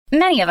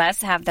Many of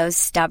us have those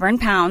stubborn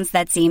pounds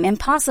that seem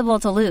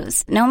impossible to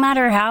lose, no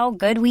matter how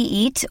good we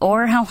eat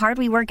or how hard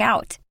we work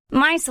out.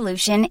 My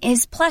solution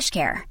is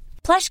PlushCare.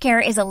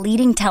 PlushCare is a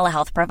leading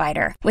telehealth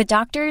provider with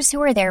doctors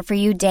who are there for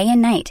you day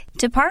and night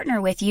to partner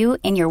with you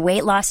in your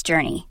weight loss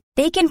journey.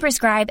 They can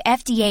prescribe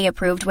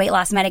FDA-approved weight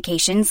loss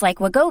medications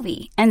like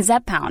Wegovy and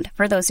Zepbound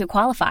for those who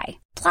qualify.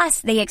 Plus,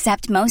 they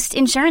accept most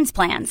insurance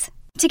plans.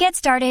 To get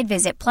started,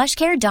 visit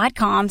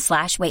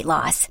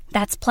plushcare.com/weightloss.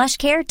 That's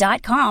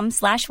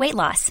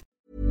plushcare.com/weightloss.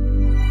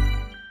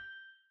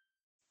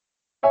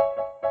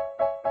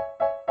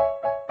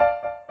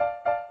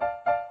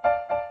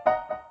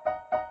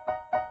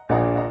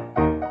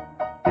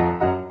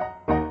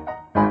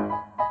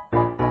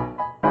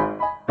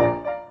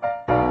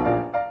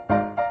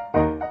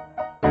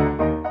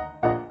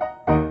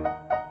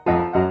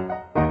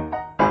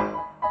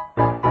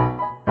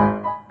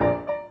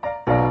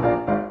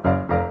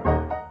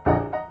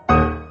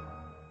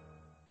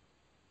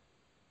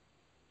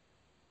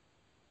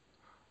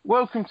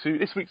 Welcome to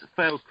this week's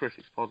Fails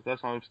Critics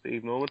podcast. I'm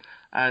Steve Norman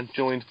and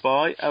joined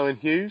by Owen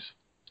Hughes.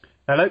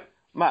 Hello.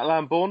 Matt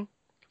Lambourne.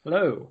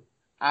 Hello.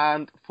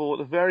 And for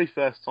the very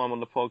first time on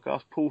the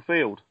podcast, Paul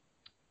Field.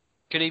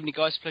 Good evening,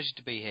 guys. Pleasure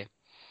to be here.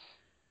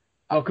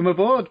 Welcome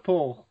aboard,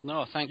 Paul.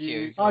 No, thank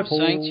you. Hi, I was Paul.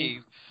 saying to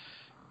you,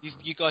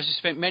 you guys have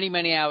spent many,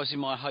 many hours in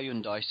my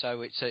Hyundai,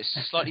 so it's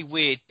slightly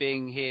weird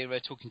being here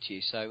talking to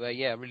you. So,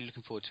 yeah, really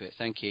looking forward to it.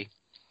 Thank you.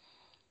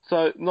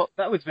 So,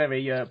 That was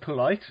very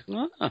polite.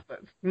 Ah.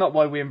 That's not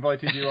why we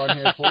invited you on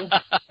here, Paul.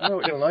 I know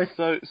what you're like.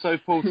 So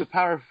Paul, to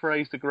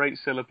paraphrase the great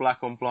Cilla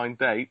Black on Blind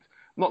Date,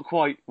 not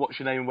quite what's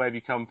your name and where have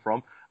you come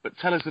from, but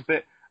tell us a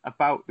bit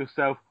about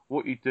yourself,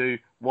 what you do,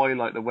 why you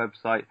like the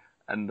website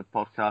and the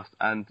podcast,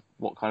 and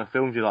what kind of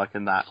films you like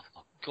in that.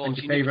 God, And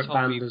your favourite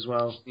band as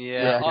well.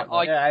 Yeah,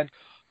 I Yeah.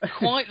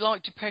 quite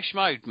like Depeche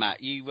Mode, Matt.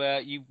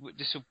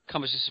 This will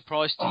come as a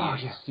surprise to you.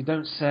 Yes, you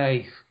don't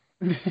say.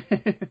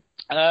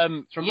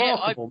 It's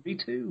remarkable. Me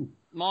too.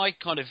 My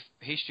kind of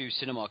history of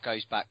cinema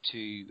goes back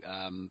to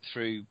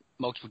through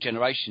multiple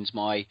generations.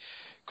 My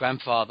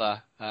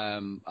grandfather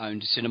owned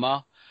a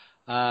cinema,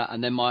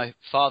 and then my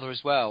father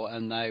as well,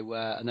 and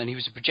then he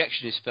was a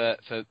projectionist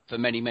for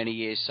many, many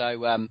years.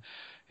 So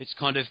it's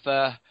kind of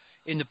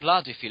in the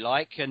blood, if you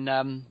like. And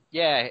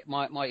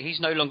he's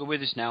no longer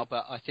with us now,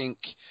 but I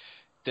think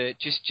that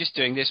just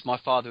doing this, my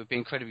father would be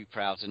incredibly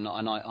proud, and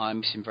I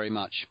miss him very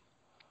much.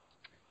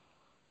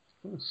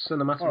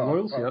 Cinematic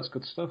royalty, that's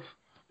good stuff.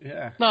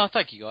 Yeah. No,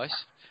 thank you,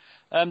 guys.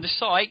 The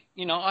site,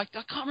 I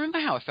can't remember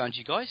how I found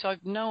you guys.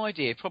 I've no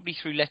idea. Probably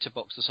through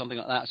Letterboxd or something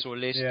like that. I saw a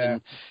list,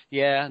 and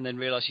then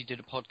realised you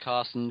did a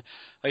podcast. And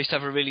I used to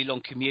have a really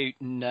long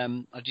commute, and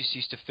I just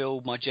used to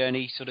fill my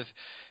journey sort of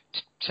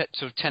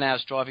 10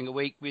 hours driving a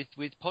week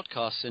with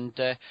podcasts. And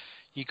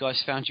you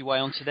guys found your way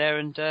onto there,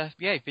 and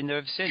you've been there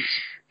ever since.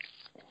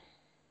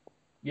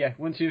 Yeah,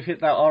 once you've hit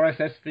that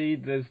RSS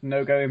feed, there's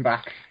no going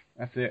back.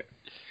 That's it.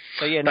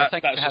 So that's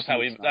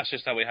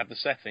just how we have the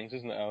settings,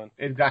 isn't it, Owen?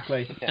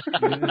 Exactly.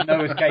 There's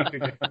no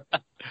escaping it.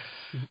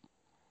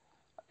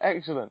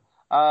 Excellent.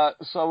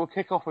 So we'll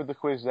kick off with the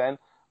quiz then,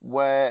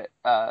 where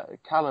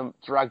Callum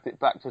dragged it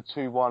back to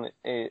 2-1.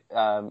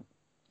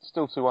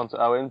 Still 2-1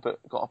 to Owen, but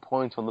got a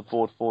point on the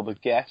board for the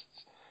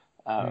guests.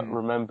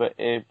 Remember,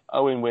 if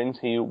Owen wins,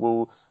 he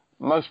will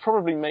most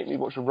probably make me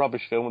watch a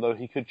rubbish film, although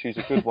he could choose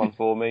a good one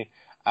for me.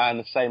 And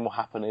the same will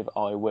happen if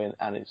I win,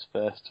 and it's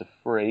first to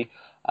 3.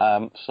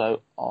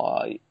 So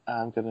I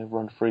am going to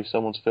run through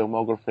someone's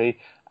filmography,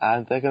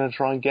 and they're going to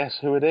try and guess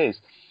who it is.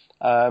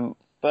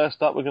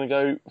 First up, we're going to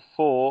go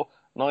for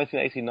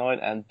 1989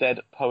 and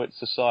Dead Poets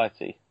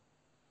Society.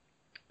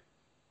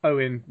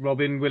 Owen,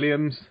 Robin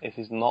Williams. It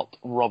is not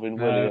Robin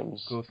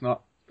Williams. Of course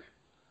not.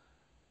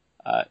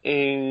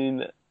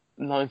 In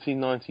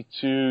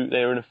 1992,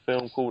 they were in a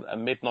film called A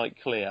Midnight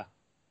Clear.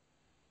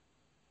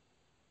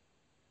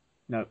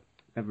 No.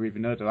 Never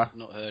even heard of that.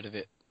 Not heard of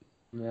it.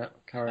 Yeah,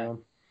 carry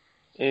on.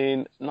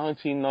 In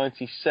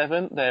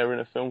 1997, they were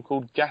in a film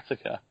called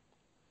Gattaca.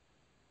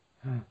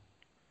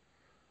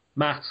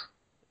 Matt.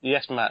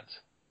 Yes, Matt.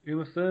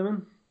 Uma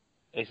Thurman?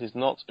 It is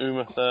not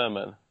Uma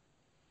Thurman.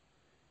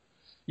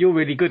 You're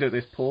really good at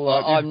this, Paul,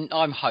 aren't you?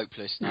 I'm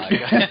hopeless now.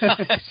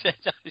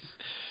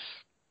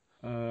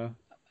 No,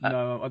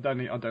 I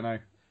don't know.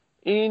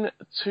 In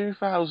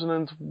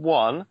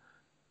 2001,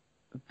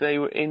 they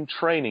were in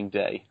Training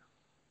Day.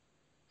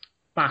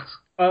 Matt.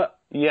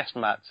 Yes,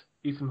 Matt.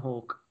 Ethan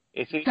Hawke.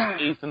 It is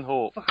Ethan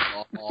Hawke.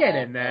 Get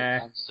in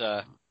there.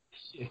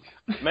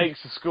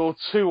 Makes the score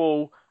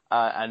 2-2,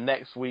 and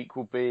next week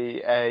will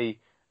be a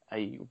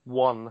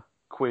one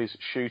quiz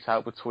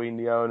shootout between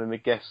the Owen and the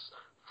guests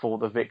for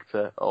the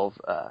victor of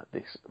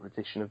this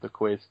edition of the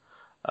quiz.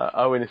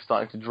 Owen is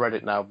starting to dread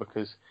it now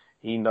because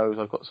he knows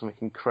I've got something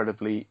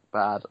incredibly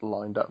bad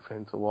lined up for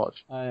him to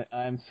watch. I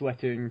am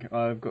sweating.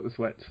 I've got the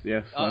sweats,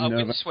 yes. I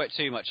wouldn't sweat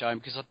too much, Owen,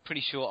 because I'm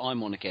pretty sure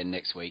I'm on again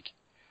next week.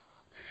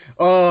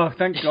 Oh,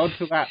 thank God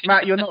for that.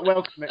 Matt, you're not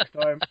welcome next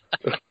time.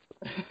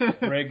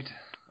 Rigged.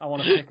 I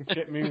want to pick a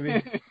shit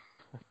movie.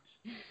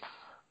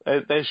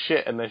 There's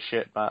shit and there's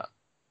shit, Matt.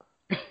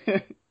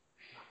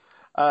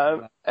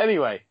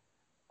 Anyway,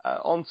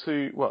 on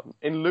to,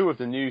 in lieu of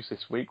the news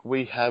this week,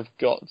 we have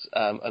got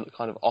a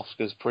kind of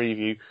Oscars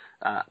preview,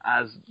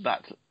 as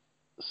that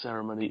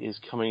ceremony is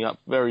coming up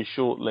very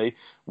shortly.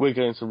 We're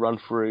going to run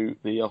through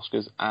the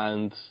Oscars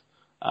and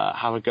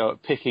have a go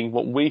at picking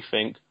what we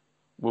think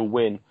will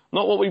win.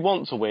 Not what we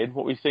want to win,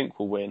 what we think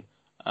will win.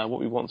 What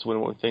we want to win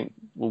and what we think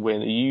will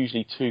win are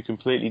usually two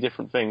completely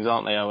different things,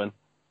 aren't they, Owen?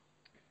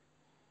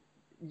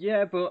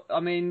 Yeah, but, I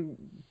mean,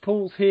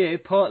 Paul's here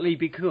partly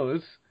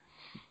because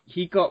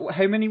he got...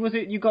 How many was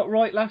it you got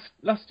right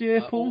last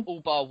year, Paul? All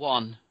bar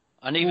one.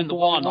 And even the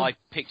one, I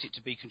picked it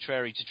to be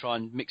contrary to try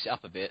and mix it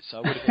up a bit, so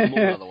I would have got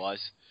more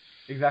otherwise.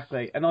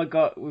 Exactly. And I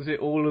got, was it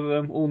all of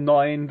them, all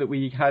 9 that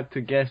we had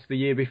to guess the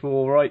year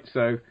before, right?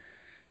 So,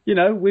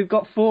 we've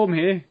got form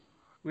here.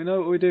 We know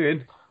what we're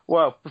doing.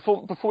 Well,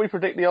 before we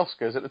predict the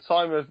Oscars, at the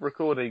time of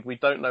recording, we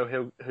don't know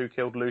who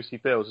killed Lucy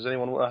Bills. Does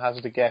anyone want to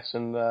hazard a guess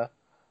and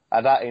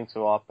add that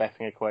into our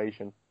betting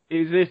equation?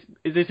 Is this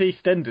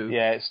EastEnders?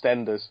 Yeah, it's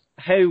Stenders.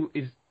 How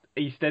is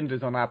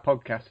EastEnders on our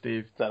podcast,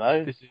 Steve? Don't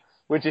know.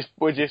 We're just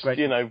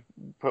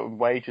putting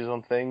wagers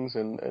on things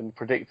and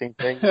predicting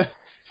things. That's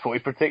what we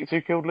predict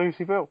who killed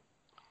Lucy Bill.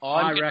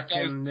 I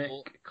reckon Nick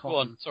Cotton. Go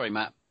on, sorry,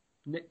 Matt.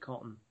 Nick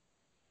Cotton.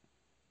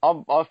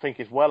 I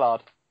think it's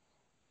Wellard.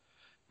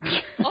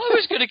 I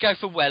was going to go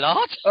for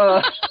Wellard.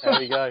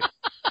 There you go.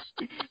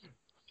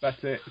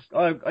 That's it.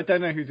 I don't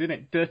know who's in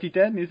it. Dirty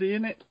Den, is he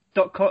in it?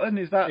 Doc Cotton,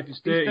 is that? If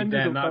it's Dirty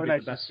Den, that would be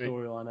the best Street?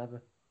 Storyline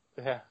ever.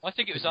 Yeah. I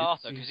think it was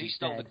Arthur because he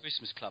stole the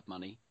Christmas Club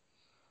money.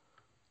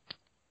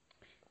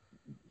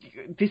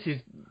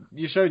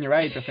 You're showing your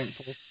age, I think,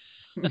 Paul.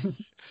 Do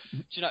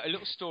you know, a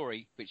little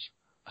story, which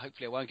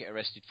hopefully I won't get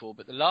arrested for,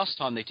 but the last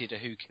time they did a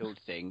Who Killed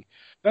thing...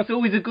 That's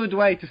always a good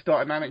way to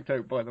start an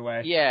anecdote, by the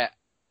way. Yeah.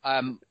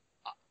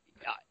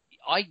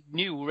 I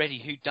knew already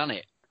who'd done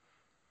it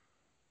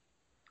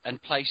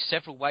and placed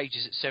several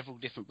wagers at several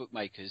different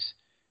bookmakers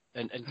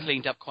and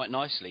cleaned up quite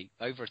nicely,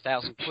 over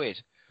 £1,000.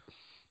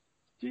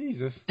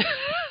 Jesus.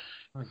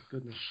 My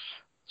goodness.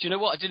 Do you know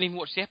what? I didn't even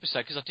watch the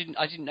episode because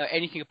I didn't know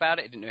anything about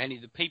it. I didn't know who any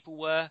of the people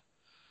were.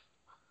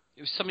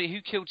 It was somebody who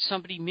killed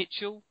somebody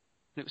Mitchell,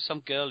 and it was some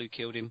girl who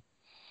killed him.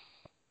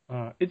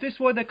 Is this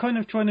why they're kind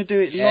of trying to do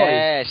it live?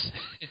 Yes.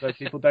 So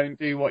people don't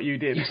do what you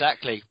did.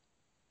 Exactly.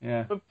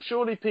 Yeah. But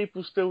surely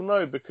people still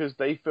know because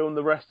they filmed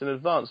the rest in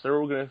advance. They're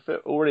all going to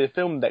already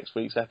film next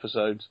week's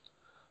episodes.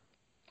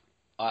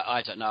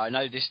 I don't know. I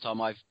know this time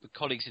the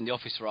colleagues in the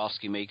office were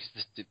asking me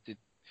because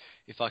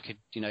if I could,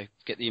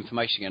 get the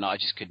information, and I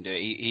just couldn't do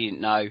it. He didn't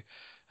know.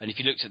 And if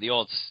you looked at the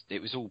odds,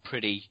 it was all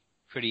pretty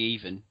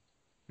even.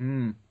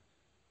 Hmm.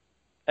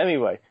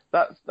 Anyway,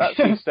 that's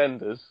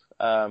EastEnders.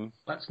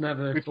 Let's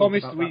never. We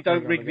promised we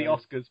don't rig the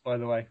Oscars, by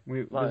the way.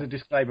 There's a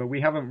disclaimer.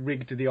 We haven't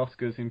rigged the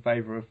Oscars in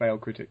favour of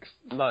failed critics.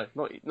 No,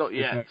 not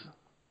yet.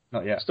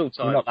 Not yet. Still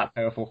time. We're not that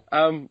powerful.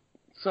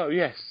 So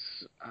yes,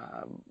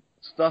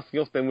 starting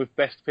off then with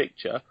Best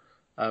Picture,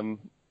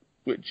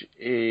 which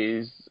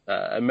is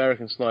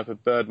American Sniper,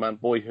 Birdman,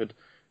 Boyhood,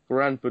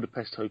 Grand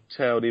Budapest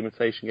Hotel, The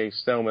Imitation Game,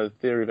 Selma, The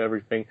Theory of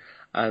Everything,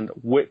 and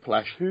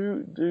Whiplash.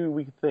 Who do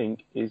we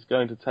think is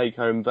going to take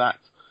home that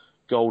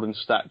golden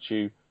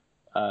statue,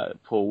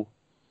 Paul?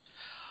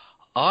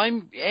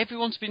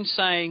 Everyone's been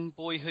saying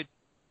Boyhood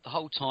the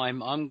whole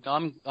time. I'm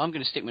going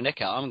to stick my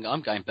neck out.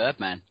 I'm going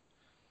Birdman.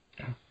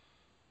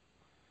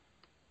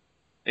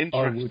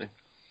 Interesting.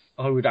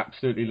 I would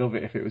absolutely love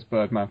it if it was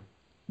Birdman,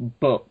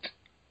 but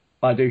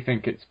I do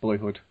think it's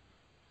Boyhood.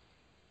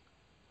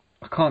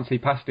 I can't see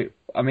past it.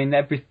 I mean,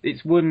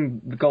 it's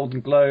won the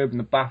Golden Globe and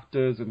the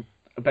BAFTAs and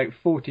about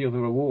 40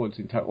 other awards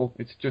in total.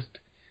 It's just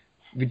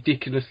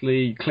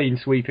ridiculously clean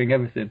sweeping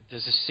everything.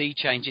 There's a sea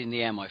change in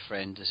the air, my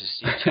friend. There's a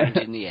sea change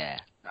in the air.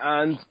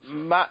 And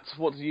Matt,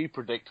 what do you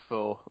predict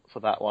for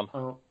that one?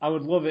 Oh, I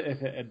would love it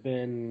if it had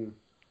been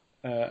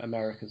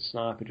American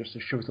Sniper, just to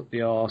shove it up the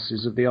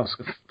arses of the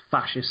Oscar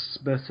fascists.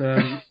 But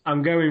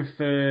I'm going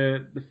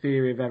for The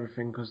Theory of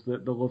Everything because the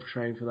love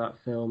train for that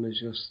film is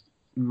just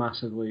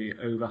massively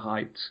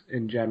overhyped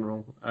in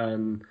general.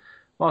 And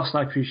whilst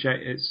I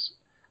appreciate it's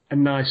a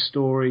nice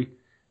story,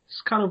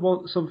 it's kind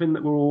of something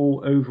that we're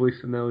all overly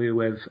familiar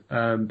with.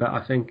 But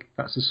I think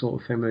that's the sort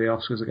of thing that the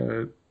Oscars are going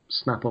to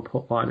snap up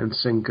hook, line and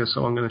sinker,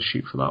 so I'm going to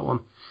shoot for that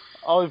one.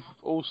 I've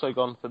also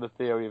gone for The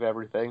Theory of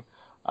Everything.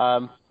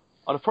 I'd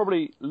have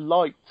probably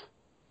liked,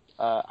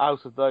 out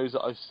of those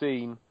that I've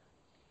seen,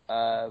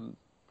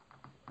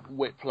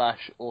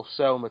 Whiplash or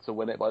Selma to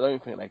win it, but I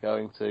don't think they're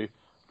going to.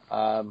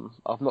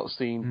 I've not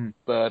seen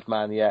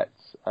Birdman yet.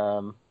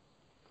 The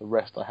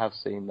rest I have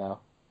seen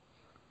now.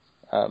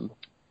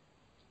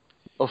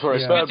 It's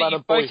Birdman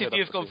and Boyhood. Both of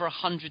you have gone for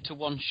 100 to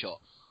 1 shot.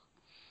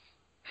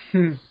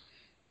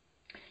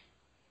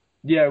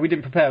 Yeah, we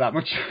didn't prepare that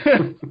much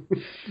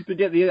to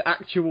get the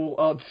actual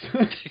odds.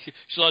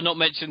 Shall I not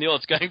mention the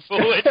odds going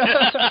forward?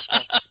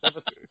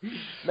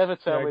 Never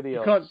tell me the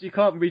odds. You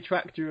can't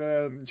retract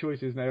your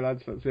choices now,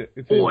 lads. That's it.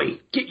 It's Oi,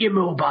 get your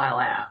mobile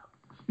out.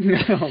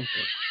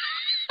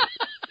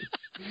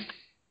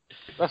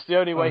 That's the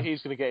only way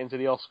he's going to get into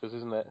the Oscars,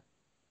 isn't it?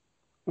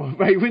 Well,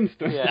 Ray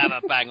Winston. Yeah.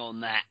 Have a bang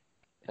on that.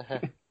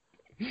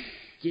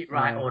 Get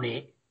right on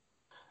it.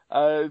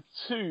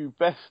 2,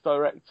 Best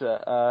Director,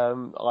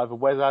 either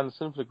Wes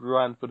Anderson for The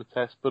Grand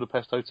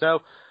Budapest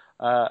Hotel,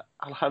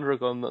 Alejandro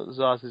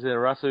González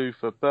Iñárritu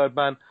for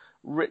Birdman,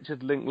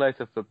 Richard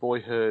Linklater for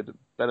Boyhood,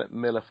 Bennett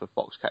Miller for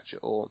Foxcatcher,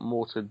 or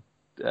Morton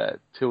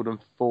Tilden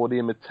for The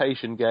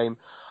Imitation Game.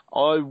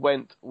 I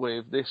went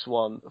with this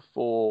one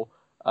for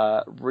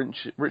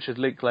Richard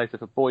Linklater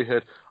for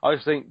Boyhood. I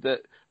just think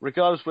that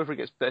regardless of whether it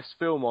gets Best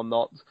Film or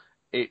not,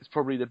 it's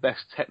probably the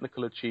best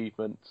technical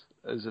achievement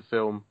as a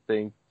film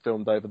being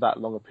filmed over that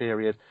long a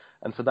period,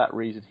 and for that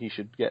reason he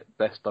should get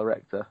Best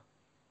Director.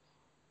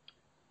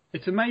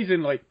 It's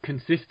amazing,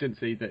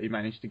 consistency that he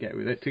managed to get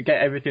with it, to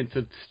get everything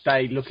to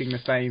stay looking the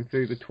same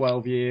through the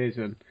 12 years,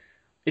 and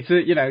it's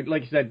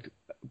like you said,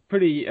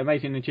 pretty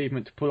amazing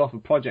achievement to pull off a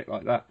project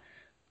like that.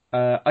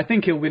 I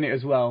think he'll win it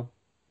as well.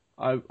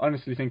 I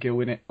honestly think he'll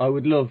win it. I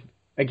would love,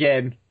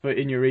 again, for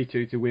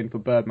Iñárritu to win for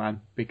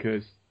Birdman,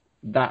 because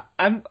that,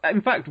 and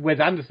in fact,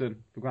 Wes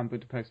Anderson for Grand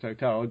Budapest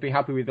Hotel, I'd be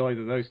happy with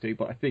either of those two,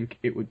 but I still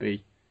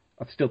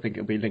think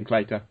it'll be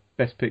Linklater,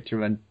 Best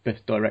Picture and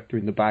Best Director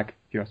in the bag,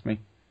 if you ask me.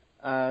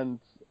 And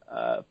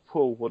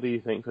Paul, what do you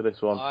think for this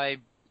one?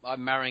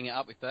 I'm marrying it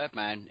up with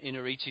Birdman.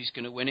 Iñárritu's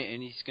going to win it,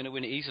 and he's going to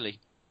win it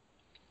easily.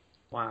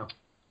 Wow.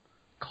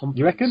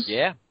 You reckon?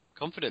 Yeah,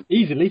 confident.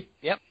 Easily?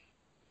 Yep.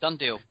 Done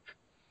deal.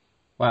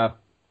 Wow.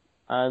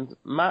 And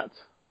Matt?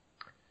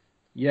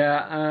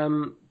 Yeah,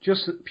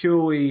 just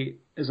purely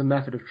as a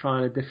method of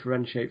trying to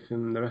differentiate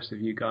from the rest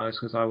of you guys,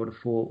 because I would have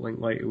thought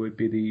Linklater would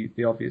be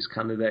the obvious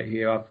candidate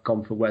here. I've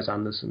gone for Wes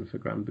Anderson for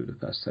Grand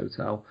Budapest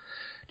Hotel,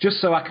 just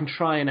so I can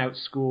try and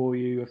outscore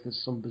you if there's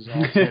some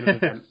bizarre turn of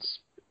events.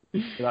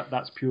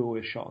 That's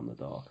purely a shot in the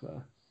dark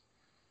there.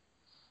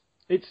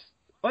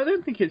 I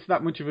don't think it's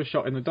that much of a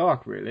shot in the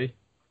dark, really.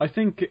 I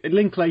think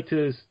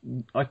Linklater's,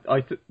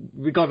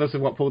 regardless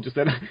of what Paul just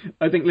said,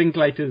 I think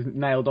Linklater's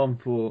nailed on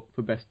for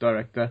Best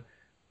Director.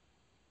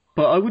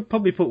 But I would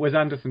probably put Wes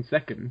Anderson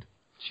second.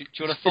 Do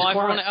you want a 5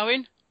 on it,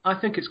 Owen? I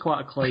think it's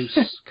quite a close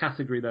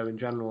category, though, in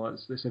general.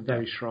 It's a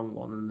very strong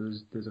one, and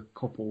there's a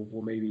couple,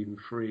 or maybe even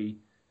 3,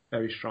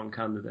 very strong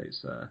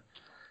candidates there.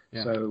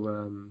 Yeah.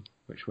 So,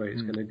 which way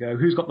it's going to go?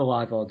 Who's got the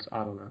live odds?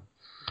 I don't know.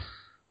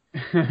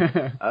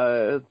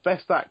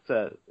 Best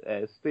Actor,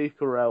 Steve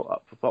Carell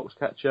up for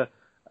Foxcatcher,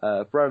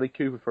 Bradley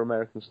Cooper for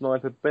American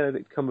Sniper,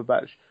 Benedict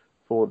Cumberbatch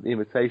for The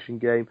Imitation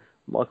Game,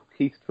 Michael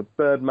Keaton for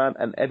Birdman,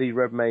 and Eddie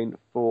Redmayne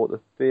for The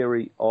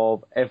Theory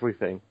of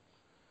Everything.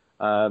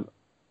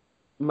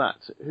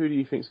 Matt, who do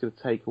you think is going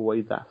to take away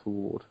that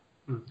award?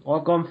 Well,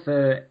 I've gone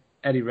for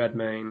Eddie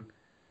Redmayne.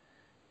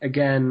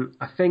 Again,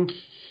 I think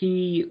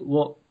he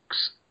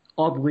looks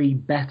oddly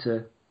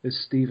better as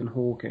Stephen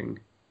Hawking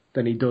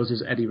than he does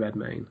as Eddie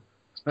Redmayne.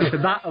 And for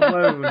that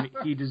alone,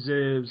 he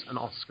deserves an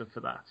Oscar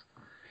for that.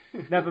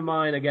 Never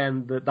mind,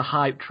 again, the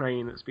hype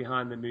train that's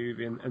behind the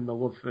movie and the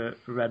love for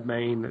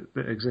Redmayne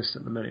that exists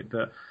at the minute,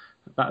 but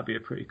that would be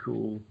a pretty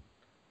cool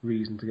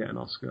reason to get an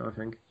Oscar, I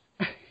think.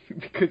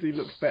 Because he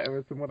looks better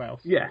as someone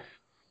else? Yeah.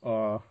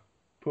 Oh,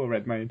 poor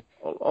Redmayne.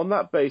 On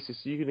that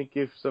basis, are you going to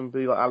give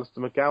somebody like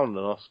Alistair McGowan an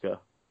Oscar?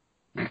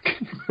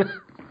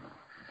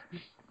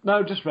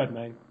 No, just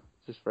Redmayne.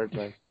 Just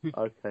Redmayne.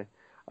 Okay.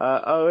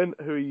 Owen,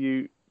 who are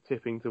you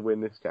tipping to win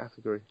this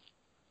category?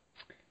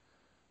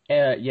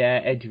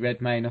 Yeah, Eddie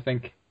Redmayne, I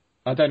think.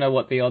 I don't know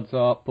what the odds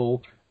are,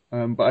 Paul,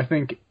 but I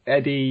think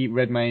Eddie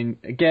Redmayne,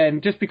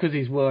 again, just because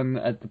he's won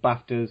at the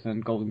BAFTAs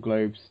and Golden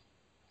Globes,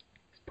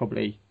 it's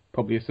probably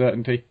a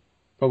certainty.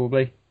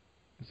 Probably.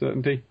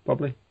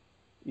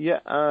 Yeah,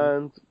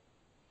 and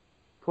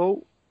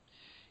Paul?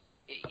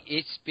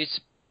 It's a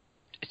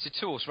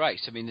two-horse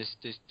race. I mean, there's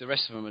the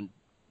rest of them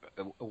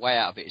are way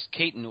out of it. It's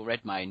Keaton or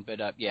Redmayne,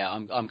 but yeah,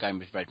 I'm going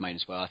with Redmayne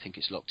as well. I think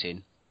it's locked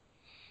in.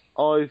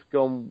 I've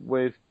gone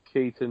with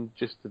Keaton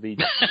just to be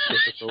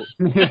difficult.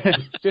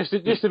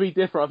 just to be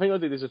different. I think I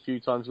did this a few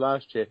times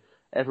last year.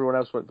 Everyone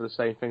else went for the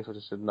same thing, so I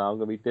just said, no, I'm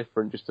going to be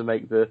different just to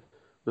make the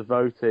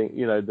voting,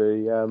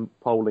 the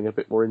polling a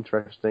bit more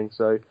interesting.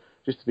 So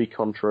just to be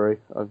contrary,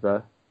 I've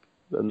done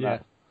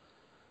that.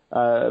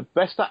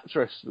 Best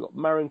Actress, we've got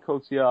Marion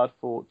Cotillard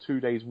for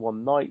 2 Days,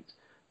 One Night,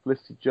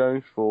 Felicity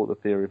Jones for The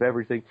Theory of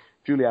Everything,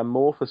 Julianne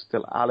Moore for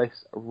Still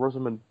Alice,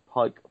 Rosamund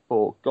Pike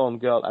for Gone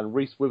Girl, and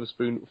Reese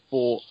Witherspoon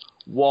for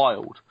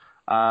Wild.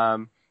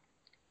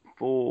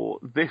 For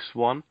this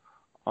one,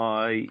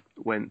 I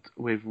went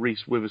with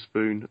Reese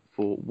Witherspoon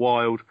for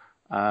Wild.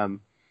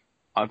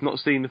 I've not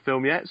seen the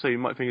film yet, so you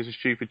might think it's a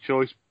stupid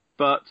choice,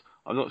 but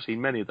I've not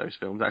seen many of those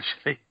films,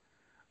 actually.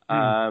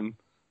 I've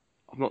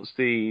not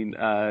seen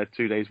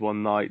 2 Days,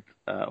 One Night,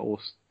 or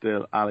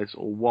Still Alice,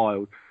 or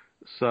Wild.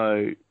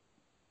 So,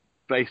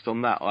 based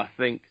on that, I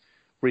think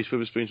Reese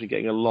Witherspoon's been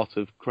getting a lot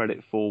of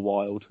credit for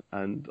Wild,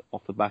 and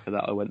off the back of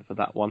that, I went for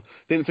that one.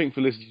 Didn't think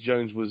Felicity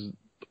Jones was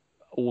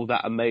all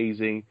that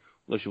amazing,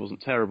 although she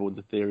wasn't terrible in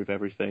The Theory of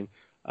Everything.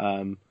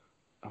 And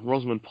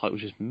Rosamund Pike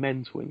was just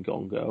mental in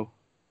Gone Girl.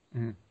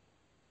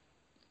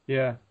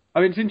 Yeah, I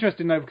mean, it's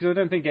interesting though, because I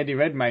don't think Eddie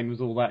Redmayne was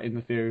all that in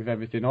The Theory of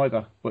Everything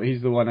either, but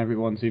he's the one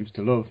everyone seems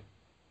to love,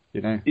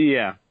 you know.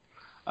 Yeah.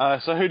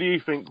 So who do you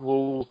think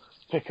will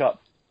pick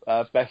up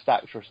Best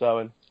Actress,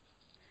 Owen?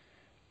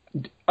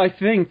 I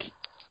think,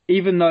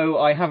 even though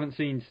I haven't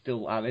seen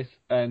Still Alice,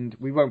 and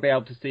we won't be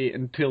able to see it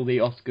until the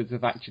Oscars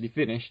have actually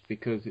finished,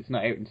 because it's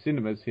not out in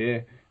cinemas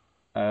here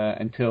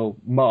until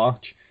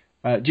March,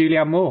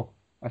 Julianne Moore,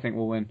 I think,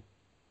 will win.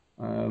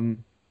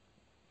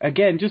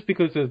 Again, just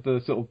because of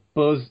the sort of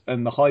buzz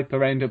and the hype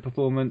around her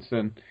performance,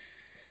 and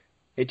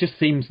it just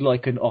seems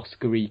like an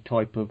Oscar-y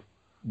type of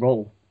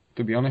role,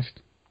 to be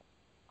honest.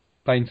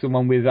 Playing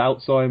someone with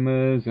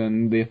Alzheimer's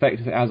and the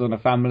effect it has on a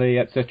family,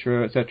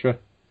 etc., etc.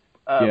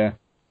 Yeah.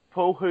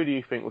 Paul, who do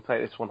you think will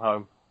take this one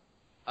home?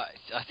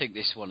 I think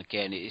this one,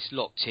 again, is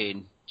locked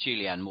in.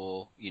 Julianne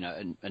Moore, you know,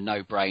 a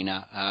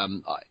no-brainer.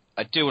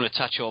 I do want to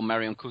touch on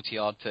Marion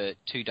Cotillard for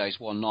 2 Days,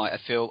 One Night.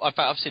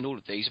 I've seen all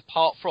of these,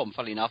 apart from,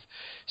 funnily enough,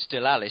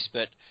 Still Alice,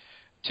 but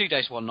 2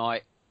 Days, One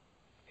Night,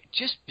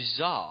 just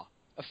bizarre.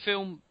 A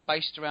film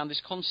based around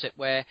this concept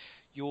where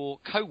your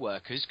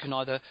co-workers can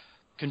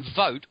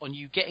vote on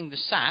you getting the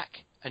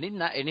sack, and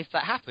if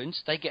that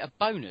happens, they get a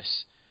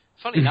bonus.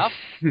 Funnily enough,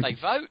 they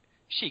vote,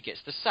 she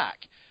gets the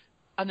sack.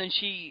 And then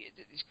she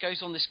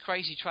goes on this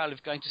crazy trail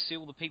of going to see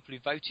all the people who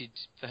voted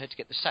for her to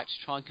get the sack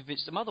to try and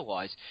convince them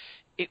otherwise.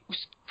 It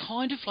was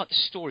kind of like the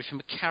story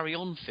from a Carry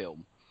On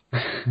film.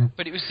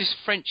 But it was this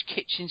French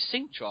kitchen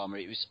sink drama.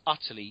 It was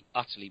utterly,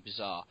 utterly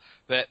bizarre.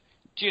 But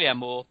Julianne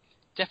Moore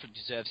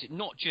definitely deserves it,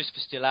 not just for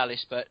Still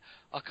Alice, but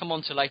I'll come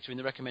on to later in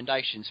the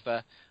recommendations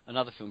for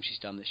another film she's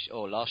done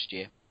last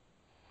year.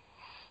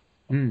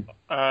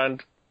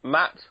 And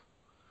Matt?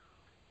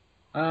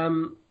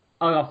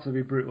 I have to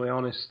be brutally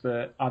honest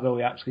that I've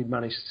only actually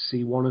managed to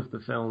see one of the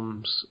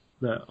films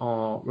that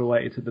are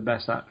related to the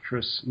Best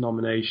Actress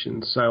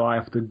nomination, so I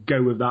have to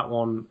go with that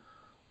one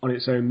on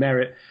its own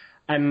merit.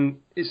 And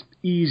it's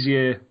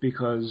easier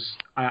because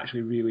I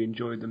actually really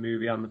enjoyed the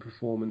movie and the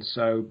performance,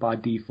 so by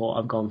default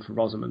I've gone for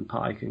Rosamund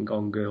Pike in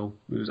Gone Girl.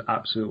 It was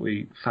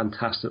absolutely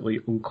fantastically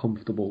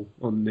uncomfortable,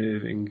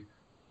 unnerving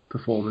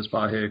performance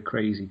by her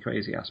crazy,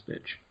 crazy ass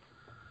bitch.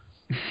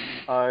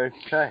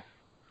 Okay.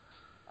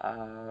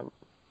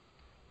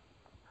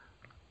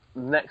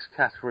 Next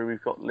category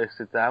we've got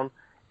listed down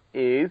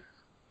is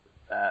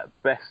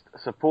Best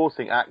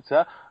Supporting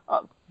Actor.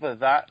 Up for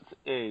that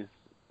is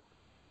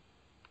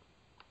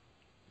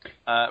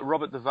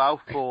Robert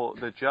Duvall for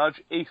The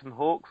Judge, Ethan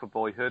Hawke for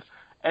Boyhood,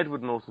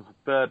 Edward Norton for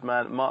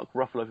Birdman, Mark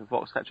Ruffalo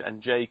for Foxcatcher,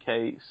 and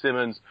J.K.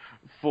 Simmons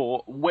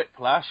for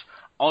Whiplash.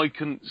 I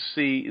couldn't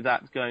see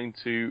that going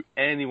to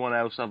anyone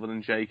else other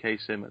than J.K.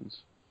 Simmons.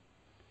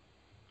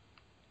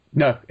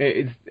 No,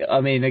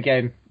 I mean,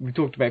 again, we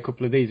talked about a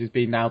couple of these as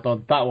being nailed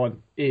on. That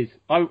one is.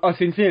 I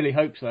sincerely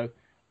hope so.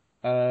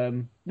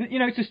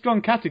 It's a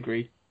strong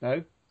category,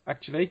 though,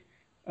 actually.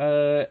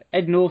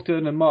 Ed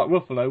Norton and Mark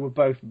Ruffalo were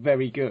both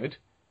very good,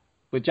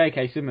 but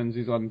J.K. Simmons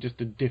is on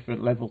just a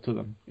different level to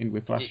them in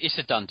Whiplash. It's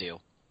a done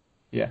deal.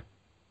 Yeah,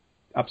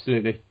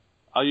 absolutely.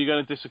 Are you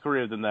going to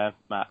disagree with them there,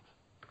 Matt?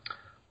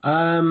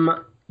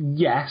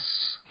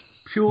 Yes,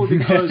 purely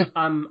because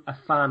I'm a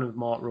fan of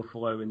Mark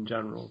Ruffalo in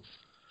general.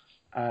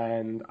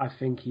 And I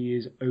think he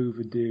is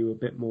overdue a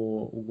bit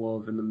more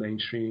love in the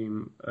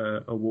mainstream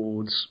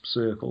awards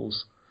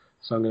circles.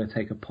 So I'm going to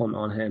take a punt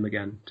on him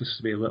again, just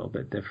to be a little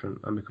bit different,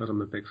 and because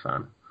I'm a big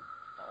fan.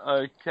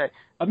 Okay.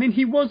 I mean,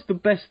 he was the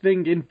best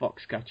thing in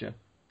Foxcatcher,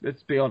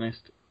 let's be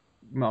honest,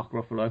 Mark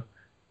Ruffalo.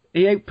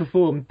 He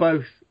outperformed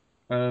both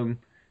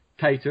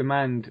Tatum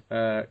and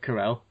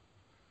Carell,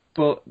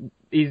 but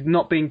he's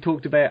not being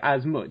talked about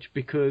as much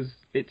because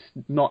it's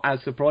not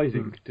as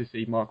surprising to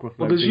see Mark Ruffalo.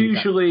 Well, there's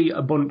usually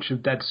a bunch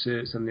of dead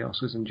certs in the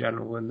Oscars in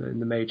general, in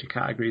the major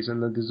categories,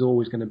 and there's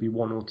always going to be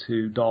one or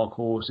two dark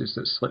horses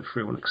that slip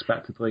through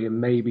unexpectedly, and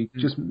maybe,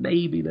 just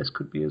maybe, this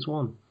could be as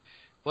one.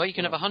 Well, you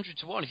can have 100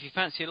 to 1 if you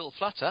fancy a little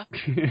flutter.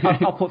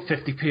 I'll put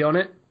 50p on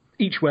it,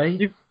 each way.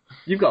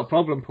 You've got a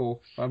problem,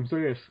 Paul. I'm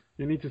serious.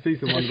 You need to see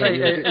someone.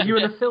 Are you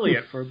an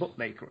affiliate for a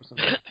bookmaker or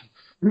something?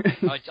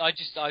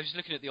 I was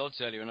looking at the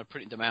odds earlier and I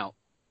printed them out.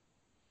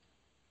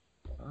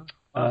 Okay.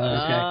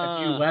 A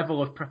new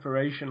level of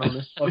preparation on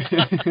this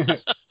podcast.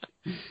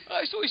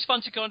 It's always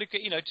fun to kind of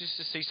get, just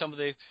to see some of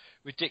the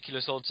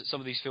ridiculous odds that some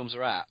of these films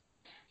are at.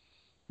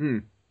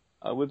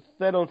 We're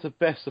then on to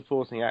Best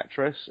Supporting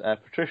Actress.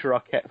 Patricia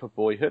Arquette for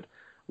Boyhood,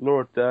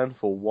 Laura Dern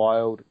for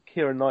Wild,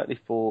 Keira Knightley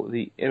for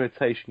The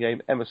Imitation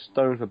Game, Emma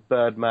Stone for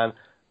Birdman,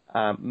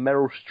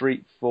 Meryl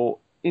Streep for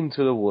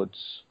Into the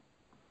Woods.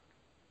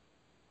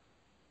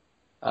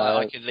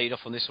 I can lead off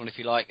on this one if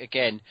you like.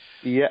 Again,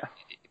 yeah.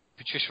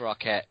 Patricia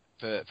Arquette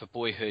for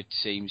Boyhood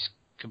seems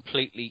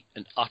completely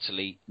and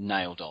utterly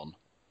nailed on.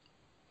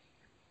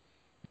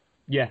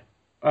 Yeah,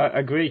 I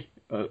agree.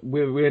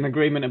 We're in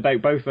agreement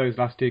about both those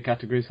last two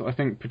categories. I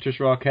think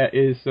Patricia Arquette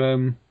is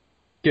going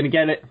to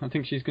get it. I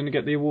think she's going to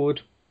get the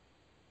award.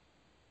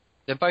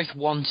 They're both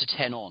 1 to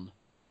 10 on.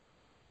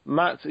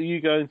 Matt, are you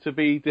going to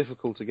be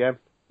difficult again?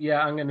 Yeah,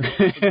 I'm going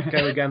to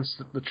go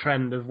against the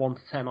trend of 1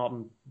 to 10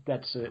 on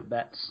dead cert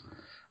bets.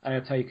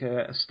 take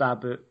a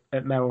stab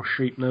at Meryl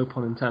Streep, no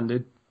pun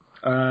intended.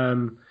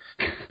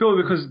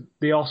 Purely because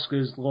the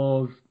Oscars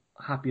love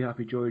happy,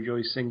 happy, joy,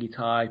 joy, singy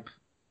type,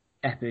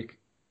 epic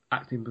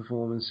acting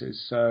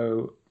performances.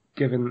 So,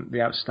 given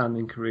the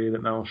outstanding career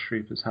that Meryl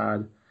Streep has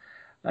had,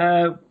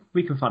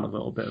 we can find a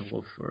little bit of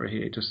love for her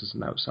here, just as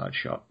an outside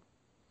shot.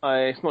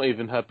 It's not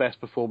even her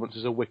best performance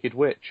as a Wicked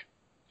Witch.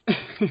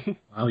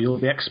 Well, you're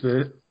the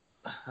expert.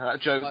 That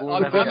joke.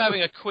 I'm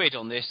having a quid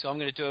on this, so I'm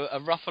going to do a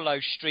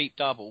Ruffalo Streep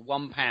double,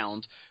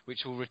 £1,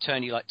 which will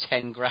return you like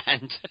 10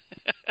 grand.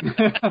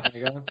 There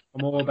you go.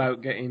 I'm all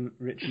about getting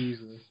rich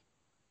easily.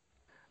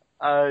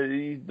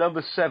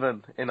 Number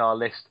 7 in our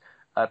list.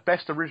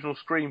 Best Original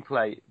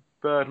Screenplay,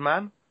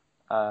 Birdman,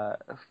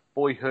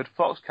 Boyhood,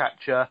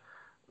 Foxcatcher,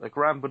 The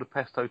Grand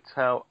Budapest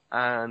Hotel,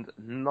 and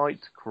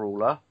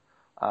Nightcrawler.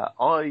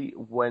 I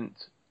went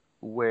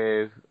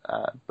with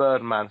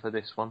Birdman for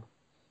this one.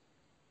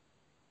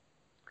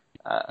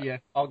 Yeah,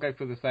 I'll go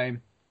for the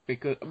same,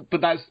 but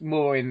that's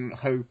more in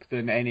hope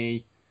than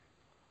any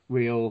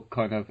real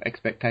kind of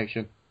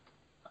expectation.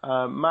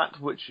 Matt,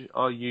 which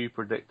are you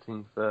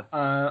predicting for?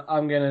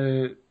 I'm going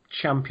to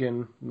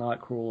champion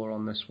Nightcrawler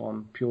on this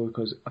one, purely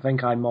because I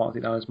think I marked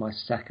it down as my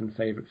second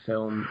favourite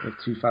film of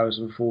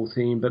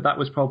 2014, but that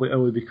was probably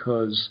only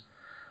because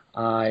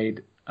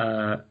I'd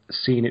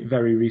seen it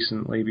very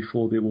recently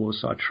before the awards,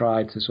 so I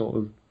tried to sort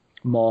of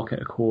mark it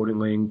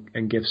accordingly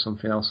and give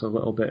something else a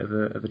little bit of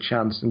a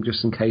chance, and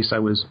just in case I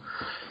was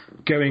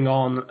going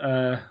on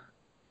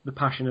the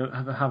passion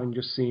of having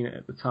just seen it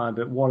at the time.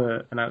 But what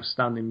an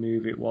outstanding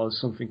movie it was,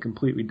 something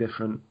completely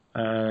different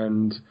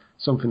and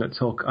something that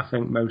took, I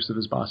think, most of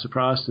us by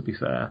surprise, to be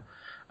fair,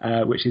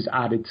 which is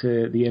added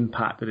to the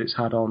impact that it's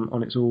had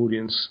on its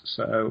audience.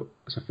 So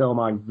it's a film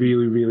I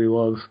really, really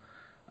love.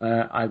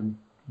 I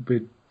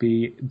would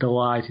be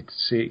delighted to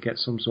see it get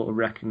some sort of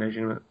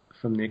recognition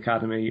from the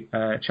Academy.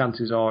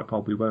 Chances are it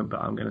probably won't, but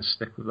I'm going to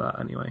stick with that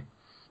anyway.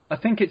 I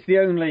think it's the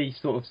only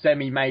sort of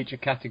semi-major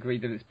category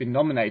that it's been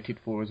nominated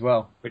for as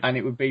well, and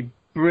it would be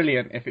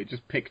brilliant if it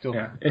just picked up.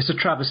 Yeah, it's a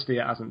travesty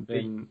it hasn't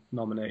been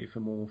nominated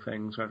for more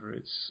things, whether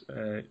it's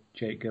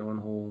Jake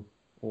Gyllenhaal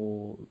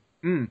or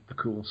the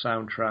cool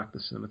soundtrack. The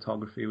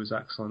cinematography was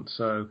excellent,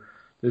 so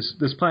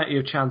there's plenty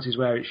of chances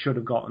where it should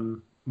have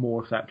gotten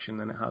more affection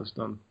than it has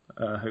done.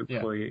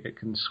 Hopefully it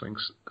can swing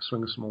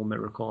a small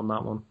miracle on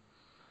that one.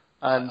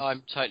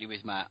 I'm totally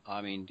with Matt.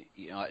 I mean,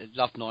 I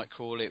loved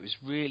Nightcrawler. It was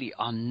really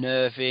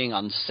unnerving,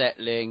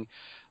 unsettling.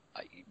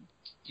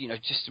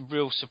 Just a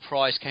real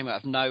surprise, came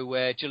out of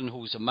nowhere.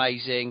 Gyllenhaal's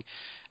amazing,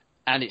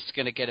 and it's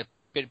going to get a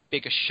bit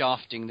bigger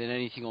shafting than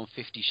anything on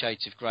 50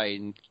 Shades of Grey.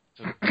 And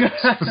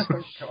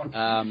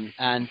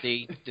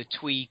the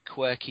twee,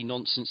 quirky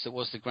nonsense that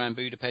was the Grand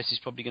Budapest is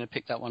probably going to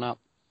pick that one up.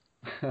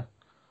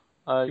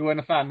 You weren't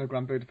a fan of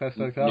Grand Budapest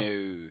Hotel?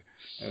 No.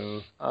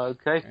 Oh.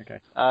 Okay.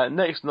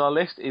 Next on our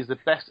list is the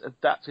Best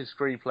Adapted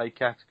Screenplay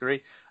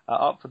category.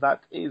 Up for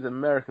that is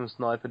American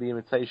Sniper, The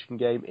Imitation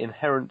Game,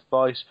 Inherent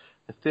Vice,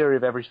 The Theory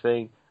of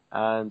Everything,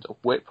 and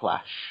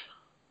Whiplash.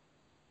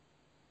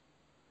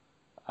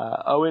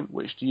 Owen,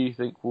 which do you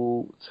think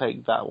will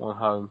take that one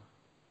home?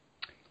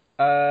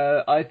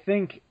 I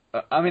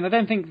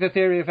don't think The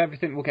Theory of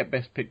Everything will get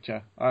Best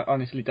Picture. I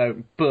honestly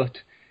don't, but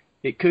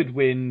it could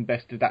win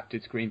Best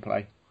Adapted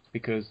Screenplay,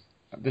 because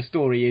the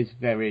story is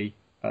very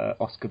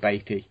Oscar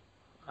baity.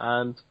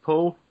 And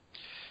Paul?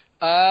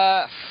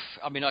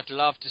 I'd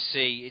love to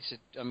see.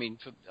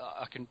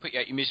 I can put you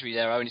out your misery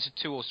there, Owen. It's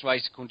a 2-horse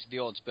race according to the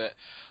odds, but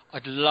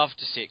I'd love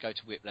to see it go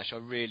to Whiplash. I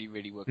really,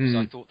 really would, because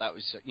I thought that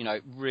was,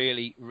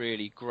 really,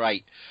 really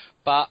great.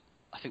 But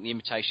I think The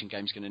Imitation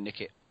Game's going to nick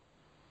it.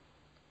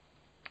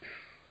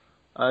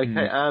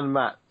 Okay, and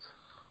Matt?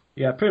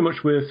 Yeah, pretty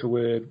much word for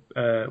word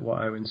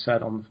what Owen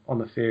said on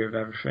The Theory of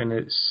Everything.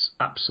 It's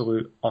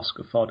absolute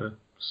Oscar fodder,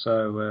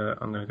 so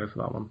I'm going to go for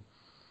that one.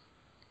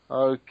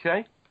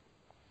 Okay.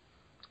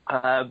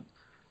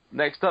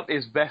 Next up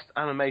is Best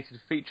Animated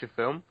Feature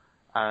Film,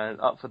 and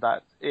up for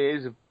that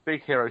is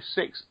Big Hero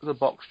 6, The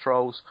Box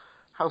Trolls,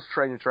 How to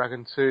Train Your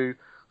Dragon 2,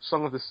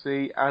 Song of the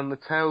Sea, and The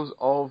Tales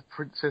of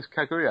Princess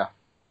Kaguya.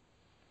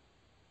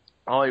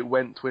 I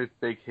went with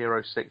Big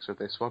Hero 6 with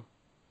this one.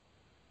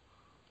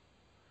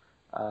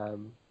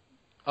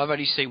 I've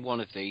only seen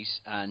one of these,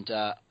 and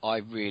I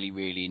really,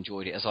 really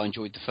enjoyed it, as I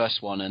enjoyed the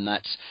first one, and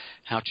that's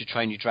How to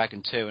Train Your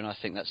Dragon 2, and I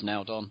think that's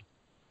nailed on.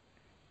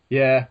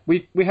 Yeah,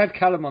 we had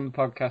Callum on the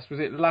podcast, was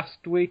it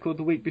last week or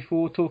the week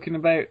before, talking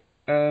about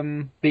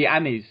the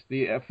Annies,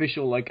 the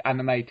official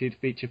animated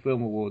feature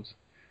film awards,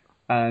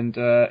 and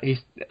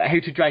How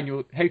to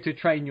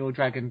Train Your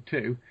Dragon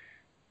 2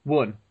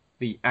 won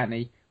the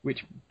Annie,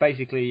 which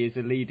basically is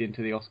a lead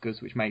into the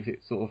Oscars, which makes it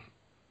sort of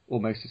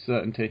almost a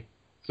certainty.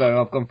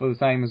 So I've gone for the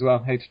same as well,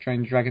 How to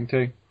Train Your Dragon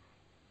 2.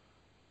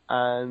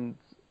 And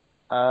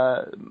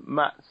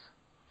Matt?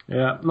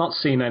 Yeah, not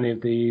seen any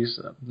of these.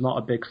 Not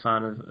a big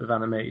fan of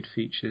animated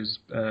features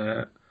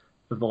of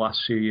the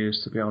last few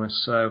years, to be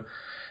honest. So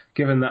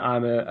given that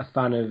I'm a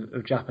fan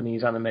of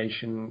Japanese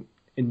animation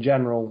in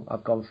general,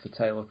 I've gone for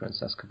Tale of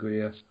Princess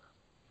Kaguya.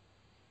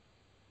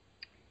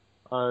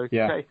 Okay.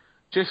 Yeah.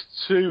 Just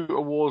 2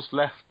 awards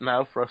left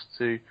now for us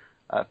to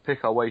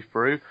pick our way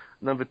through.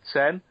 Number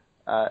 10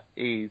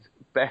 is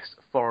Best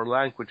Foreign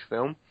Language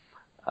Film.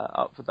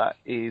 Up for that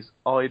is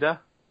Ida,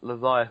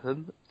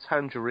 Leviathan,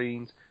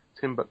 Tangerines,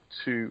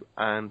 Timbuktu,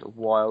 and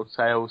Wild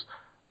Tales.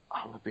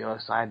 I'm going to be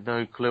honest, I had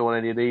no clue on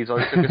any of these.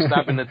 I took a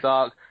stab in the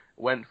dark,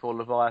 went for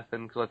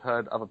Leviathan because I've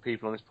heard other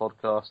people on this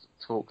podcast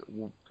talk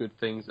good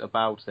things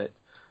about it.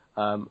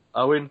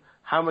 Owen,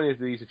 how many of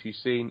these have you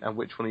seen, and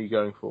which one are you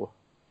going for?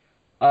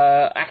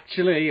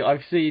 Actually,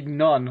 I've seen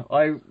none.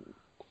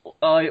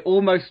 I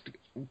almost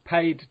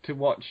paid to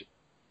watch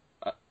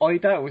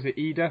Ida, or was it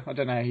Ida? I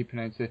don't know how you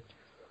pronounce it.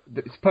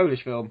 It's a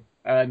Polish film,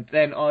 and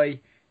then I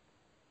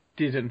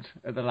didn't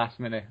at the last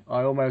minute.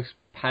 I almost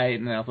paid,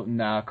 and then I thought,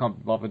 no, I can't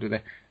be bothered with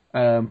it.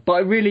 But I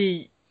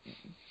really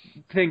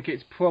think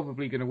it's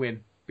probably going to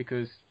win,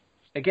 because,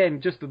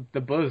 again, just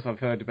the buzz I've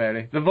heard about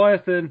it.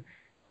 Leviathan,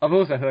 I've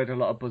also heard a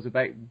lot of buzz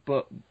about,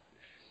 but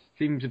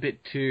seems a bit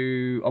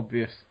too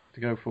obvious to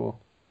go for.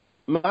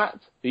 Matt,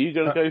 are you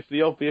going to go for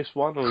the obvious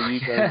one, or are you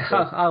going for...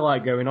 I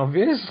like going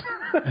obvious.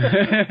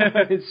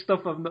 It's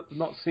stuff I've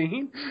not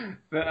seen.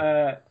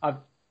 But I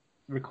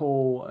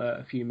recall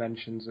a few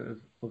mentions of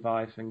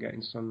Leviathan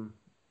getting some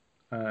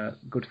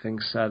good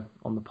things said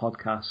on the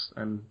podcast,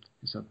 and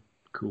it's a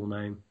cool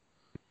name.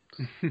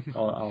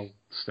 I'll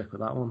stick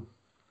with that one.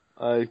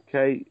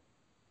 Okay.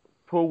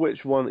 Paul,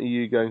 which one are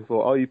you going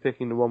for? Are you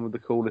picking the one with the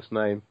coolest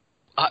name?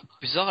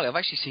 Bizarrely, I've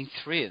actually seen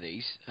 3 of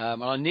these,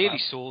 and I nearly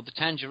saw the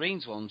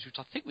Tangerines ones, which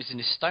I think was an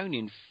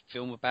Estonian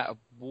film about a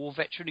war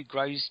veteran who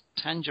grows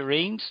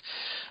tangerines.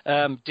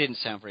 Didn't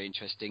sound very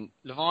interesting.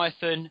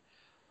 Leviathan,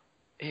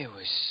 it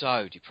was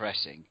so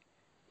depressing.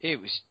 It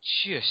was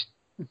just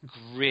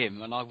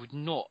grim, and I would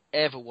not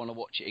ever want to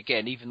watch it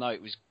again, even though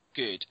it was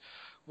good.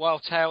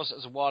 Wild Tales, that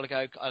was a while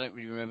ago. I don't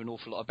really remember an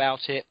awful lot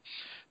about it.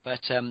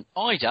 But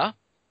Ida,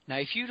 now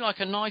if you like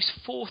a nice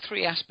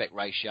 4:3 aspect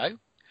ratio,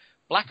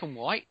 black and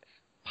white,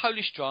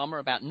 Polish drama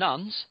about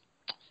nuns,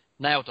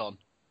 nailed on.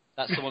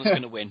 That's the one that's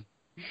going to win.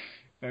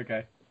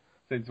 Okay.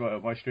 Seems right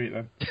up my street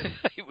then.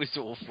 It was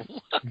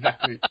awful.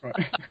 Exactly,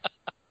 right.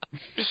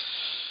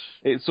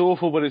 It's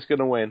awful, but it's going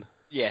to win.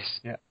 Yes.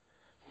 Yeah.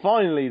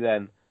 Finally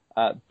then,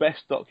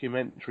 Best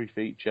Documentary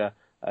Feature,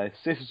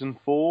 Citizen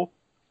 4,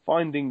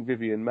 Finding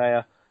Vivian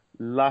Maier,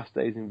 Last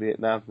Days in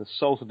Vietnam, The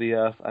Salt of the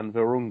Earth, and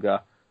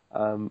Virunga.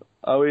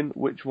 Owen,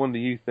 which one do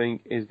you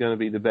think is going to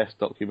be the best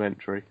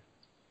documentary?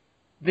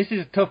 This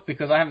is tough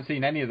because I haven't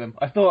seen any of them.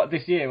 I thought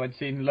this year I'd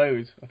seen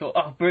loads. I thought,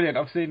 oh, brilliant,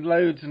 I've seen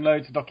loads and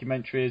loads of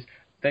documentaries.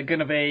 There are going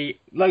to be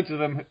loads of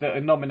them that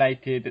are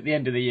nominated at the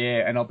end of the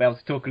year, and I'll be able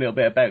to talk a little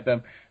bit about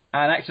them.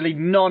 And actually,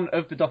 none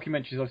of the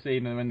documentaries I've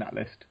seen are in that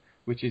list,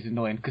 which is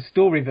annoying, because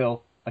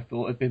Storyville, I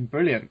thought, had been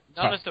brilliant.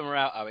 None of them are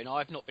out, Owen.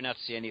 I've not been able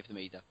to see any of them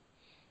either.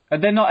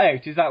 And they're not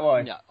out, is that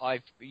why? No,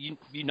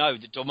 you know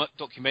the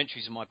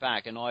documentaries are my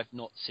bag, and I've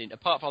not seen,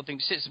 apart from I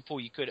think Citizen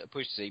 4 you could at a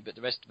push see, but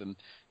the rest of them,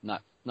 no,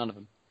 none of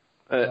them.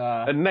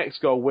 And Next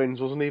Goal Wins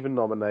wasn't even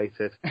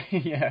nominated.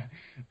 Yeah,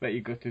 bet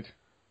you gutted.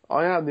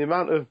 I am. The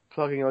amount of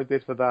plugging I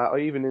did for that, I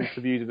even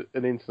interviewed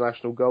an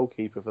international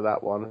goalkeeper for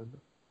that one.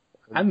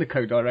 And the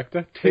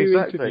co-director.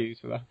 Two interviews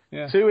for that.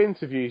 Yeah. 2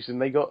 interviews,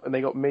 and they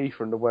got me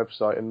from the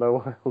website and no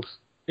one else.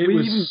 We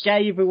even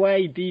gave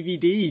away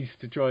DVDs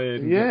to try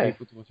and get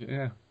people to watch it.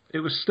 Yeah. It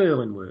was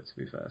sterling work, to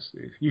be fair,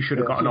 Steve. You should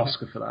have got an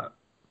Oscar for that.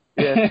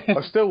 Yeah,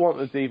 I still want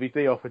the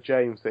DVD off of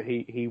James that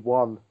he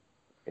won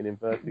in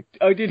inverted.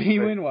 Oh, did he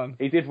win one?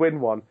 He did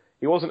win one.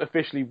 He wasn't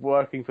officially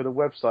working for the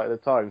website at the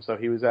time, so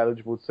he was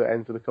eligible to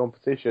enter the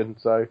competition.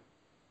 So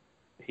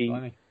he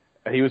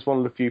was one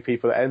of the few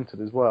people that entered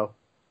as well.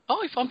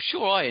 Oh, I'm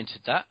sure I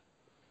entered that.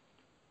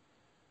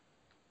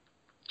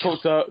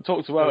 Talk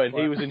to Owen.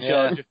 He was in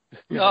charge.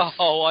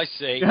 Oh, I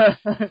see.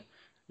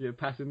 You're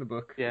passing the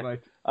book. Yeah.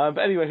 Right. But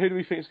anyway, who do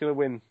we think is going to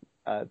win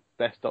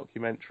Best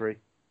Documentary?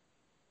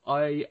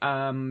 I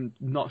am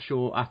not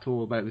sure at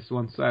all about this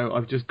one, so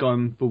I've just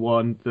gone for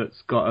one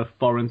that's got a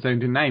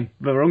foreign-sounding name,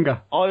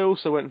 Virunga. I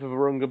also went for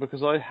Virunga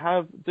because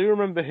I do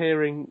remember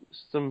hearing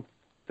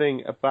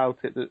something about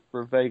it that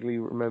I vaguely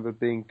remember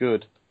being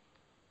good.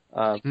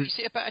 Is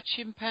it about a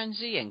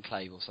chimpanzee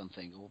enclave or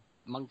something, or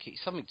monkey?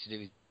 Something to do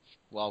with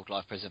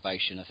wildlife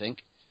preservation, I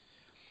think.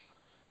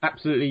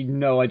 Absolutely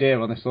no idea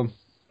on this one.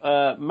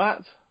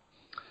 Matt?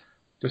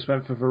 Just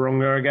went for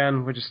Virunga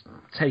again. We're just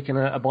taking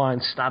a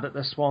blind stab at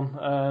this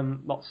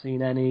one. Not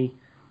seen any.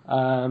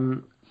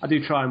 I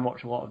do try and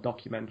watch a lot of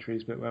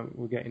documentaries, but when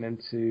we're getting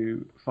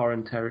into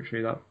foreign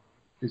territory, that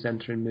is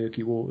entering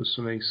murky waters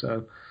for me.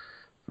 So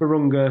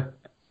Virunga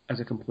as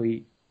a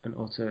complete and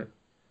utter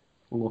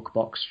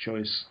lookbox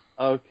choice.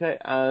 Okay,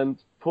 and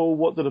Paul,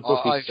 what did the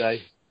bookies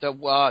say?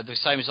 The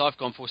same as I've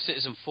gone for.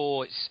 Citizen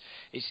 4,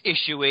 it's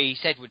issue-y,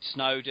 it's Edward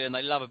Snowden,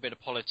 they love a bit of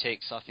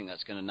politics. I think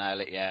that's going to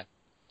nail it, yeah.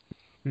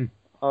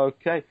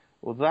 Okay,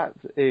 well that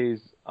is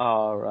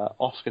our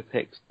Oscar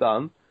picks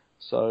done.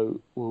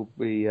 So we'll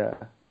be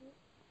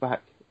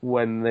back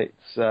when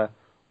it's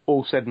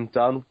all said and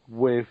done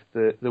with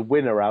the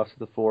winner out of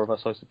the 4 of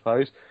us, I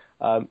suppose.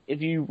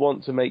 If you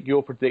want to make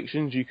your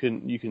predictions, you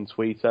can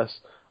tweet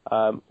us.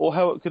 Or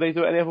how could they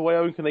do it any other way?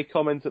 Owen, can they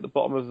comment at the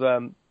bottom of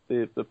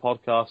the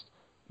podcast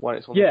when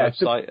it's on the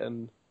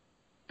website?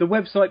 The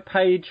website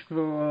page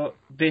for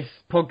this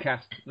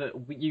podcast that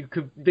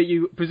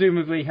you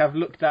presumably have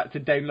looked at to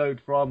download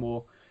from,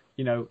 or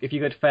if you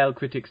go to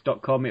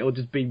failcritics.com, it'll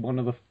just be one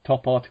of the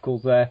top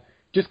articles there.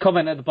 Just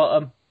comment at the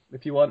bottom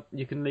if you want.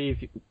 You can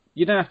leave.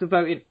 You don't have to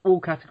vote in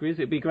all categories.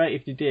 It'd be great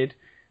if you did.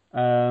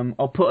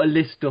 I'll put a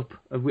list up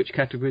of which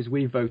categories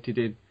we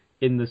voted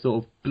in the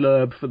sort of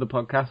blurb for the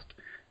podcast.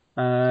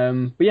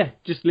 But yeah,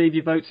 just leave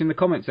your votes in the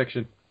comment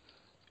section.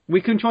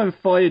 We can try and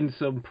find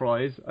some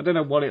prize. I don't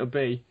know what it'll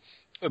be.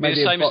 It'll be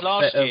the same as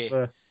last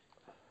year.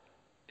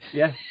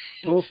 Yeah.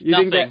 Well, you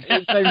didn't get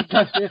the same as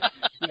last year.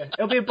 Yeah.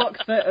 It'll be a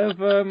box set of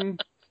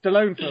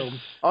Stallone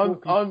films.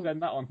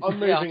 Send that on. I'm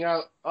moving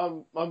out.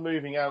 I'm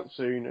moving out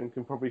soon and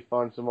can probably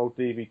find some old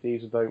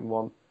DVDs I don't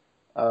want.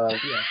 Yeah.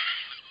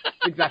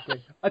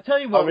 Exactly. I tell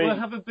you what, we'll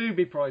have a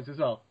booby prize as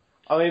well.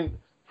 I mean,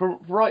 from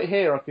right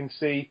here, I can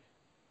see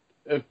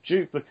of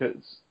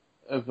duplicates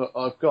of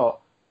I've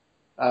got.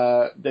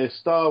 There's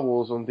Star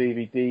Wars on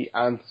DVD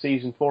and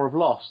season 4 of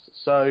Lost.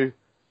 So,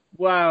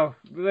 wow,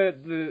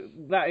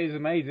 that is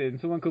amazing.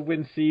 Someone could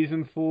win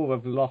season 4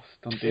 of Lost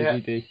on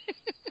DVD. Yeah.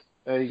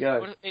 There you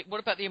go. What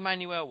about the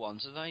Emmanuel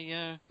ones? Are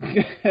they?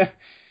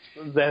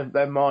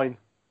 They're mine.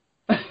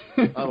 I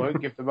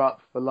won't give them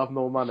up for love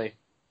nor money.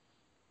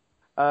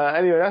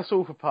 Anyway, that's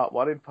all for part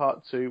 1. In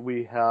part 2,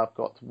 we have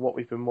got what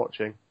we've been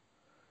watching.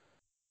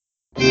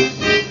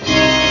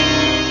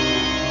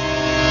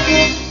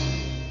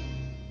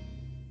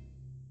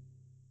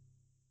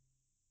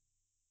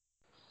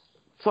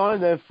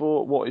 Time then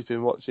for what we've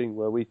been watching,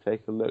 where we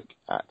take a look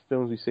at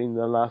films we've seen in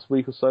the last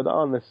week or so that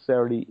aren't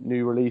necessarily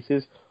new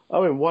releases.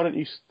 Owen, why don't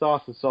you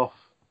start us off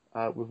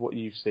with what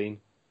you've seen?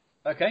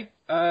 Okay.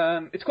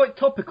 It's quite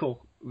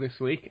topical this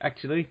week,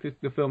 actually,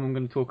 the film I'm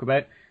going to talk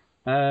about.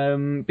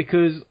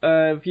 Because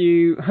have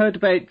you heard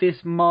about this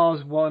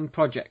Mars One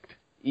project?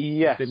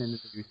 Yes. It's been in the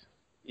news.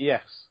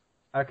 Yes.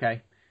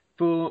 Okay.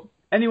 For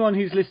anyone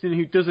who's listening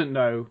who doesn't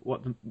know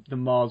what the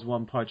Mars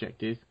One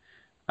project is,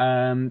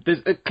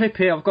 there's a clip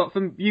here I've got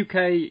from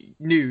UK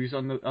News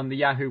on the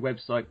Yahoo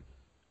website.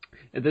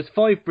 There's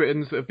 5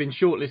 Britons that have been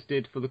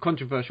shortlisted for the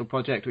controversial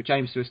project, which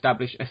aims to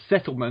establish a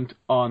settlement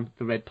on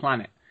the Red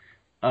Planet.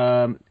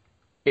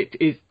 It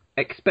is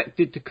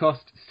expected to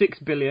cost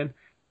 $6 billion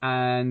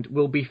and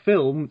will be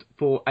filmed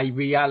for a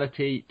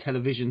reality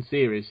television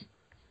series.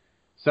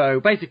 So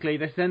basically,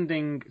 they're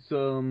sending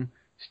some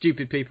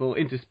stupid people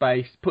into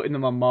space, putting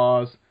them on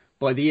Mars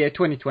by the year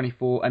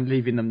 2024 and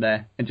leaving them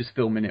there and just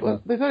filming it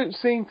all. They don't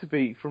seem to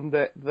be, from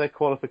their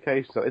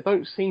qualifications, they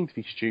don't seem to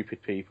be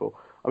stupid people.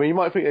 I mean, you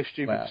might think they're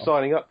stupid for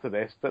signing up to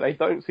this, but they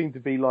don't seem to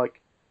be,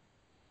 like,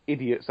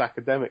 idiots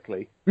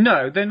academically.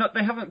 No, they're not.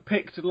 They haven't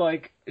picked,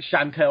 like,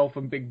 Chantel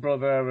from Big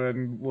Brother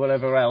and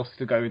whatever else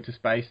to go into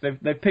space.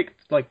 They've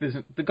picked, like,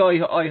 the guy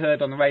who I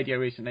heard on the radio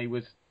recently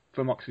was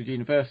from Oxford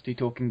University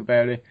talking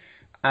about it.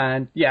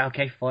 And, yeah,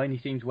 okay, fine, he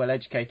seems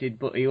well-educated,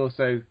 but he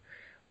also,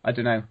 I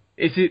don't know.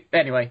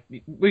 Anyway,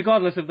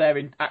 regardless of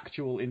their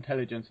actual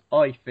intelligence,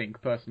 I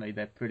think, personally,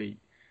 they're pretty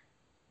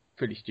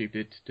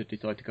stupid to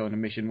decide to go on a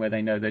mission where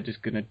they know they're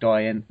just going to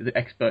die, and the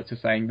experts are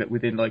saying that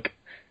within, like,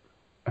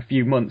 a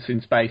few months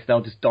in space,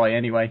 they'll just die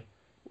anyway.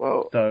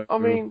 Well, so, I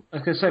mean...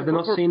 Like I said, they're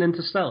not seen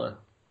Interstellar.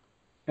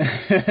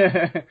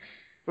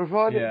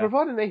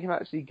 Providing they can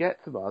actually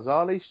get to Mars,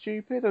 are they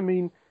stupid? I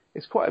mean,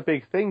 it's quite a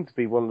big thing to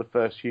be one of the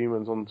first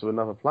humans onto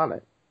another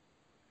planet.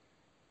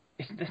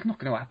 It's not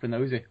going to happen,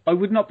 though, is it? I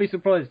would not be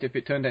surprised if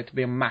it turned out to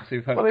be a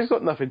massive hoax. Well, they've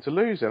got nothing to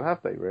lose then, have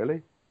they,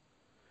 really?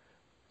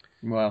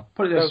 Well...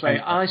 Put it this way,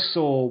 I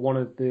saw one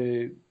of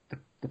the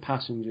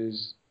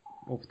passengers,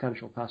 or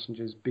potential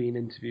passengers, being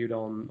interviewed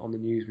on the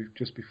news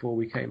just before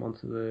we came on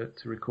to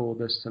record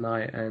this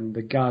tonight, and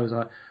the guy was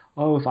like,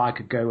 oh, if I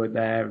could go in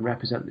there and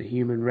represent the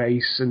human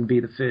race and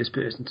be the first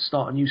person to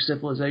start a new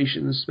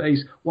civilization in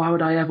space, why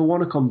would I ever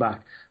want to come back?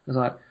 I was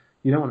like,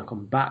 you don't want to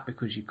come back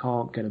because you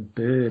can't get a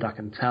bird, I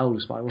can tell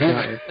just by looking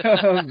at it.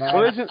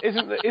 Well,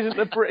 isn't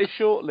the British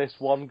shortlist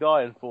 1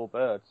 guy and 4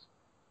 birds?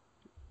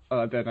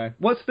 I don't know.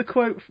 What's the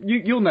quote?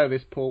 You'll know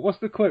this, Paul. What's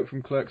the quote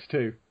from Clerks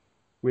 2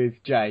 with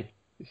Jay?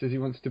 It says he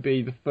wants to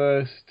be the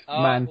first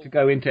man to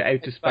go into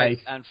outer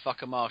space and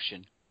fuck a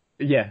Martian.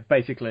 Yeah,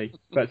 basically.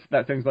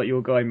 That sounds like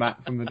your guy,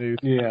 Matt, from the news.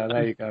 Yeah,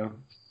 there you go.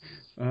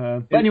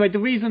 But anyway, the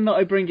reason that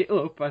I bring it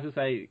up, as I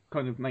say,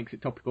 kind of makes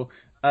it topical.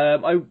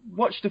 I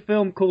watched a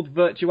film called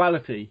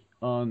Virtuality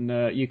on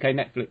UK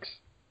Netflix.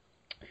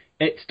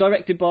 It's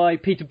directed by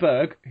Peter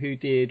Berg, who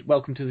did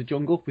Welcome to the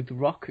Jungle with The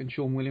Rock and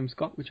Sean William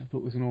Scott, which I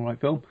thought was an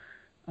alright film.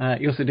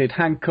 He also did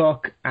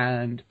Hancock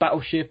and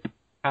Battleship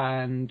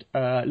and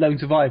Lone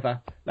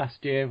Survivor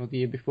last year or the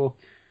year before.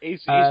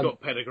 He's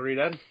got pedigree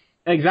then.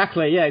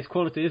 Exactly, yeah, it's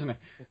quality, isn't it?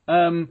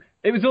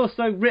 It was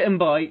also written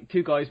by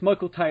 2 guys,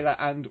 Michael Taylor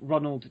and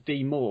Ronald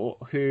D. Moore,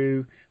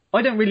 who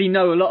I don't really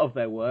know a lot of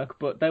their work,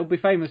 but they'll be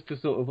famous to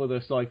sort of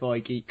other sci-fi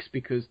geeks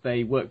because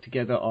they work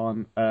together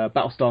on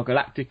Battlestar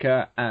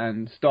Galactica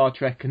and Star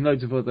Trek and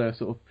loads of other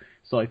sort of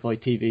sci-fi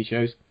TV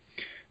shows.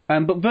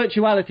 But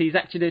Virtuality is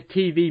actually a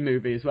TV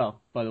movie as well,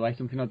 by the way,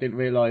 something I didn't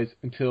realise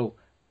until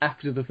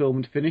after the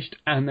film had finished,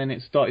 and then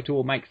it started to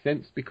all make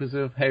sense because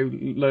of how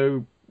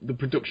low the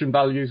production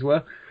values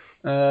were.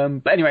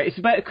 But anyway, it's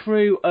about a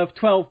crew of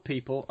 12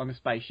 people on a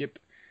spaceship,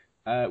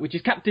 which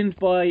is captained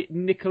by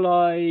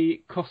Nikolai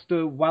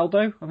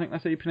Coster-Waldau, I think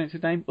that's how you pronounce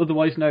his name,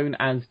 otherwise known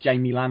as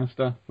Jaime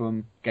Lannister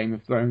from Game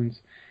of Thrones.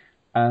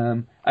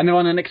 And they're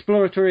on an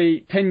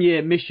exploratory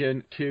 10-year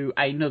mission to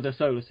another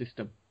solar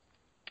system.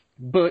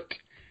 But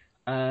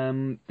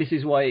this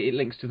is why it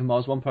links to the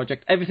Mars One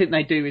project. Everything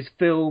they do is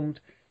filmed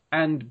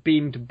and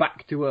beamed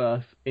back to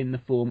Earth in the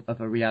form of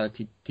a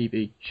reality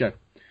TV show.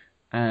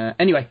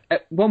 Anyway,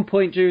 at one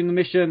point during the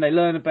mission, they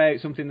learn about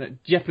something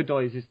that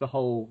jeopardizes the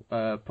whole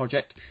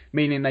project,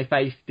 meaning they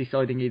face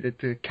deciding either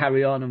to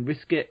carry on and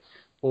risk it,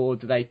 or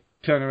do they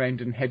turn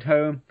around and head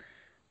home.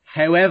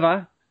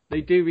 However,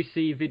 they do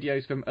receive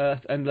videos from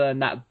Earth and learn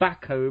that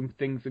back home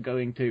things are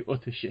going to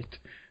utter shit.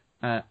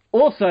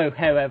 Also,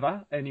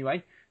 however,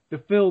 anyway, the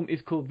film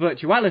is called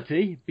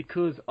Virtuality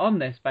because on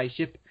their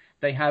spaceship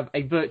they have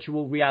a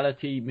virtual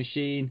reality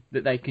machine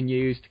that they can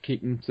use to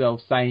keep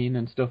themselves sane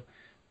and stuff.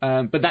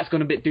 But that's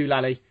gone a bit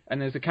doolally, and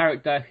there's a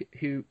character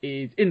who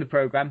is in the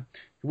program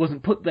who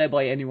wasn't put there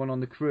by anyone on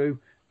the crew,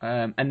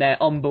 and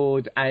their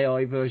onboard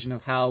AI version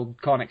of HAL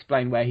can't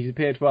explain where he's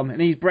appeared from,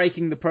 and he's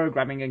breaking the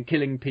programming and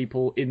killing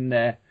people in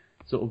their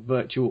sort of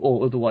virtual,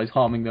 or otherwise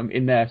harming them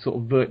in their sort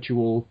of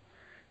virtual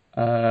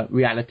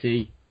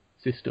reality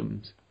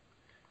systems.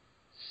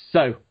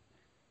 So,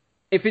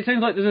 if it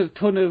sounds like there's a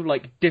ton of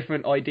like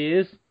different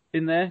ideas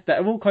in there that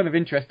are all kind of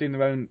interesting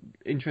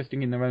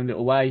in their own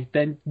little way,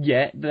 then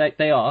yeah,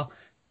 they are.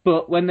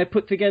 But when they're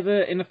put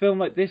together in a film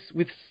like this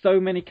with so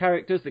many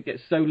characters that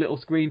get so little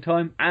screen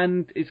time,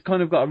 and it's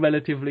kind of got a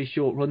relatively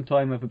short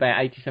runtime of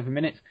about 87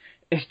 minutes,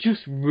 it's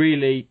just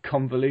really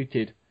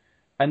convoluted.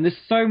 And there's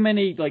so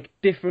many like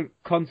different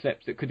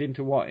concepts that could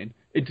intertwine,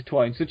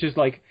 such as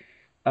like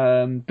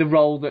the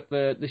role that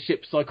the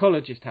ship's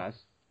psychologist has,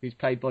 who's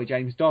played by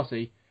James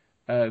Darcy.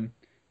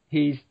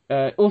 He's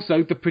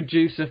also the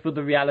producer for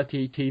the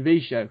reality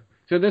TV show.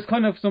 So there's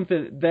kind of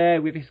something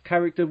there with his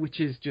character which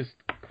is just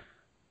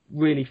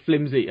really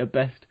flimsy at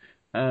best.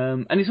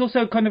 And it's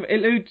also kind of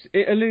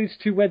alludes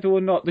to whether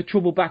or not the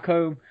trouble back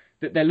home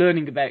that they're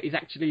learning about is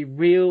actually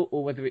real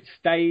or whether it's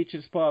staged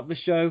as part of the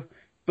show.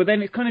 But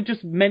then it's kind of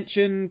just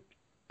mentioned,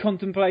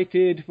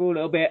 contemplated for a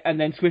little bit, and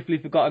then swiftly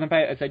forgotten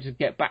about as they just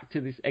get back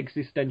to this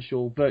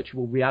existential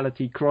virtual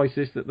reality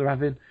crisis that they're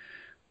having.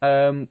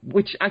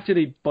 Which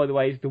actually, by the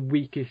way, is the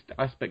weakest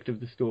aspect of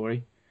the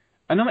story.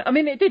 And I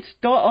mean, it did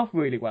start off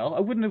really well.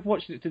 I wouldn't have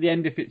watched it to the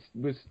end if it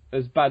was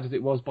as bad as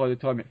it was by the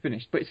time it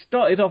finished. But it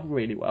started off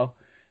really well.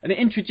 And it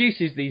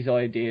introduces these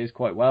ideas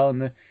quite well,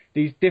 and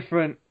these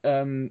different,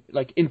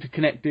 like,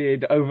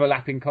 interconnected,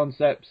 overlapping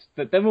concepts,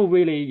 that they're all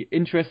really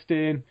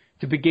interesting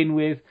to begin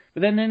with,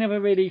 but then they never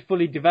really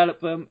fully develop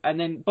them, and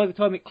then by the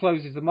time it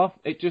closes them off,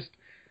 it just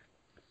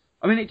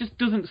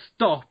doesn't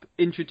stop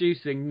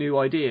introducing new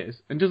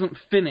ideas and doesn't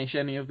finish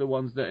any of the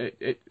ones that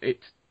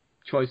it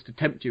tries to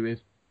tempt you with.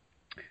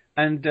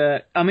 And,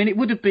 it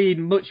would have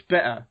been much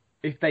better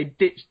if they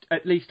ditched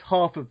at least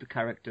half of the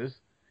characters,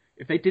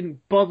 if they didn't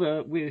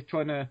bother with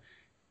trying to,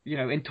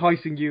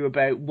 enticing you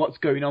about what's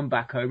going on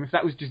back home, if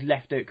that was just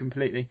left out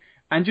completely,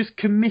 and just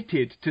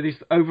committed to this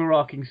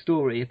overarching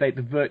story about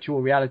the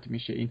virtual reality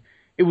machine,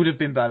 it would have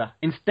been better.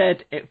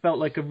 Instead, it felt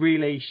like a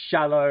really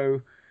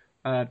shallow...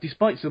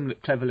 despite some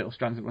clever little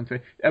strands that run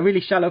through, a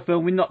really shallow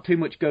film with not too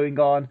much going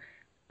on,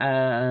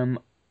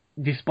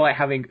 despite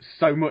having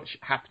so much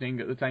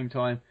happening at the same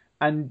time,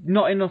 and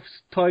not enough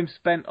time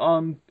spent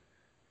on,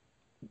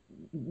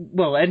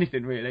 well,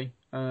 anything really.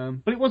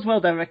 But it was well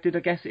directed,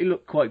 I guess. It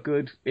looked quite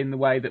good in the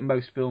way that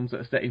most films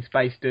that are set in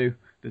space do.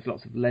 There's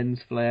lots of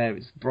lens flare,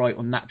 it's bright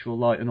on natural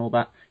light and all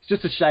that. It's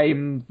just a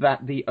shame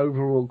that the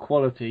overall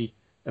quality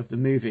of the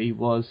movie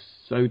was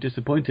so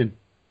disappointing.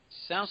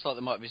 Sounds like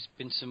there might have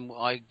been some, what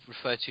I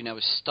refer to now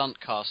as stunt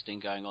casting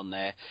going on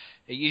there.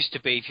 It used to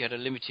be if you had a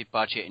limited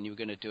budget and you were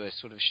going to do a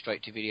sort of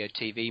straight-to-video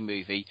TV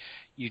movie,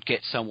 you'd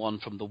get someone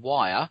from The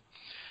Wire,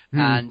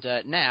 and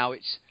now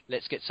it's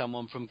let's get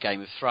someone from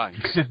Game of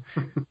Thrones.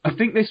 I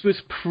think this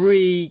was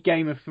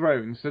pre-Game of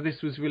Thrones, so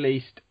this was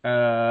released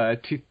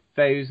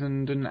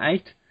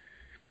 2008.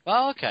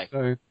 Oh, okay.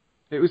 So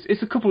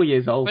it's a couple of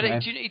years old.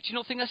 But do you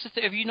not think that's the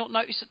thing? Have you not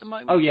noticed at the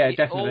moment? Oh yeah,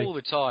 definitely. All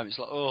the time, it's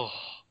like, oh.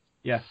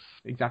 Yeah,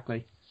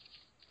 exactly.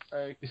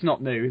 It's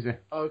not new, is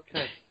it?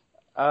 Okay.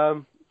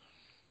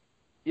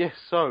 Yes,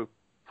 so,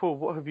 Paul,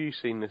 what have you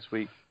seen this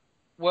week?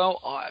 Well,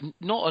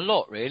 not a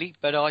lot, really,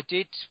 but I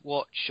did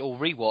watch, or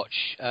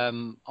rewatch,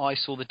 I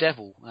Saw the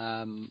Devil,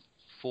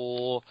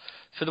 for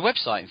the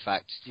website, in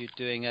fact. You're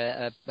doing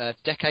a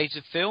Decades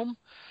of Film.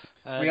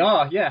 We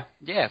are, yeah.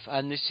 Yeah,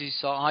 and this is,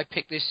 I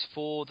picked this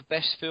for the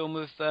best film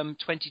of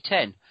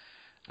 2010.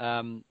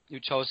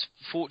 which I was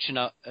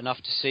fortunate enough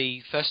to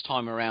see first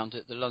time around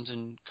at the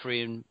London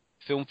Korean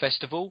Film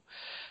Festival,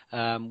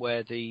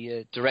 where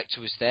the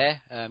director was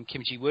there,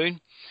 Kim Ji-woon,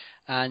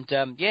 and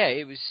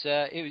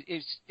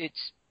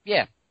it's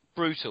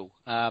brutal.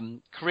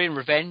 Korean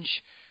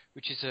revenge,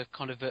 which is a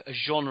kind of a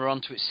genre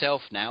unto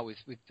itself now. With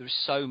there's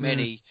so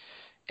many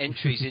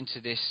entries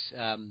into this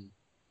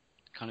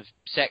kind of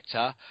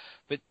sector,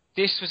 but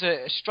this was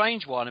a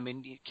strange one. I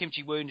mean, Kim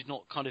Ji-woon had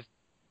not kind of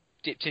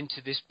dipped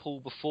into this pool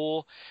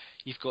before.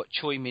 You've got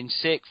Choi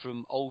Min-sik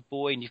from Old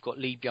Boy, and you've got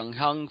Lee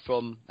Byung-hun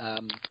from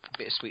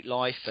Bittersweet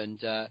Life,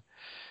 and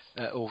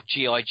or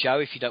G.I. Joe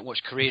if you don't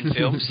watch Korean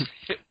films.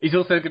 He's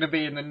also going to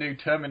be in the new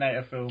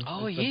Terminator film.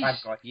 Oh, as he the bad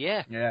is. guy.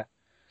 Yeah.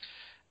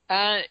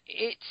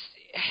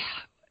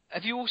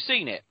 Have you all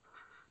seen it?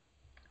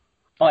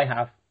 I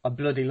have. I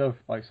bloody love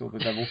I Saw the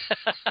Devil.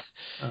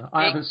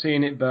 I haven't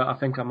seen it, but I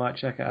think I might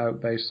check it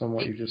out based on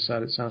what you just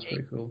said. It sounds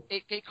pretty cool.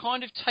 It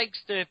kind of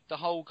takes the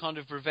whole kind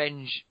of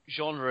revenge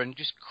genre and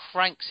just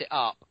cranks it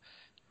up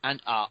and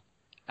up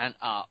and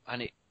up.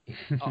 And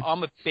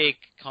I'm a big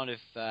kind of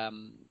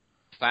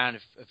fan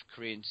of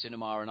Korean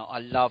cinema, and I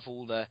love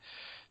all the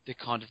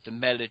kind of the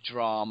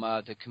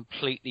melodrama, the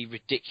completely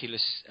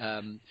ridiculous.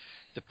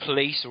 The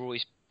police are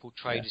always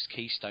portrayed as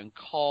Keystone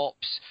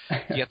Cops.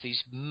 You have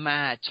these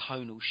mad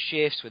tonal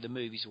shifts where the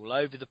movie's all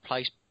over the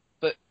place,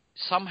 but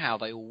somehow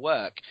they all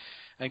work.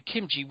 And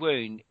Kim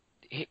Ji-woon,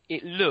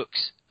 it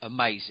looks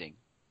amazing.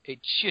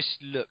 It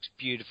just looks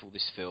beautiful,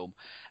 this film.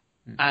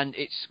 And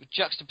it's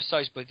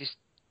juxtaposed by this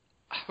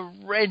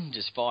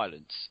horrendous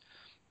violence.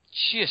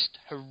 Just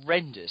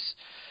horrendous.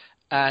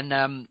 And,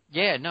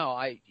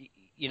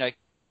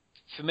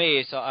 for me,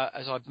 as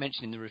I've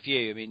mentioned in the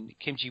review, I mean,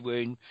 Kim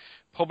Ji-woon,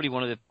 probably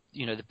one of the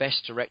the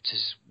best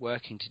directors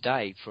working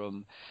today.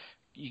 From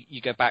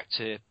you go back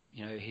to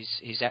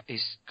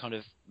his kind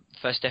of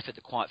first effort,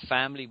 The Quiet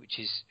Family, which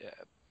is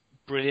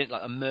brilliant,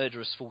 like A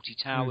Murderous 40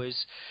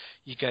 Towers.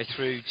 You go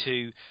through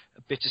to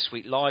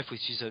Bittersweet Life,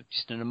 which is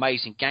just an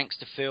amazing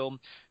gangster film.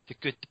 The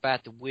Good, the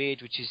Bad, the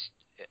Weird, which is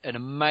an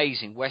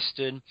amazing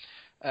western.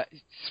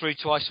 Through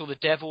to I Saw the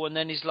Devil, and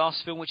then his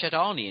last film, which had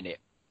Arnie in it,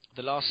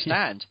 The Last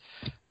Stand.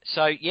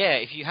 So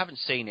if you haven't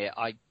seen it,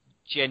 I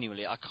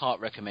can't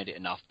recommend it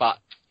enough. But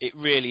it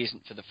really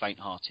isn't for the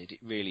faint-hearted. It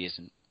really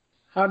isn't.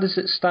 How does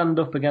it stand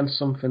up against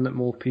something that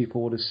more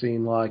people would have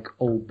seen, like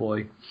Old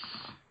Boy?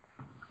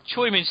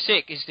 Choi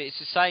Min-sik it's the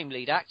same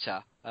lead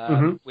actor,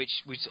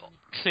 which was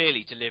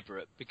clearly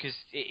deliberate, because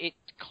it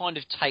kind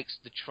of takes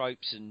the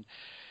tropes and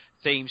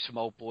themes from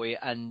Old Boy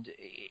and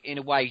in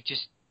a way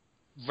just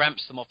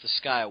ramps them off the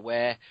scale,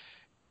 where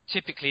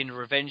typically in a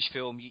revenge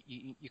film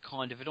you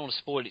kind of, I don't want to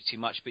spoil it too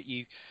much, but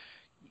you're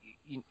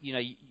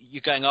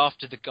going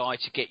after the guy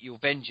to get your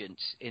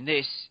vengeance. In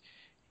this,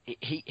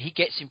 he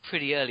gets him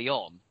pretty early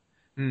on,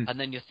 and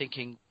then you're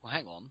thinking, well,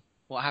 hang on,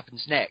 what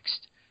happens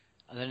next?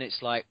 And then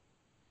it's like,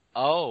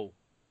 ooh,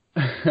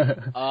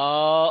 and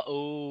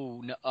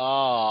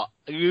I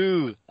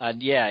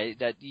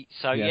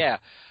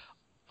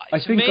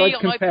think I'd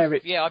compare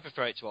it. Yeah, I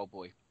prefer it to Old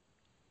Boy.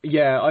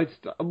 Yeah, I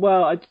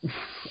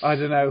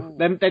don't know.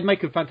 They'd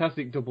make a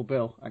fantastic double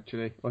bill,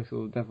 actually. I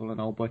Saw the Devil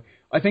and Old Boy.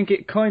 I think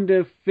it kind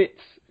of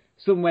fits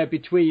somewhere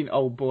between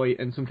Old Boy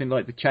and something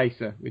like The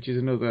Chaser, which is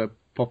another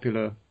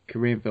popular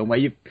Korean film where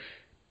you've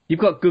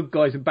got good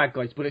guys and bad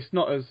guys, but it's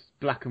not as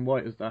black and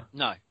white as that.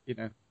 No,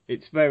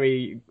 it's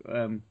very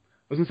I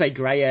was gonna say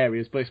grey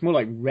areas, but it's more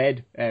like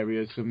red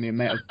areas from the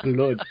amount of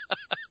blood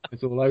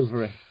that's all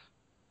over it.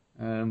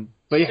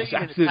 But yeah, it's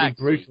absolutely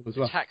brutal as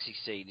well. The taxi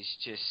scene is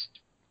just.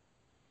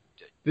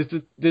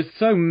 There's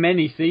so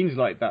many scenes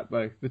like that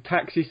though. The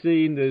taxi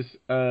scene. There's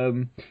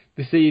the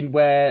scene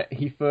where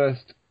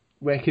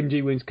Kim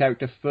Ji-woon's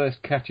character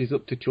first catches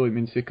up to Choi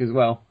Min-sik as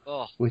well,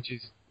 which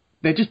is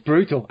they're just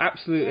brutal,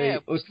 absolutely. Yeah,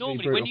 because utterly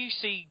normally brutal. when you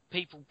see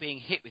people being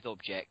hit with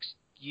objects,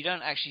 you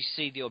don't actually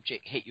see the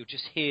object hit. You'll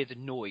just hear the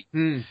noise.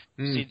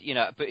 See,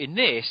 but in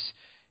this,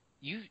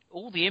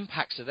 all the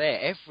impacts are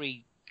there.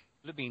 Every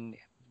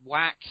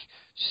whack,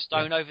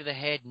 stone over the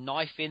head,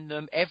 knife in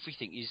them,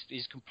 everything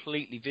is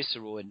completely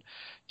visceral and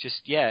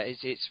just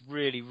it's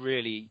really,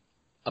 really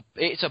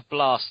it's a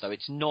blast though.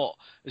 It's not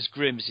as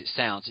grim as it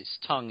sounds. Its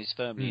tongue is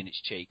firmly in its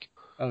cheek.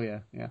 Oh yeah.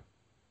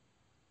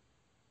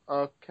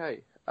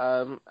 Okay,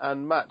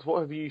 and Matt,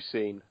 what have you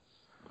seen?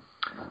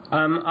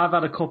 I've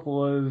had a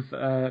couple of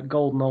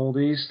golden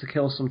oldies to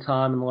kill some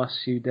time in the last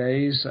few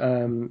days.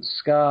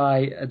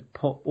 Sky had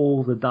put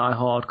all the Die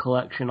Hard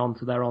collection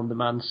onto their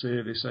on-demand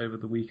service over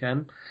the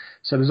weekend.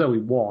 So there's only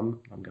one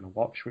I'm going to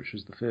watch, which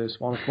was the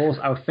first one, of course,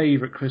 our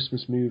favourite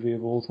Christmas movie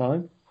of all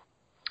time.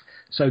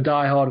 So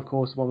Die Hard, of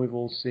course, the one we've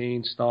all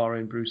seen,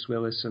 starring Bruce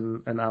Willis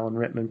and Alan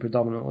Rickman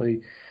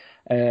predominantly,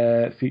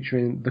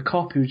 featuring the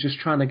cop who's just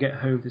trying to get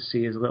home to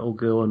see his little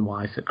girl and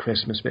wife at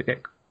Christmas, but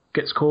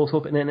gets caught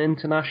up in an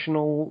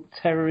international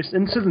terrorist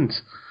incident,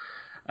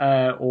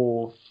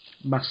 or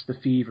master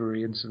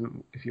thievery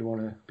incident, if you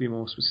want to be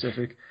more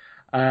specific.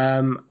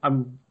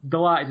 I'm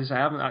delighted to say I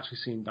haven't actually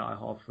seen Die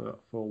Hard for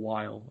a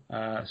while,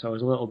 so I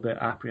was a little bit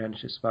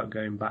apprehensive about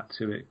going back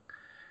to it,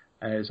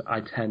 as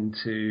I tend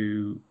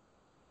to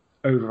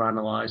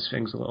overanalyze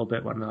things a little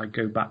bit when I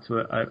go back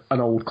to an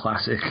old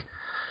classic.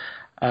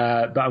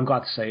 But I'm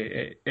glad to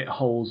say it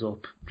holds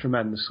up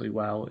tremendously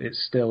well.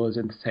 It's still as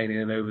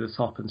entertaining and over the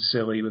top and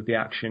silly with the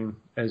action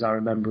as I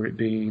remember it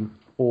being.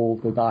 All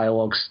the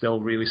dialogue's still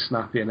really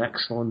snappy and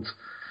excellent.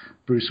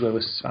 Bruce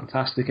Willis is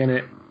fantastic in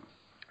it.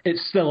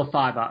 It's still a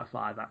 5 out of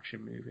 5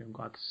 action movie, I'm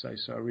glad to say,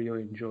 so I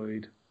really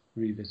enjoyed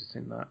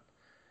revisiting that.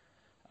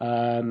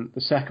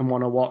 The second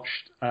one I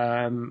watched,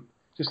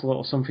 just a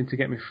little something to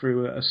get me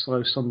through a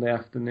slow Sunday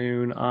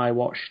afternoon. I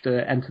watched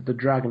Enter the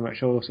Dragon,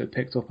 which I also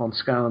picked up on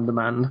Sky On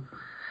Demand.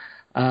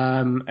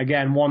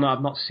 Again, one that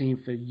I've not seen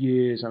for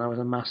years, and I was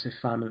a massive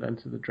fan of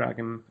Enter the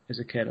Dragon as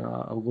a kid, and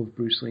I love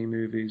Bruce Lee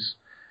movies.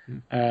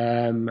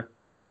 Doesn't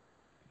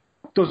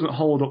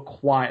hold up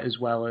quite as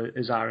well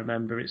as I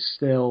remember. It's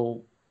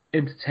still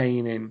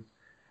entertaining,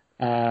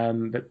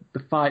 but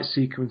the fight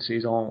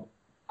sequences aren't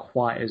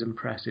quite as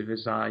impressive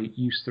as I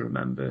used to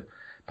remember.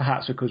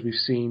 Perhaps because we've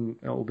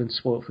been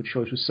spoilt for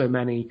choice with so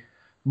many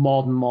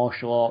modern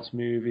martial arts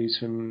movies,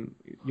 from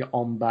your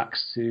On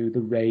Backs to the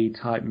Raid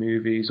type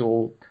movies,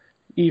 or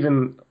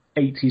even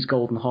 80s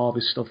Golden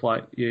Harvest stuff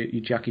like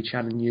your Jackie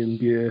Chan and Yuen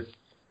Biao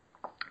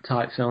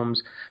type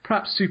films.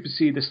 Perhaps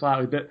supersede this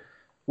slightly, but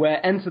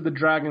where Enter the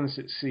Dragon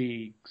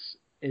succeeds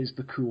is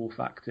the cool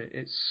factor.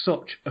 It's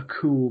such a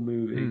cool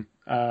movie.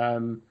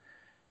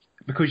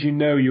 Because you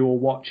know you're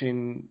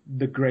watching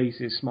the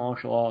greatest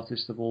martial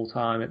artist of all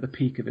time at the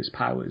peak of his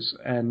powers,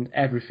 and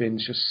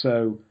everything's just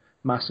so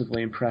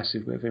massively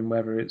impressive with him,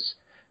 whether it's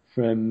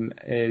from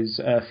his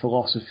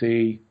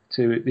philosophy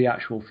to the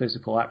actual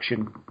physical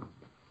action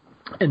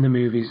in the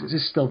movies.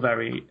 It's still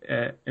very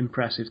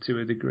impressive to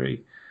a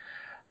degree.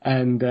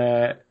 And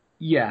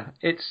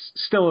it's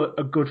still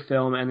a good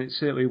film, and it's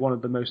certainly one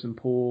of the most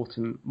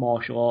important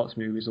martial arts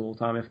movies of all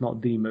time, if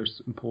not the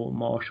most important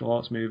martial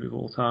arts movie of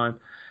all time.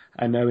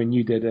 I know, and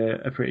you did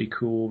a pretty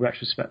cool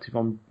retrospective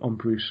on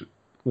Bruce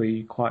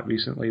Lee quite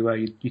recently, where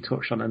you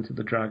touched on Enter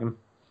the Dragon.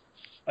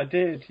 I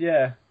did,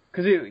 yeah.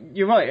 Because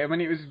you're right. I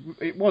mean,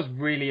 it was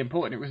really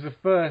important. It was the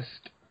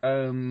first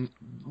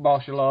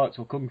martial arts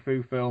or kung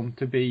fu film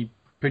to be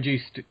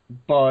produced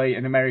by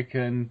an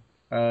American.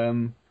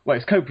 Well,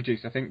 it's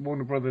co-produced. I think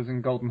Warner Brothers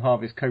and Golden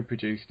Harvest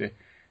co-produced it.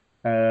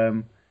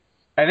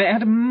 And it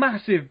had a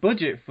massive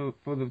budget for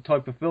the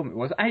type of film it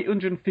was,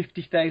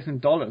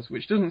 $850,000,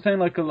 which doesn't sound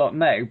like a lot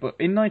now, but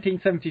in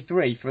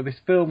 1973, for this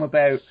film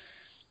about,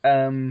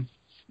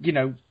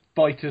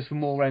 fighters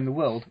from all around the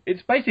world,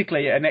 it's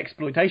basically an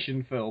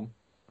exploitation film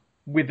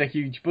with a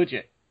huge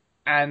budget,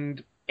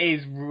 and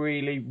is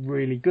really,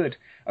 really good.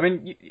 I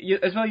mean,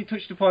 as well, you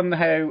touched upon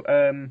how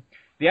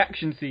the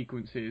action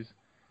sequences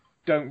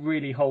don't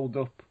really hold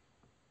up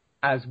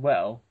as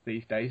well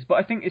these days, but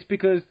I think it's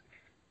because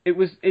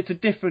it's a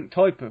different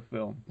type of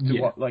film to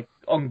what like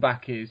Ong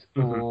Bak is,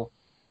 or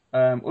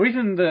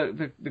even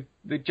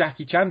the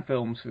Jackie Chan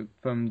films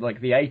from like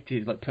the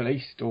 80s, like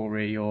Police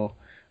Story or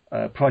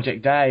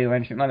Project A or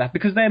anything like that,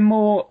 because they're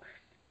more.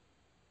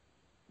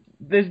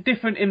 There's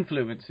different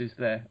influences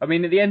there. I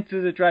mean, at the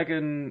Enter the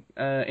Dragon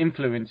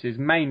influences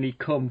mainly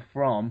come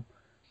from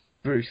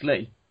Bruce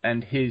Lee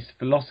and his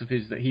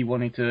philosophies that he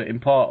wanted to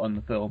impart on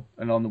the film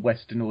and on the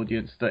Western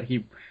audience.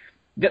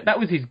 That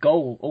was his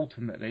goal,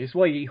 ultimately. It's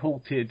why he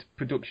halted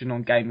production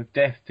on Game of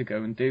Death to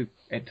go and do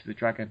Enter the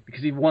Dragon,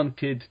 because he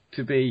wanted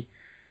to be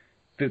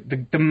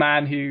the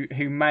man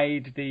who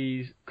made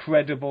these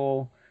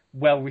credible,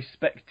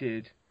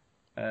 well-respected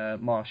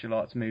martial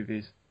arts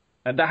movies.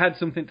 And that had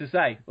something to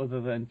say,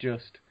 other than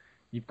just,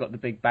 you've got the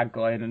big bad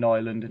guy in an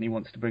island and he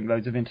wants to bring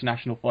loads of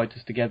international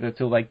fighters together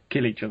till they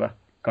kill each other,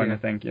 kind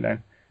of thing, you know.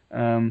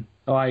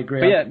 I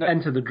agree.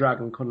 Enter the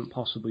Dragon couldn't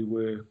possibly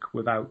work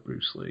without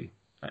Bruce Lee.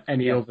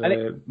 Any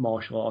other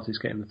martial artist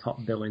getting the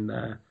top billing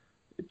there.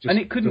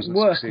 It couldn't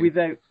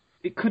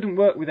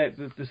work without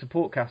the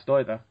support cast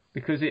either,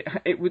 because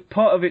it was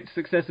part of its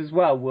success as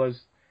well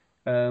was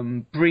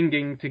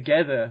bringing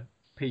together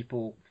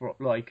people for,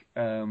 like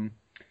the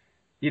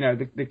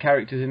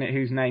characters in it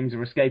whose names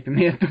are escaping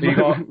me at the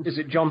moment. Is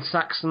it John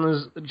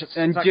Saxon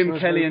and Jim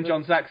Kelly and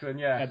John Saxon?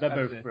 Yeah, they're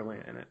both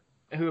brilliant in it.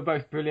 Who are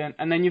both brilliant,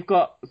 and then you've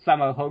got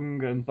Sammo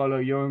Hung and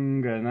Bolo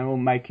Yeung, and they're all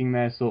making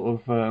their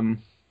sort of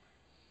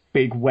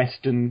big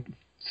Western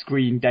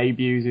screen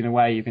debuts in a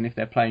way, even if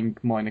they're playing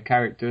minor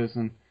characters.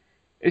 And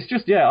it's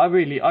just,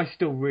 I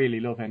still really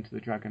love Enter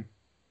the Dragon.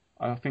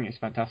 I think it's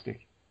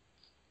fantastic.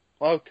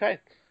 Okay.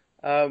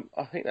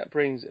 I think that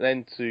brings an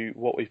end to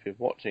what we've been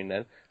watching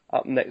then.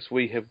 Up next,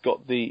 we have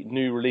got the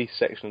new release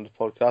section of the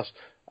podcast,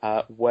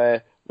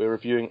 where we're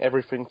reviewing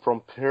everything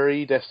from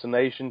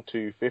Predestination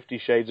to 50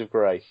 Shades of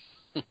Grey.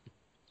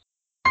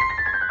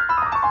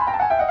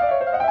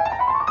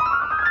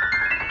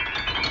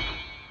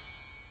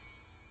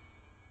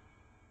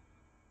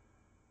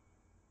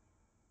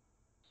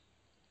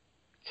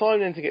 Time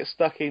then to get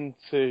stuck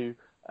into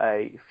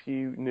a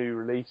few new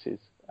releases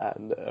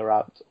that are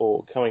out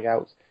or coming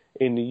out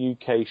in the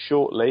UK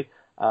shortly.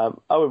 Owen,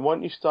 why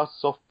don't you start us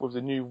off with the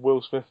new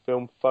Will Smith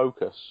film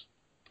Focus?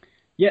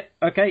 Yeah,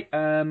 okay.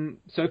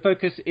 So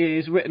Focus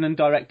is written and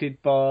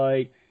directed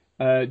by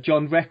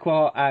John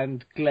Requa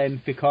and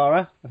Glenn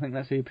Ficarra. I think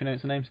that's how you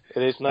pronounce the names.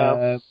 It is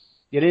now.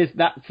 It is.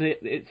 That's it.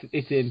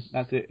 It's in.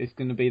 That's it. It's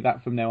going to be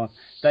that from now on.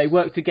 They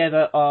worked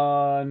together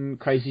on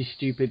Crazy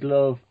Stupid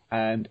Love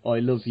and I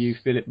Love You,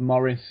 Philip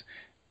Morris.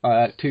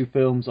 2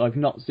 films I've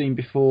not seen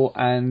before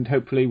and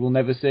hopefully will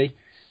never see.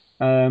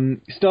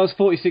 Stars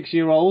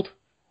 46-year-old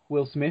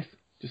Will Smith.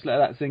 Just let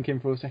that sink in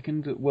for a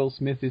second. Will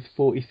Smith is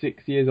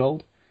 46 years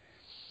old.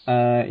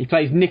 He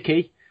plays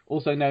Nicky,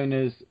 also known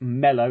as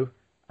Mello,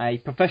 a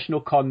professional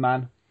con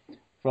man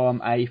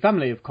from a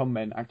family of con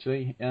men,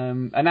 actually.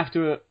 And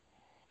after a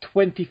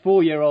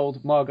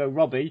 24-year-old Margot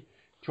Robbie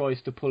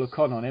tries to pull a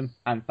con on him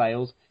and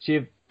fails, she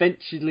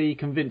eventually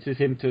convinces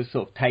him to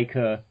sort of take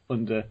her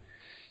under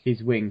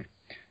his wing.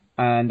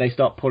 And they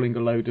start pulling a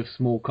load of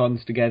small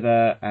cons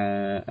together,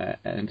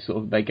 and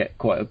sort of they get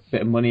quite a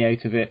bit of money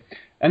out of it.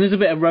 And there's a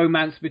bit of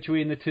romance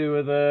between the two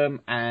of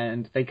them,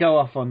 and they go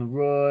off on the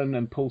run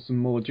and pull some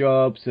more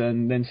jobs,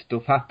 and then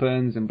stuff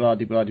happens, and blah,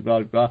 blah, blah,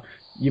 blah, blah.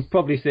 You've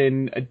probably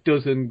seen a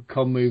dozen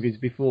con movies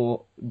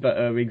before that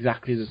are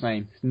exactly the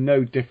same. It's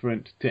no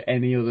different to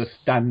any other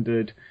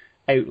standard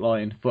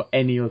outline for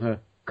any other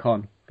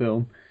con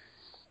film.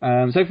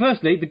 So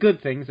firstly, the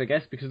good things, I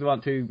guess, because there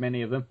aren't too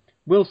many of them.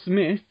 Will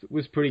Smith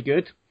was pretty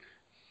good,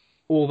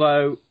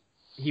 although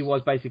he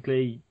was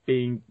basically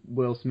being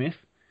Will Smith.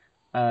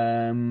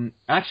 I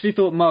actually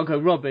thought Margot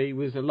Robbie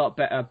was a lot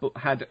better, but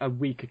had a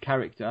weaker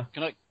character.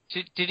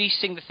 Did he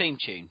sing the theme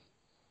tune?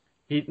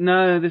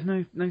 No, there's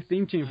no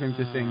theme tune for him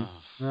to sing.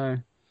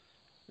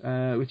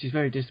 No, which is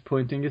very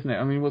disappointing, isn't it?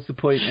 I mean, what's the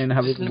point in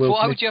having Will Smith?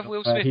 Why would you have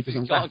Will Smith if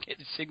you can't get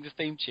to sing the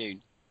theme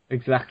tune?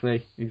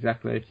 Exactly.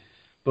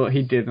 But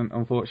he didn't,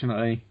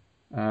 unfortunately.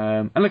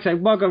 And like I say,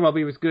 Margot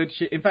Robbie was good.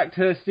 In fact,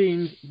 her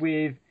scenes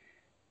with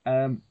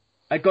a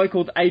guy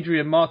called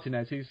Adrian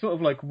Martinez, who's sort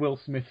of like Will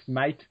Smith's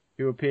mate,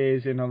 who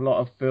appears in a lot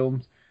of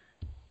films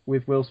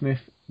with Will Smith,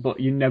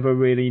 but you never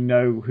really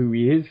know who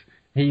he is.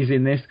 He's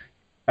in this.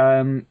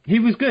 He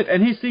was good,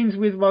 and his scenes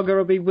with Margot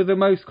Robbie were the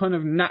most kind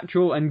of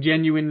natural and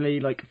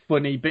genuinely like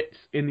funny bits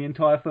in the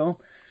entire film.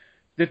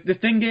 The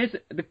thing is,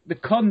 the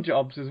con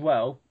jobs as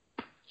well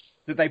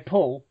that they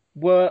pull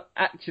were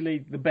actually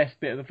the best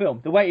bit of the film.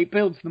 The way it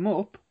builds them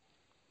up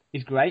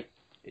is great.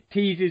 It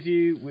teases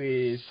you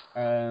with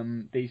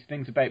these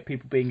things about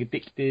people being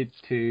addicted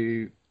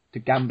to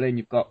gambling.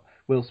 You've got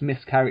Will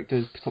Smith's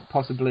character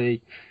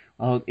possibly,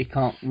 he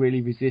can't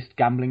really resist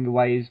gambling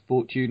away his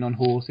fortune on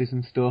horses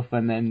and stuff,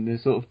 and then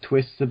there's sort of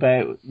twists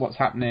about what's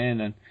happening,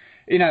 and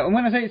and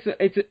when I say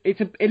it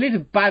is a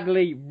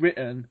badly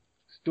written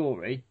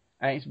story,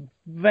 and it's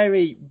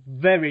very,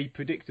 very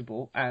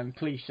predictable and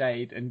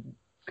cliched and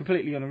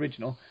completely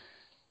unoriginal.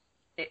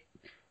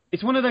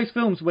 It's one of those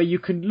films where you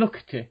can look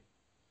at it.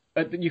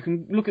 You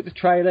can look at the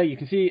trailer, you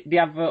can see the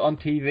advert on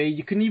TV,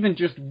 you can even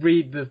just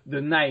read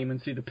the name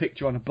and see the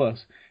picture on a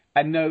bus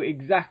and know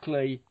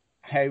exactly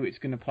how it's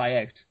going to play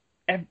out.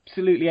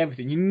 Absolutely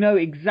everything. You know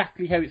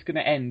exactly how it's going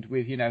to end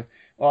with,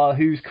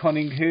 who's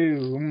conning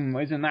who?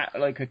 Isn't that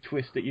like a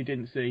twist that you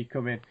didn't see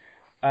coming?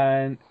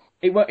 And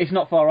it's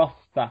not far off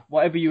that.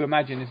 Whatever you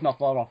imagine is not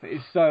far off. It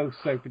is so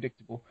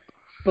predictable.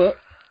 But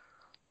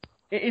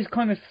it is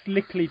kind of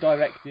slickly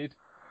directed.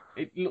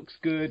 It looks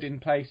good in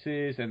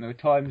places, and there are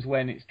times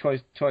when it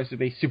tries to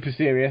be super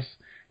serious,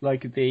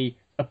 like the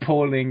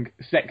appalling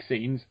sex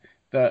scenes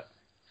that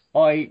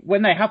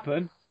when they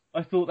happen,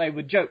 I thought they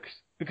were jokes,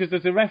 because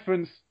there's a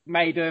reference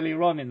made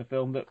earlier on in the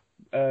film that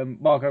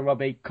Margot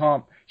Robbie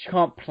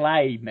can't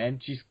play men.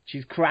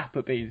 She's crap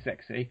at being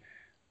sexy.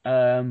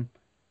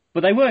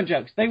 But they weren't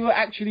jokes. They were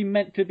actually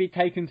meant to be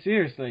taken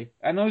seriously.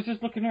 And I was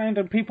just looking around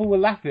and people were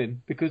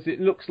laughing because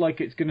it looks like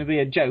it's going to be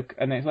a joke.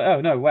 And it's like,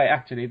 oh, no, wait,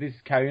 actually, this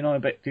is carrying on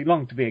a bit too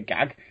long to be a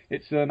gag.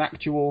 It's an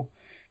actual...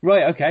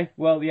 Right, okay,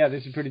 well, yeah,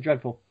 this is pretty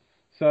dreadful.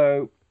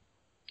 So,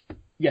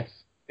 yes,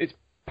 it's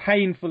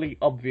painfully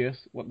obvious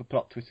what the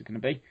plot twists are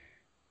going to be.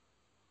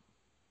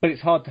 But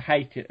it's hard to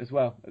hate it as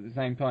well at the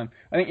same time.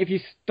 I think if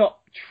you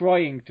stop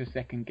trying to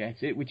second guess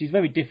it, which is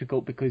very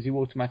difficult because you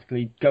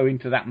automatically go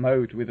into that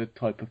mode with a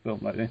type of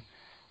film like this,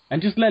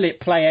 and just let it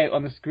play out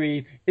on the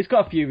screen, it's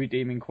got a few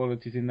redeeming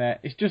qualities in there.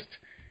 It's just,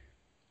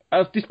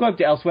 I've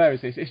described it elsewhere as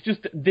this, it's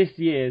just this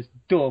year's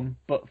dumb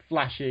but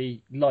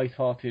flashy,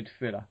 light-hearted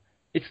thriller.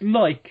 It's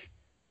like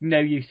Now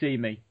You See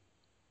Me,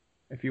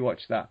 if you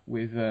watch that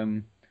with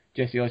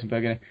Jesse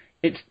Eisenberg in it.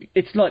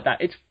 It's like that.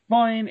 It's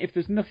fine if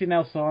there's nothing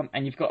else on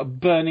and you've got a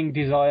burning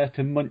desire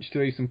to munch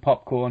through some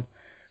popcorn,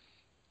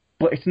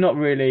 but it's not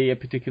really a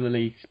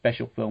particularly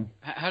special film.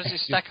 How does it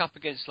stack up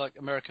against like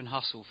American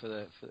Hustle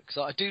because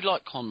I do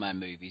like con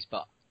man movies,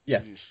 but yeah.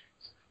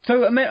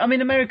 So I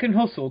mean, American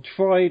Hustle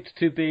tried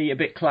to be a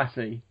bit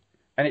classy,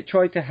 and it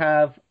tried to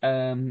have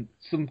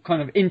some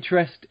kind of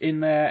interest in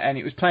there, and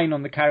it was playing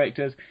on the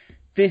characters.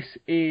 This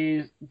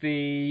is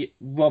the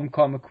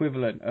rom-com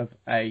equivalent of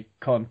a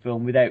con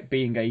film without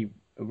being a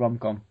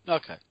rom-com.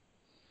 Okay.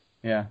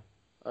 Yeah.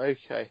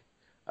 Okay.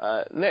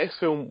 Next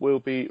film we'll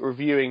be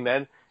reviewing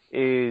then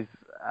is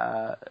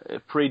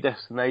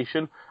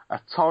Predestination, a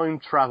time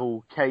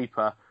travel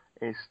caper,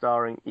 is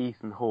starring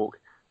Ethan Hawke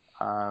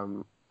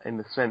in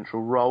the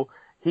central role.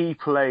 He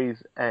plays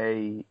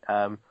a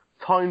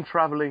time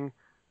travelling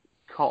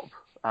cop,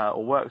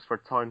 or works for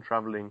a time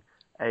travelling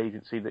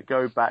agency that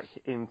go back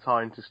in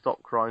time to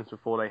stop crimes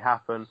before they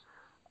happen.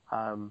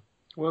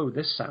 Whoa,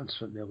 this sounds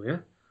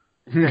familiar.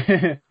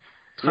 Yeah.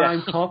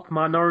 Time Cop,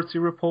 Minority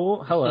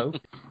Report. Hello.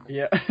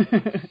 Yeah.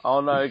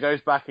 Oh no, it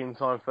goes back in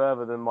time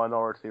further than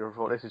Minority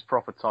Report. This is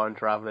proper time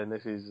travelling.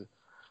 This is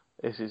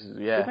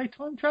yeah. Did they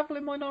time travel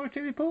in Minority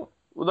Report?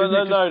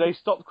 Well, no. They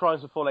stopped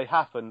crimes before they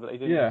happened, but they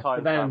didn't time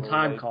But then travel.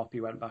 Time Cop, he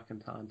went back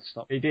in time to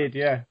stop. He did,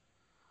 yeah.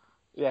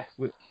 Yes.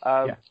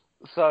 Yeah.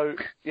 So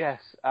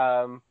yes.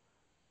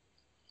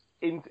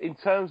 In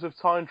terms of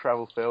time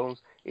travel films,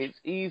 it's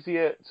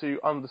easier to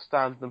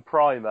understand than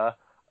Primer,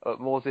 but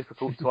more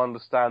difficult to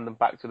understand than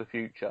Back to the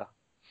Future.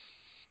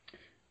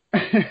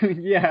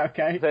 Yeah,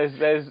 okay.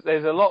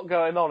 There's a lot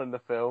going on in the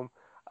film.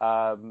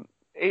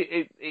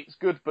 It's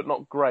good but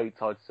not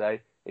great, I'd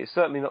say. It's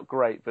certainly not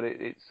great, but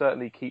it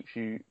certainly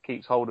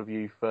keeps hold of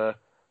you for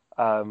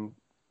the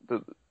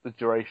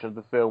duration of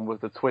the film,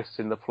 with the twists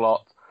in the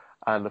plot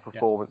and the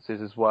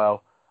performances as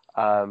well.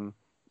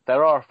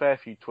 There are a fair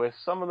few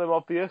twists, some of them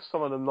obvious,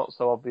 some of them not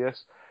so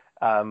obvious.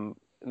 And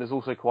there's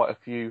also quite a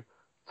few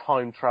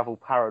time travel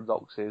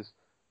paradoxes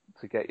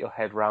to get your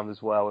head round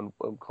as well, and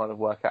kind of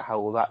work out how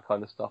all that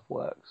kind of stuff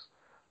works.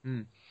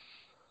 I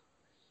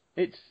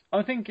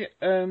think it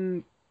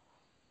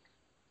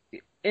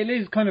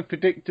is kind of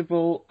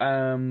predictable,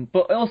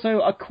 but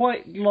also I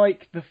quite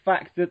like the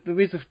fact that there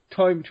is a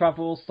time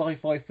travel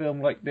sci-fi film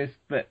like this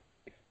that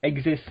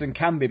exists and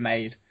can be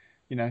made.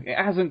 You know, it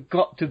hasn't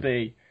got to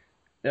be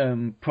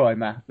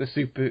Primer, the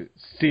super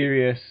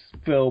serious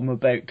film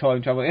about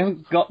time travel. It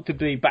hasn't got to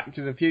be Back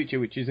to the Future,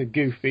 which is a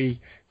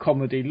goofy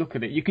comedy look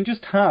at it. You can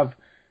just have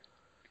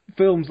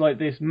films like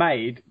this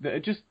made that are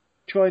just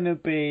trying to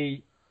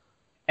be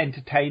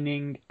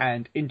entertaining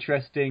and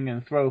interesting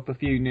and throw up a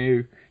few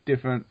new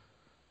different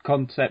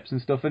concepts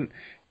and stuff. And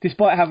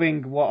despite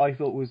having what I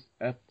thought was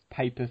a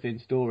paper-thin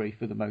story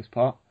for the most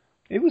part,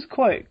 it was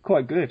quite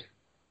good.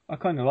 I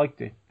kind of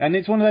liked it. And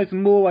it's one of those, the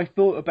more I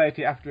thought about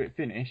it after it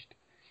finished,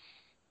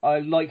 I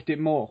liked it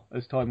more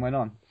as time went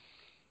on.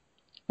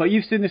 But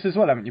you've seen this as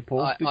well, haven't you,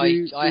 Paul? Did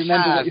you remember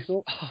have. what you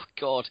thought? Oh,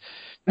 God.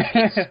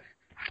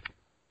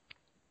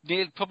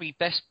 It's probably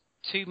best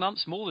 2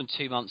 months, more than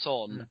 2 months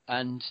on,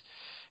 and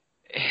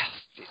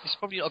it's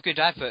probably not a good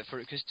advert for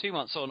it, because 2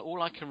 months on,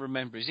 all I can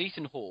remember is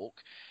Ethan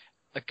Hawke,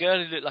 a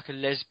girl who looked like a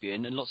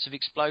lesbian, and lots of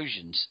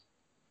explosions.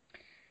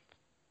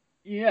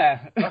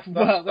 Yeah.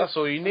 That's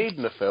all you need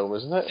in a film,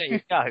 isn't it? There you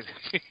go.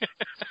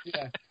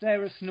 Yeah,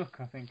 Sarah Snook,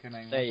 I think her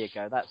name was. There you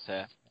go, that's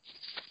her.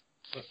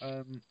 But,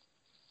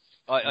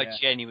 I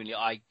genuinely,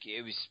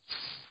 it was...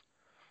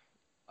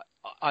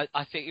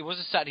 I think it was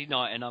a Saturday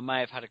night, and I may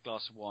have had a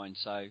glass of wine,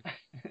 so...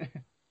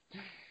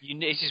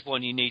 This is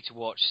one you need to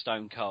watch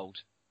stone cold.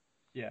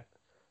 Yeah.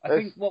 I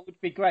think what would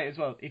be great as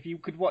well, if you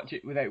could watch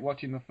it without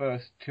watching the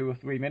first 2 or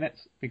 3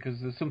 minutes,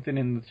 because there's something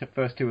in the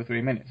first 2 or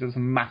 3 minutes. There's a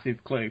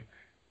massive clue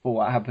for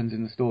what happens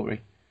in the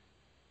story.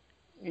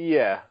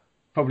 Yeah.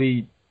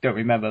 Probably don't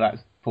remember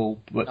that,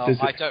 Paul. But I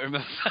don't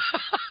remember.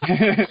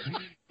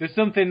 There's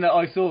something that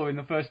I saw in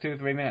the first 2 or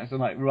 3 minutes. I'm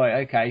like,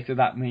 right, okay, so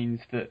that means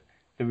that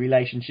the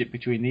relationship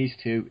between these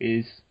two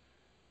is...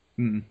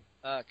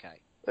 Okay.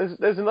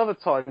 There's another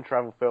time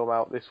travel film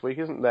out this week,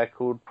 isn't there,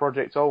 called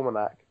Project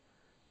Almanac?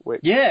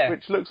 Which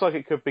looks like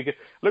it could be good.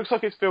 Looks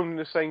like it's filmed in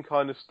the same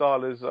kind of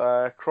style as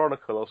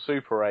Chronicle or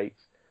Super 8,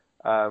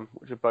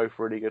 which are both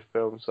really good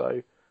films.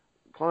 So,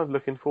 kind of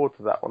looking forward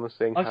to that one and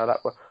seeing how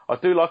that works. I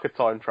do like a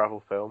time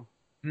travel film.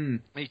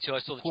 Me too. I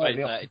saw the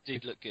trailer for that. It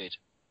did look good.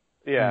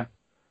 Yeah.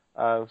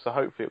 So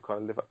hopefully it'll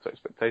kind of live up to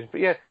expectations.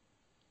 But yeah,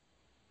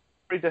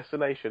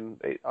 Predestination,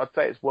 I'd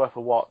say it's worth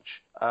a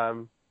watch.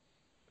 But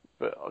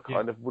I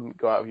kind of wouldn't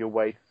go out of your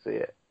way to see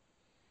it.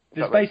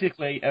 There's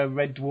basically a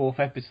Red Dwarf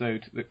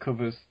episode that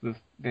covers the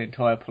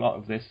entire plot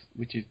of this,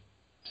 which is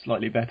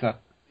slightly better.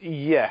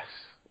 Yes,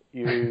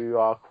 you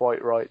are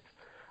quite right.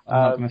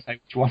 I'm not going to say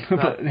which one,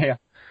 but yeah.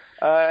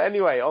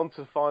 Anyway, on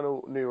to the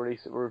final new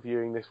release that we're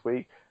reviewing this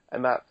week,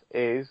 and that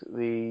is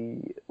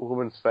the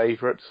woman's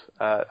favourite,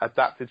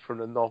 adapted from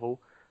the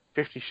novel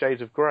 50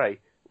 Shades of Grey,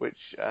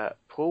 which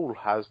Paul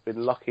has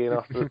been lucky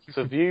enough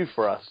to view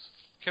for us.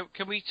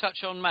 Can we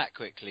touch on Matt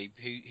quickly,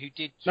 who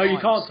did... No, you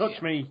can't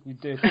touch me, you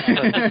did.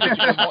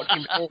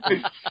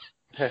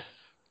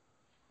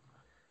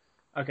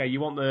 Okay, you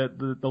want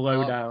the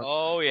lowdown?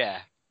 Oh, yeah.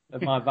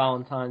 Of my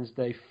Valentine's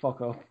Day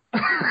fuck up.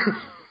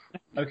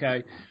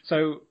 Okay,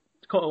 so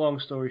to cut a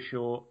long story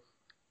short,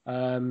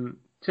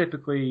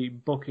 typically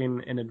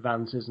booking in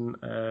advance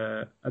isn't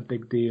a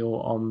big deal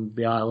on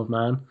the Isle of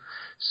Man.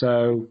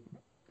 So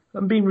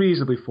I'm being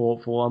reasonably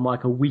thoughtful. I'm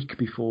like a week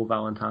before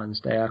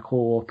Valentine's Day. I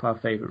call up our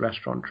favourite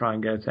restaurant, try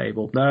and get a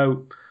table.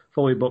 No,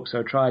 fully booked,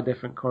 so try a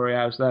different curry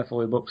house. They're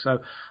fully booked,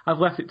 so I've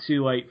left it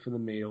too late for the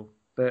meal.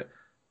 But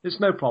it's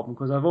no problem,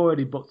 because I've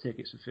already booked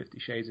tickets for 50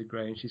 Shades of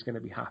Grey, and she's going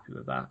to be happy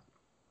with that.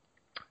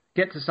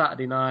 Get to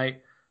Saturday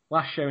night,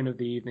 last showing of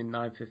the evening,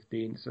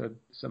 9:15.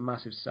 It's a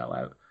massive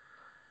sellout.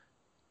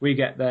 We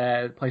get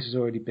there, the place is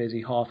already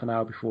busy, half an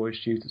hour before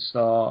it's due to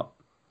start.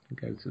 I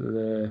go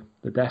to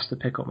the desk to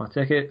pick up my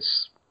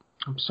tickets.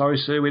 I'm sorry,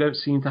 sir, we don't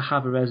seem to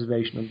have a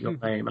reservation of your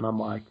name. And I'm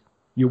like,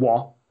 you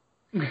what?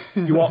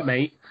 You what,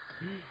 mate?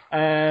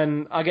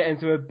 And I get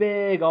into a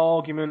big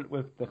argument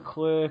with the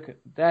clerk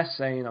at the desk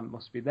saying I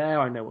must be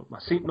there, I know what my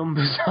seat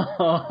numbers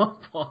are,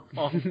 blah,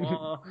 blah,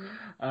 blah.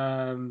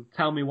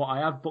 Tell me what I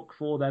have booked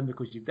for them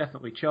because you've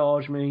definitely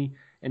charged me.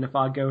 And if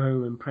I go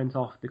home and print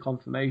off the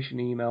confirmation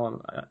email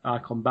and I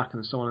come back and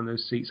there's someone in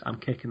those seats, I'm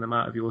kicking them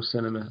out of your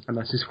cinema. And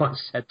this is what I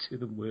said to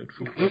them word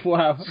for word.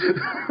 Wow.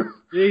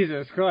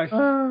 Jesus Christ.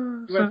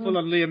 You went full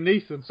on Liam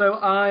Neeson. So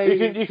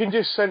You can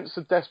just sense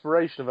the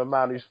desperation of a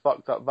man who's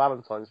fucked up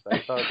Valentine's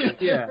Day, can't you?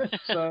 Yeah.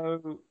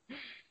 So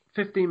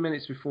 15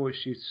 minutes before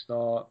it's due to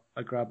start,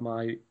 I grab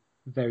my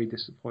very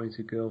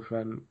disappointed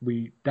girlfriend.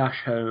 We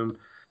dash home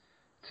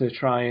to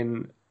try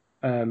and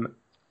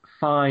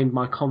find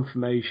my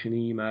confirmation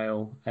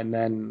email, and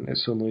then it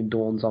suddenly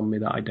dawns on me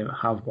that I don't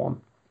have one.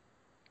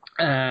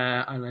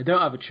 And I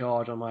don't have a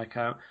charge on my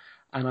account,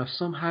 and I've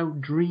somehow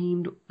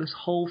dreamed this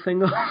whole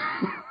thing up,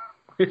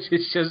 which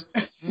is just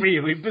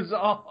really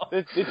bizarre.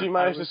 Did you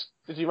manage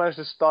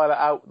to style it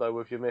out though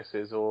with your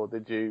missus, or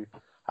did you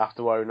have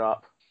to own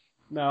up?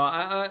 No,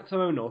 I had to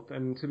own up,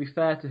 and to be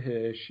fair to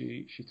her,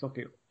 she took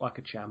it like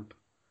a champ,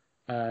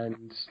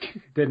 and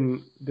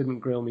didn't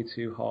grill me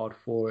too hard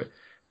for it.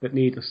 But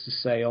needless to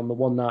say, on the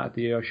one night of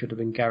the year I should have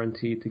been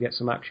guaranteed to get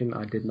some action,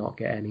 I did not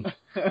get any.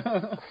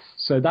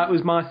 So that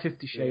was my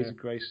 50 Shades of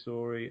Grey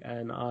story,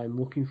 and I'm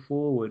looking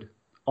forward,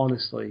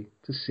 honestly,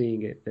 to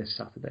seeing it this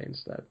Saturday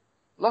instead.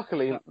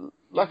 Luckily, You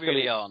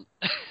really aren't.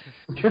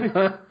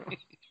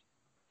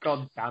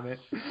 God damn it.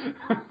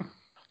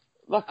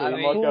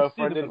 Luckily, my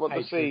girlfriend didn't want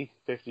to see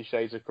 50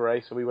 Shades of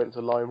Grey, so we went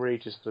to Lyme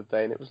Regis for the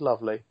day, and it was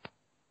lovely.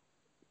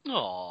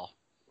 Aww.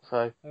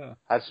 So,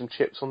 had some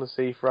chips on the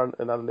seafront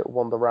and had a little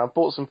wander around.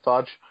 Bought some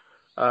fudge.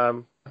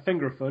 A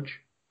finger of fudge.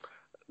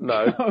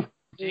 No.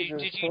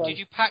 Did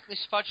you pack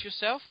this fudge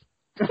yourself?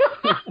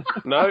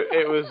 No,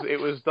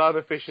 it was done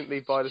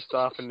efficiently by the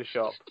staff in the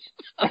shop.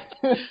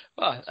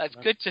 Well, that's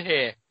good to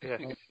hear. Yeah.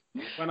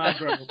 When I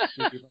grow up,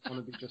 Steve, I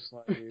want to be just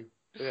like you.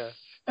 Yeah.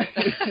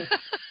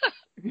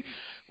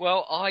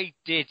 Well, I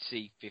did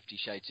see 50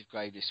 Shades of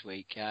Grey this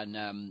week, and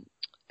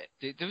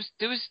there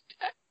was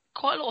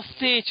quite a lot of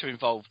theatre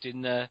involved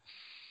in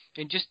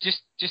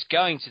just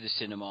going to the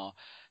cinema.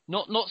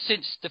 Not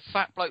since the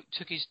fat bloke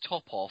took his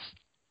top off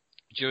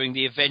during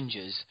the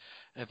Avengers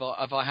have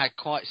I had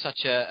quite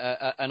such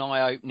an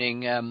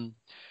eye-opening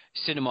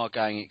cinema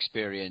going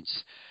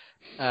experience.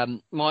 I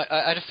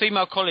had a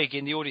female colleague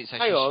in the audience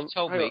actually. She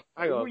told me.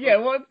 Hang on. Yeah,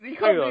 what? You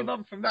can't move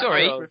on from that.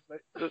 Sorry.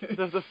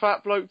 The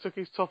fat bloke took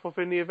his top off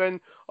in the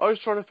event. I was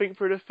trying to think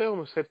through the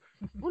film. I said,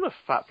 "What a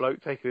fat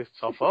bloke taking his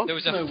top off?" There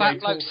was a fat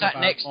bloke sat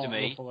next to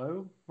me.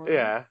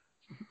 Yeah.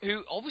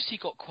 Who obviously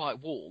got quite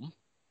warm.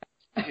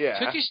 Yeah.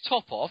 Took his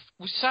top off.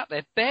 Was sat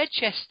there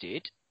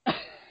bare-chested,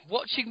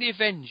 watching the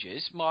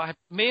Avengers.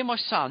 Me and my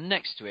son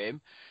next to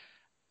him.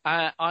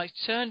 I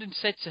turned and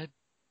said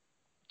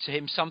to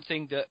him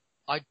something that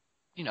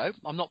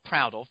I'm not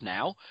proud of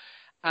now.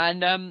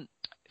 And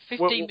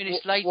 15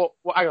 minutes later...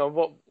 hang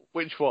on,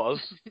 which was?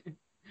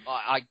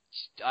 I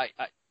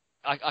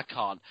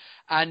can't.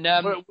 And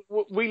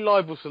we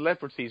libel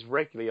celebrities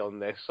regularly on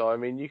this, so I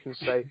mean, you can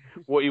say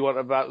what you want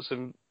about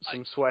some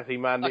sweaty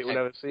man that you'll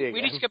never see again.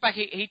 We need to go back.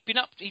 He'd been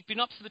up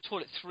to the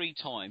toilet 3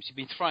 times. He'd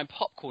been throwing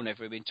popcorn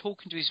everywhere. He'd been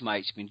talking to his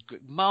mates. He'd been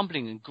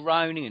mumbling and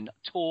groaning and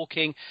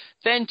talking.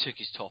 Then took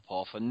his top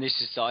off, and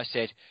this is I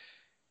said,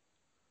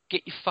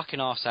 "Get your fucking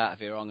ass out of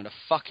here! I'm going to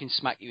fucking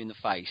smack you in the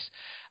face."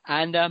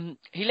 And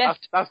he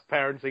left. That's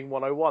parenting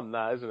 101,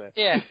 that, isn't it?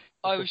 Yeah,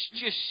 I was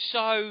just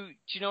so.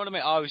 Do you know what I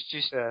mean? I was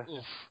just. Yeah.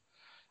 Oof,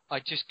 I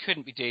just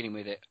couldn't be dealing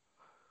with it.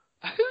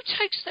 Who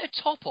takes their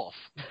top off?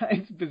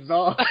 It's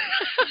bizarre.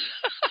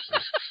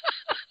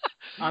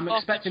 I'm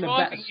expecting a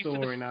better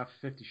story now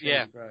for 50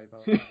 Shades of Grey.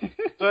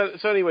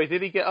 So anyway,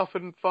 did he get up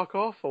and fuck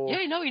off? Or?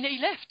 Yeah, no, he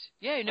left.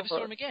 Yeah, he never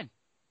saw him again.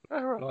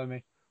 Oh, right.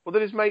 Blimey. What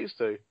did his mates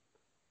do?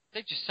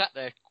 They just sat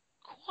there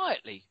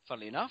quietly,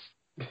 funnily enough.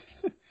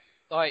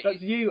 Like,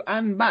 That's you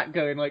and Matt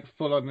going like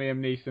full on Liam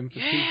Neeson for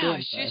 2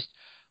 films. It's just,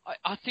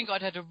 I think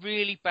I'd had a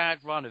really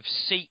bad run of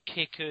seat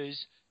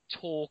kickers,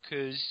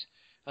 talkers,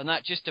 and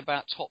that just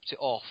about topped it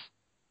off.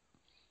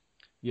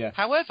 Yeah.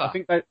 However, I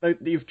think that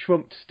you've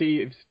trumped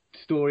Steve's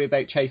story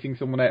about chasing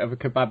someone out of a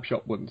kebab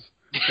shop once.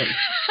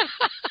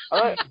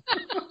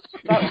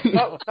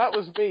 That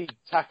was me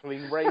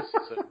tackling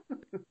racism.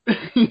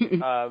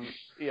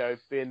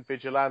 Being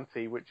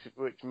vigilante, which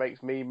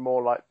makes me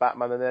more like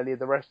Batman than any of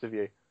the rest of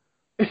you.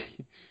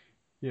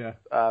 Yeah.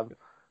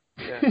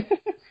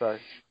 So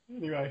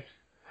anyway,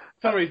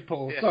 sorry,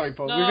 Paul. Yeah. Sorry,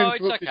 Paul. no,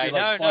 it's okay.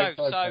 Like no. five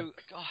So, times.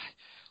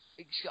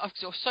 I've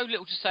got so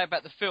little to say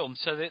about the film.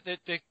 So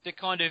the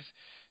kind of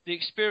the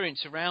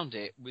experience around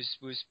it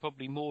was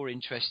probably more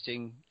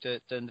interesting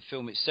than the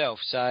film itself.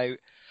 So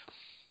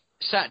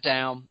sat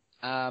down.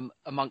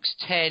 amongst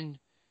 10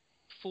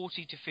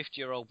 40 to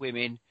 50-year-old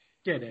women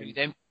who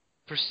then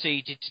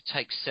proceeded to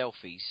take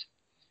selfies.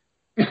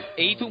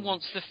 Even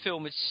once the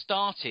film had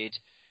started,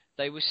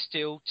 they were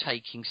still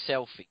taking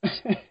selfies.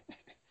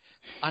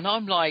 And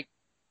I'm like,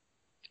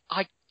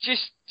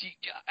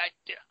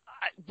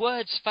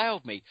 words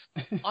failed me.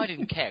 I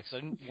didn't care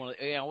because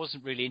I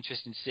wasn't really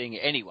interested in seeing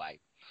it anyway.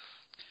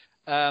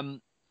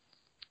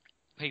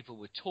 People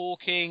were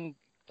talking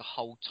the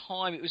whole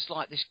time. It was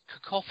like this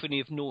cacophony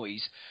of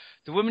noise.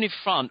 The woman in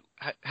front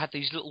had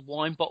these little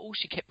wine bottles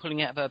she kept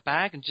pulling out of her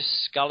bag and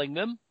just sculling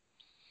them.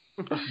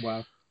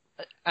 Wow.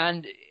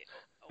 And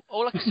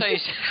all I can say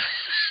is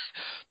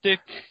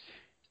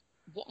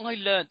what I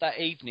learnt that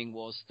evening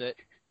was that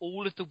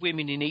all of the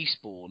women in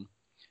Eastbourne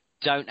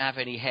don't have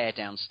any hair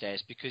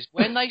downstairs, because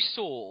when they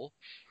saw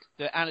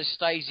that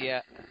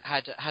Anastasia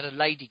had a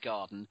lady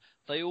garden,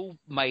 they all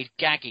made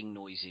gagging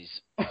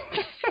noises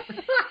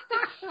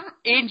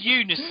in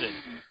unison,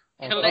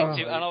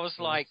 collective, and I was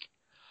like,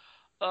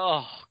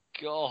 oh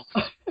God.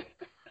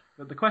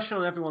 But the question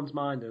on everyone's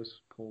mind is,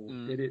 Paul,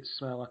 did it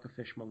smell like a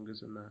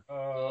fishmonger's in there?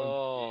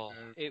 Oh,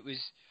 it was.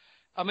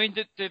 I mean,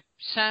 the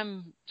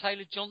Sam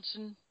Taylor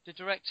Johnson, the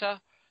director,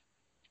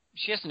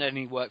 she hasn't had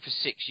any work for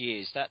 6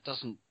 years. That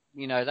doesn't,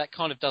 that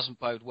kind of doesn't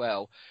bode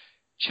well.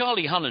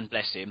 Charlie Hunnam,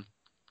 bless him.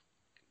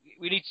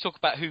 We need to talk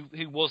about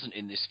who wasn't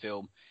in this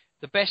film.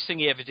 The best thing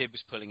he ever did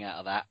was pulling out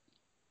of that.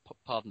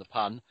 Pardon the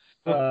pun.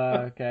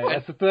 Okay,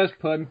 that's the first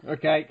pun.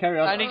 Okay, carry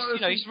on.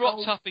 And he's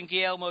rocked up in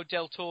Guillermo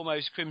del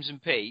Toro's Crimson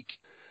Peak.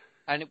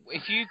 And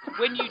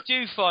when you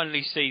do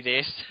finally see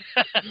this,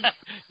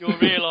 you'll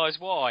realise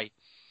why.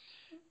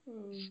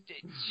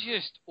 It's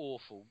just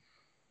awful.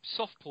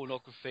 Soft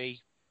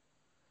pornography.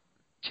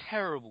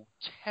 Terrible,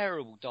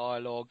 terrible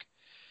dialogue.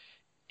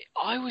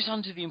 I was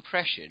under the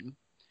impression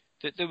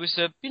that there was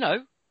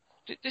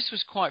this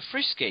was quite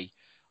frisky.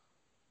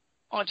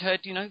 I'd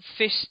heard,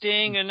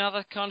 fisting and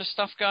other kind of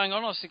stuff going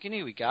on. I was thinking,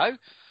 here we go.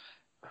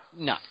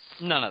 No,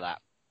 none of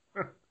that.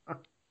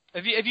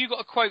 Have you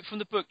got a quote from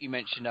the book you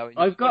mentioned, Owen?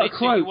 I've got a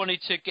quote. You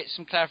wanted to get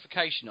some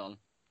clarification on.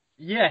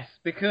 Yes,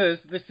 because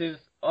this is...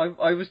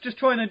 I was just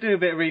trying to do a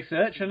bit of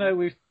research. I know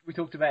we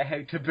talked about how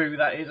taboo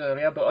that is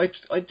earlier, but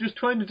I just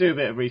trying to do a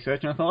bit of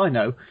research, and I thought, I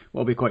know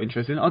what'll be quite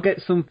interesting. I'll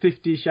get some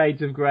 50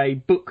 Shades of Grey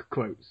book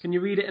quotes. Can you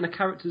read it in a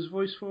character's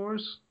voice for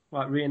us?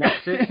 Like,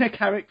 reenact it? In a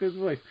character's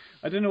voice.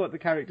 I don't know what the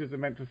characters are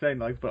meant to sound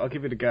like, but I'll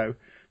give it a go.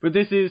 But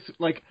this is,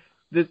 like,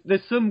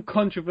 there's some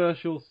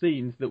controversial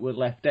scenes that were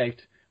left out.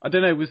 I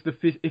don't know if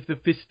the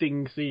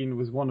fisting scene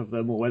was one of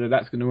them, or whether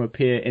that's going to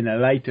appear in a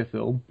later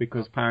film,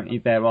 because apparently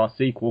there are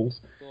sequels.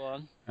 Go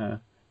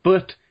on.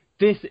 But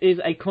this is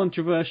a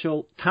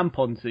controversial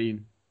tampon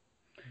scene.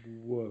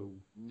 Whoa.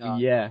 No.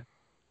 Yeah.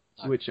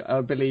 No. Which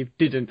I believe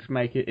didn't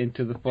make it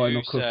into the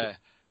final cut.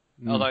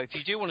 Although, if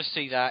you do want to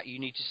see that, you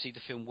need to see the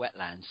film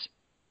Wetlands.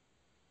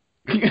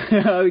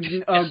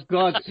 oh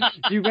God!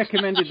 You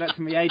recommended that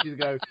to me ages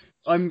ago.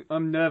 I'm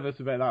nervous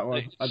about that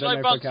one. I don't know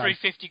if I can. Run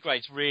through 50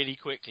 grades really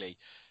quickly.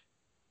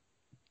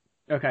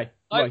 Okay.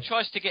 Bloke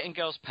tries to get in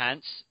girl's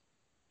pants.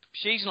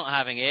 She's not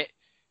having it.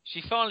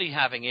 She's finally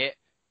having it.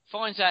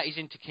 Finds out he's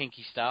into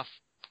kinky stuff.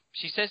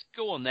 She says,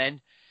 "Go on then."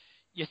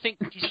 You think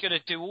he's going to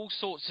do all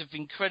sorts of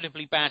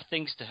incredibly bad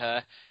things to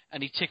her,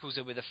 and he tickles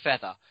her with a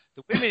feather.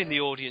 The women in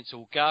the audience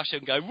all gush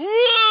and go,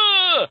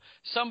 "Whoa!"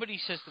 Somebody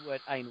says the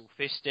word anal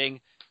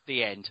fisting.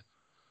 The end.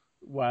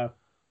 Wow.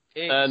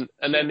 And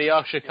then the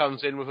usher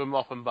comes in with a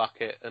mop and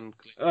bucket and...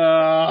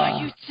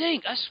 You'd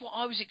think. That's what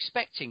I was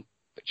expecting.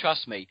 But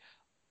trust me,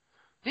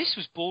 this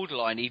was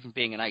borderline even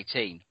being an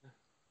 18.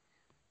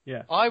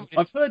 Yeah.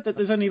 I've heard that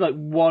there's only like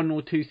one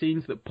or two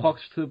scenes that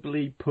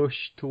possibly push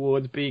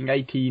towards being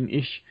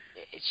 18-ish.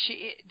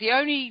 The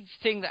only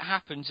thing that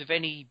happens of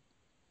any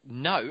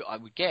note, I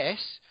would guess,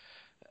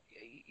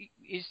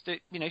 is that,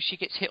 she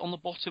gets hit on the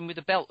bottom with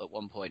a belt at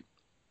one point.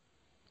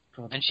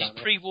 God, and she's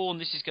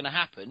pre-warned this is going to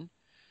happen,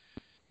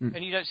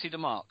 and you don't see the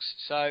marks.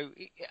 So,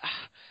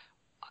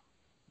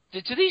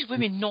 do these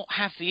women not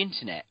have the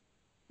internet?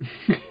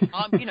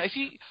 If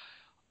you...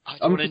 I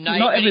don't want to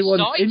name any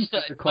sites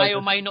that may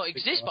or may not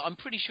exist, but I'm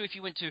pretty sure if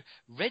you went to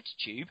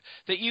RedTube,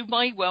 that you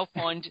may well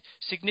find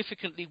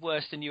significantly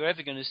worse than you're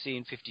ever going to see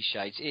in 50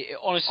 Shades.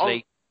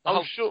 Honestly,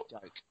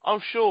 I'm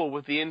sure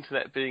with the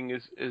internet being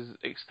as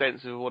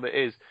extensive as what it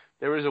is,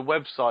 there is a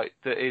website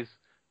that is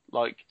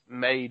like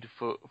made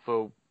for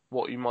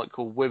what you might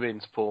call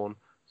women's porn.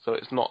 So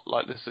it's not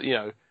like this,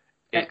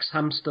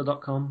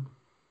 Xhamster.com.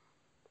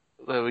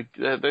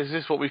 This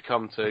is what we've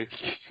come to.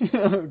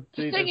 The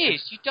thing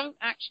is, you don't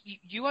actually,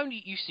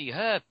 you see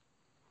her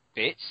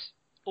bits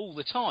all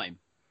the time,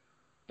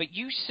 but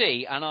you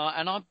see, and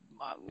I'm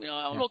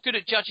not good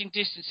at judging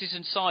distances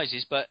and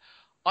sizes, but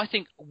I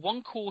think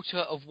 1/4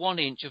 of 1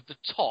 inch of the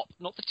top,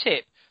 not the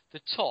tip,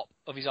 the top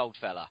of his old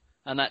fella,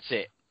 and that's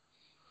it.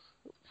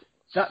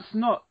 That's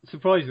not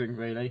surprising,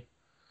 really.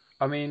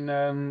 I mean,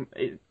 I'm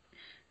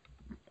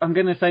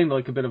going to sound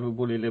like a bit of a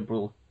woolly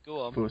liberal.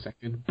 Go on. For a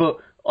second. But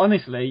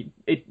honestly,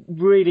 it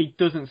really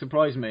doesn't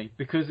surprise me,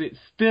 because it's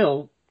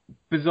still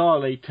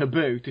bizarrely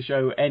taboo to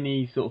show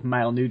any sort of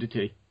male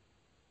nudity.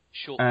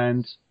 Short.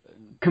 And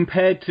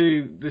compared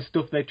to the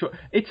stuff they try,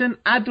 it's an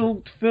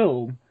adult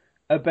film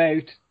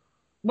about,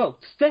 well,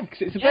 sex.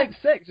 It's about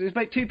sex. It's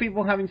about two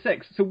people having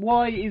sex. So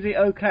why is it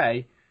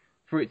okay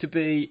for it to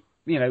be,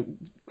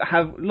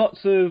 have lots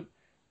of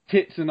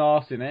tits and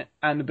arse in it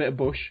and a bit of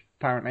bush,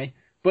 apparently,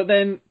 but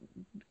then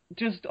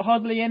just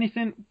hardly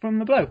anything from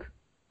the bloke?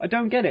 I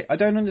don't get it. I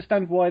don't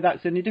understand why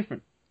that's any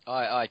different.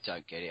 I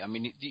don't get it. I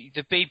mean,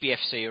 the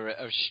BBFC are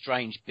a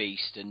strange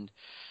beast, and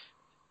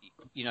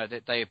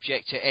that they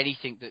object to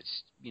anything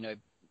that's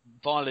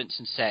violence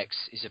and sex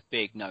is a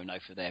big no-no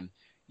for them.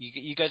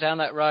 You go down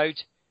that road,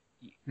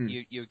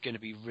 you're going to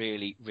be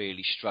really,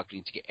 really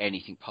struggling to get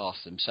anything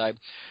past them. So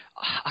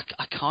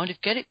I kind of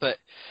get it, but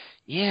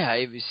yeah,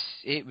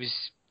 it was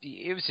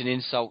an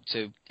insult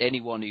to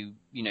anyone who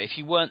if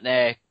you weren't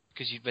there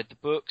because you'd read the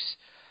books,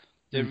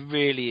 there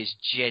really is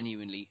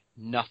genuinely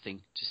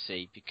nothing to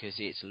see because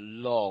it's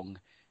long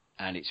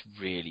and it's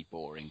really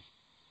boring.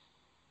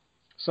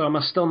 So am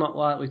I still not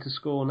likely to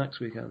score next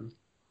weekend?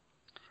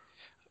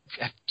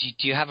 Do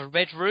you have a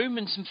red room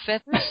and some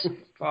feathers?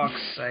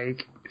 Fuck's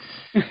sake.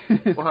 I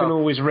can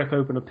always rip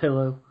open a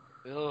pillow.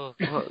 Well,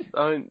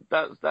 I mean,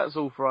 that's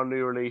all for our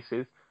new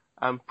releases,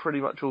 and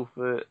pretty much all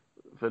for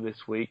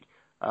this week.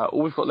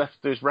 All we've got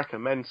left to do is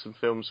recommend some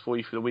films for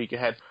you for the week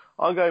ahead.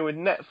 I'm going with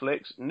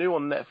Netflix. New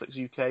on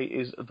Netflix UK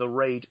is The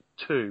Raid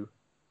 2.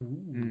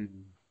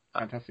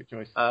 Fantastic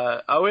choice.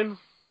 Owen?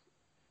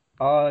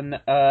 On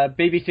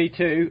BBC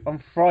Two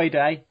on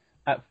Friday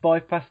at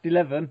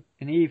 11:05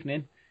 in the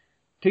evening,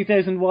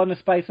 2001: A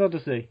Space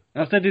Odyssey.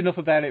 And I've said enough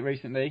about it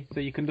recently, so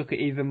you can look at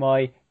either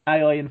my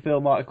AI and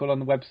film article on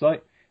the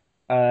website,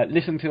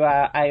 listen to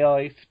our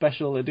AI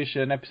special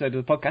edition episode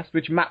of the podcast,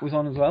 which Matt was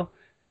on as well,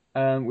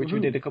 which we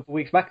did a couple of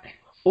weeks back,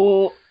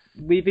 or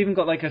we've even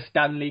got like a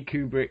Stanley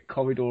Kubrick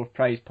Corridor of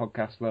Praise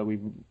podcast where we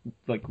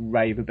like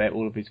rave about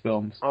all of his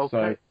films.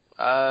 Okay.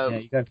 So,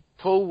 there you go.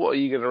 Paul, what are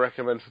you going to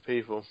recommend for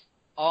people?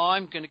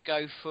 I'm going to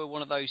go for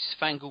one of those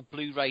fangled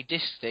Blu-ray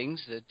disc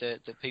things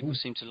that people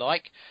seem to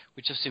like,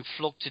 which I've seen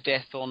flogged to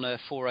death on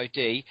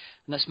 4OD,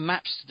 and that's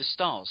Maps to the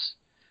Stars.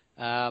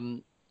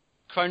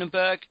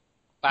 Cronenberg,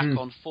 back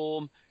on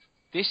form.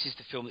 This is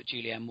the film that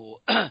Julianne Moore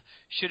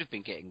should have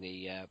been getting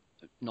the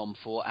nom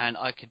for, and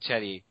I can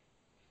tell you,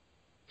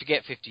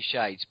 forget 50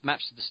 Shades,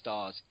 Maps to the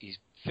Stars is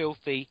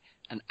filthy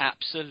and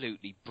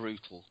absolutely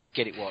brutal.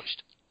 Get it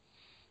watched.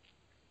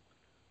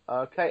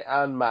 Okay,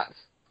 and Matt?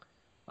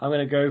 I'm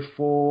going to go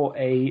for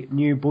a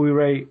new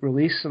Blu-ray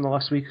release in the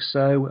last week or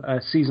so.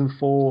 Season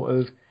 4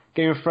 of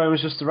Game of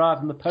Thrones just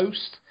arrived in the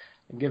post.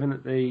 And given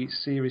that the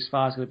Series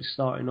 5 is going to be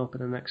starting up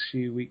in the next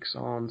few weeks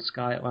on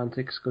Sky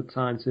Atlantic, it's a good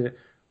time to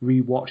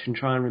re-watch and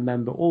try and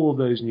remember all of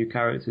those new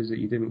characters that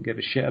you didn't give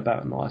a shit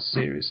about in the last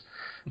series.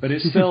 But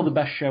it's still the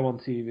best show on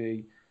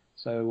TV.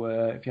 So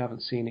if you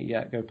haven't seen it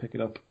yet, go pick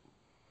it up.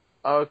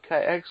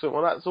 Okay, excellent.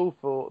 Well, that's all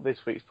for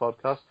this week's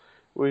podcast.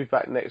 We'll be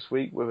back next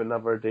week with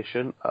another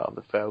edition of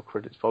the Failed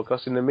Critics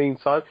podcast. In the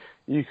meantime,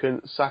 you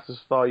can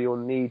satisfy your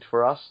need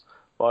for us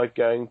by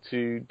going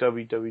to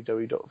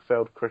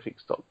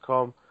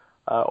www.failedcritics.com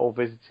or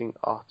visiting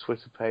our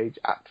Twitter page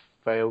at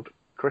Failed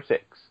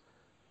Critics.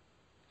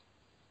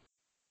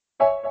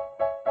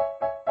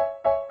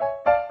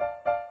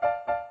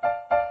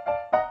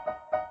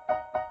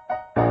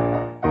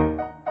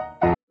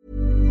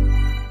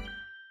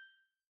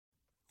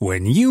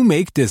 When you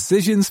make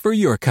decisions for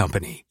your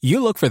company,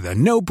 you look for the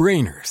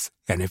no-brainers.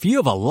 And if you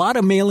have a lot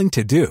of mailing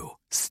to do,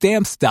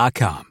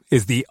 Stamps.com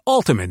is the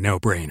ultimate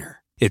no-brainer.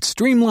 It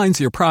streamlines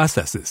your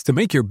processes to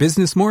make your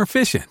business more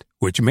efficient,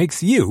 which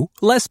makes you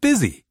less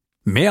busy.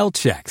 Mail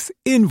checks,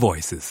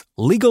 invoices,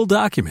 legal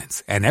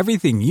documents, and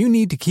everything you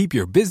need to keep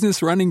your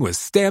business running with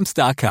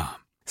Stamps.com.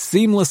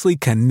 Seamlessly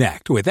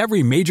connect with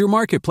every major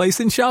marketplace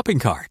and shopping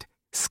cart.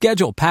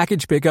 Schedule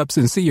package pickups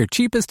and see your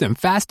cheapest and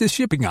fastest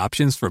shipping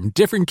options from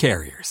different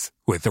carriers,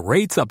 with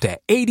rates up to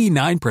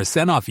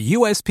 89% off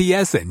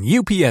USPS and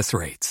UPS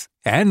rates.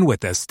 And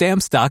with the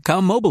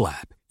Stamps.com mobile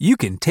app, you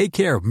can take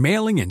care of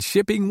mailing and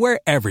shipping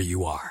wherever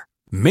you are.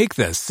 Make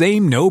the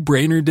same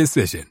no-brainer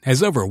decision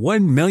as over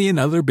 1 million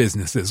other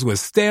businesses with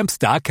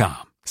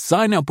Stamps.com.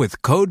 Sign up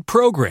with code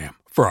PROGRAM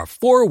for a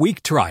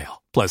 4-week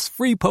trial, plus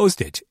free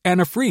postage and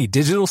a free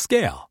digital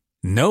scale.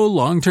 No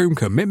long-term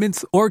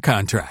commitments or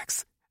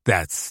contracts.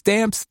 That's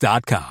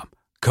Stamps.com.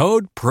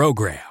 Code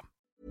PROGRAM.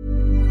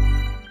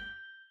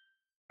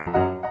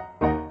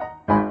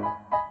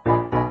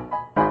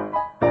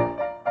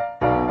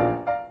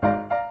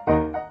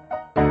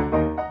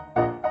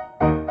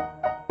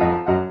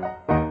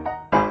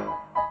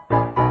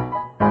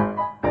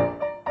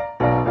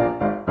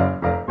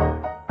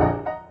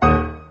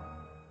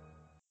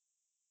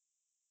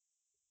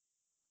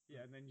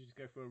 Yeah, and then you just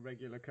go for a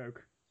regular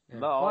Coke. Yeah.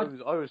 No, I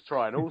was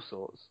trying all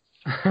sorts.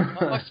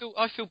 I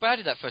feel bad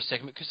at that first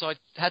segment because I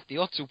had the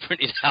odds all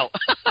printed out.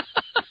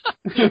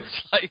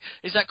 It's like,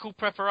 is that called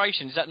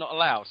preparation? Is that not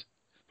allowed?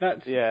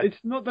 It's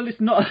not that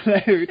it's not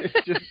allowed.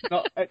 It's just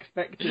not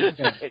expected.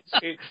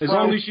 It's As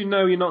long as you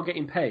know you're not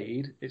getting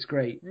paid, it's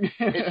great.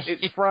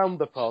 it's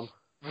frowned upon.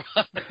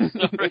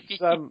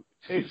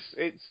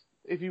 It's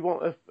if you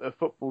want a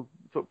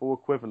football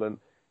equivalent,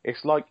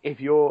 it's like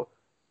it's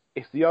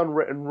the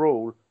unwritten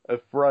rule of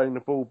throwing the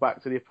ball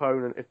back to the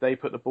opponent if they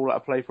put the ball out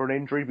of play for an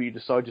injury, but you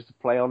decide just to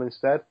play on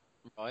instead.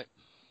 Right.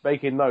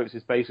 Making notes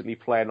is basically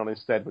playing on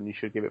instead when you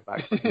should give it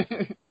back.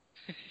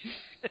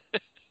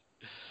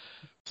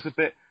 It's a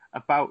bit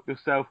about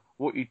yourself,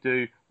 what you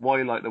do, why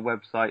you like the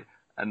website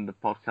and the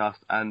podcast,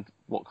 and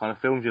what kind of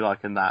films you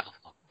like in that.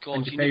 Oh, God,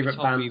 And your favourite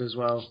band as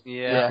well.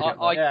 Yeah,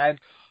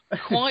 I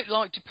quite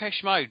like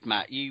Depeche Mode,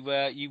 Matt.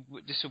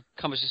 This will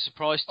come as a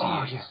surprise to you.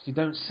 Oh, yes, you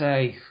don't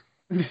say.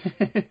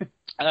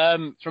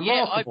 It's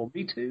remarkable.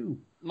 Me too.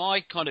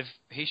 My kind of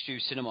history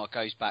of cinema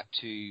goes back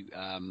to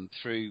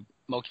through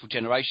multiple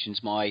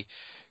generations. My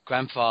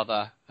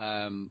grandfather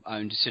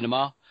owned a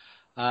cinema,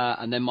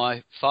 and then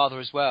my father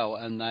as well,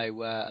 and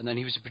then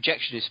he was a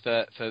projectionist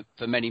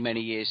for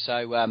many years.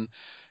 So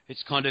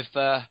it's kind of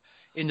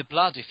in the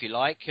blood, if you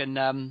like.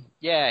 And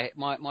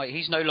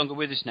he's no longer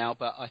with us now,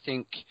 but I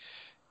think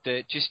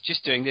that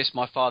just doing this,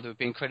 my father would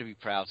be incredibly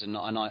proud, and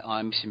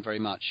I miss him very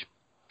much.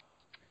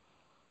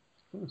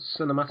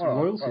 Cinematic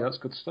royalty, that's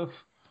good stuff.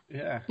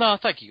 Yeah. No,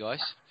 thank you guys.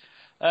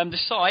 The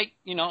site,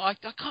 I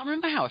can't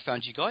remember how I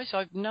found you guys.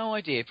 I've no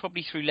idea.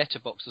 Probably through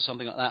Letterboxd or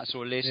something like that. I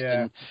saw a list,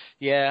 and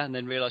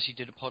then realised you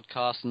did a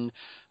podcast. And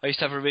I used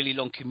to have a really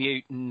long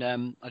commute, and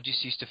I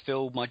just used to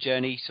fill my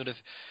journey sort of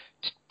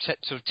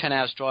 10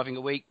 hours driving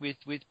a week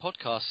with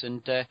podcasts.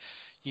 And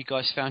you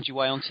guys found your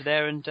way onto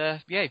there, and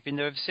you've been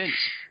there ever since.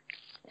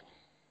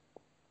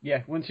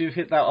 Yeah, once you've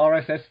hit that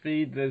RSS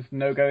feed, there's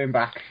no going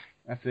back.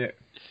 That's it.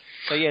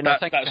 So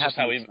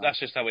that's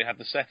just how we have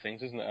the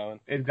settings, isn't it, Owen?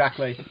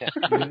 Exactly.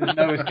 There's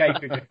no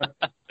escaping it.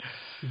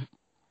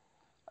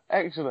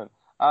 Excellent.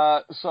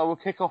 So we'll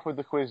kick off with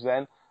the quiz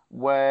then,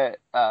 where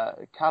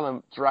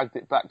Callum dragged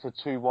it back to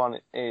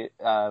 2-1.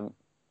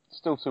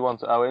 Still 2-1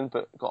 to Owen,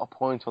 but got a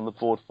point on the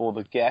board for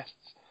the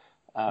guests.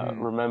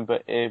 Remember,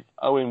 if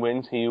Owen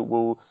wins, he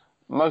will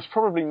most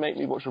probably make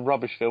me watch a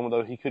rubbish film,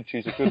 although he could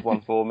choose a good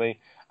one for me.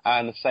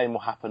 And the same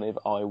will happen if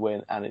I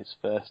win and it's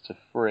first to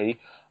 3.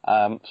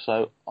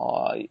 So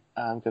I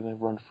am going to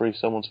run through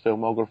someone's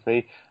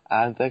filmography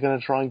and they're going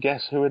to try and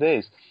guess who it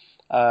is.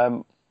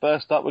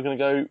 First up, we're going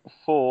to go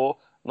for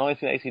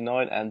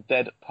 1989 and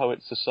Dead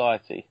Poets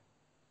Society.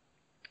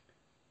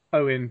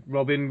 Owen,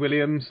 Robin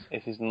Williams.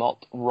 It is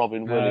not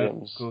Robin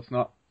Williams. Of course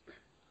not.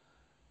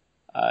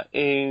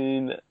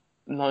 In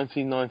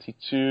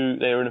 1992,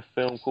 they were in a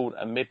film called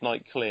A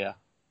Midnight Clear.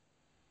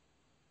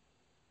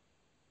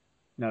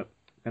 No.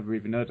 Never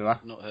even heard of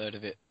that. Not heard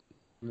of it.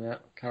 Yeah,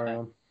 carry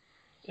on.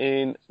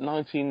 In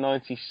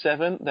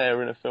 1997, they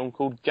were in a film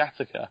called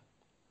Gattaca.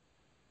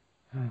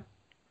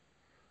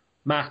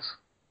 Matt.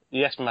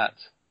 Yes, Matt.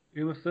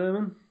 Uma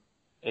Thurman?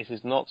 It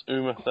is not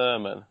Uma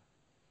Thurman.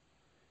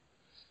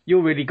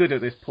 You're really good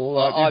at this, Paul,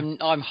 aren't you?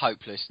 I'm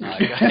hopeless now.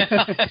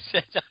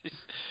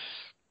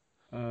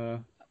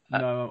 No,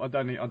 I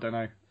don't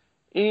know.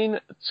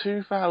 In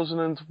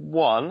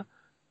 2001,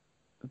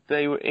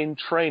 they were in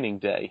Training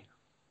Day.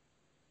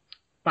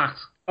 Matt.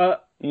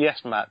 Yes,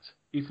 Matt.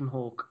 Ethan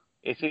Hawke.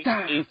 It is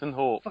Ethan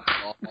Hawke.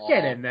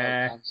 Get in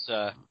there.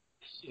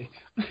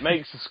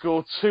 Makes the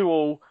score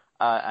 2-2,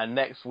 and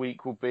next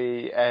week will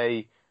be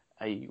a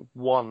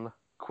one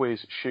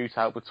quiz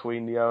shootout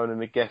between the Owen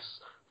and the guests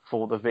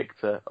for the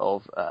victor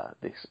of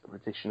this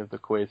edition of the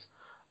quiz.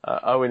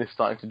 Owen is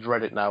starting to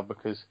dread it now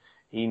because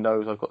he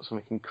knows I've got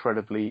something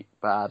incredibly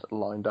bad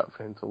lined up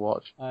for him to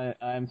watch. I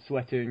am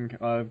sweating.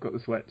 I've got the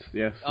sweats,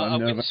 yes. I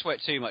wouldn't sweat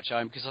too much,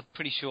 Owen, because I'm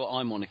pretty sure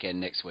I'm on again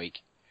next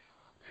week.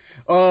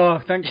 Oh,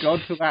 thank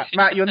God for that.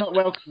 Matt, you're not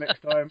welcome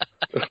next time.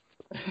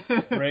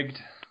 Rigged.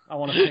 I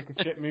want to pick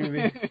a shit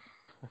movie.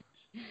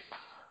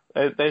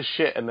 There's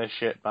shit and there's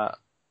shit, Matt.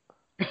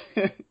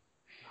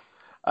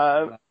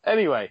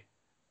 Anyway,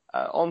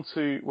 on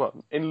to,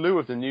 in lieu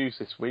of the news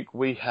this week,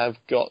 we have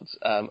got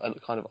a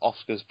kind of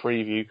Oscars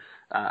preview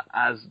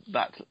as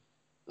that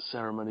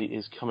ceremony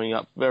is coming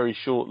up very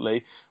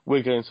shortly.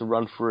 We're going to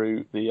run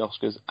through the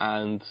Oscars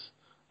and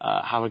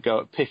have a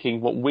go at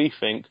picking what we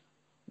think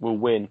will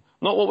win.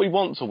 Not what we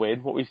want to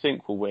win, what we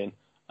think will win.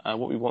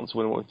 What we want to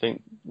win and what we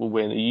think will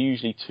win are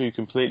usually two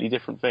completely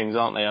different things,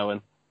 aren't they,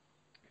 Owen?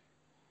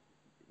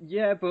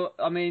 Yeah, but,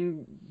 I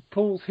mean,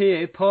 Paul's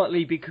here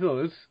partly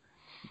because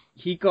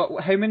he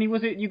got... How many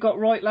was it you got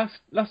right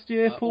last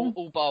year, Paul?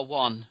 All bar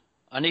one.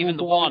 And even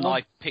the one,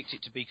 I picked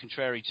it to be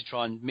contrary to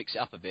try and mix it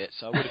up a bit,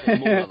 so I would have got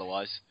more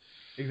otherwise.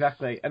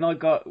 Exactly. And I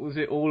got, was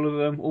it all of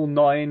them, all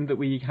 9 that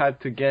we had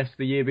to guess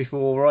the year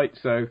before, right?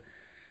 So,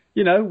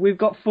 we've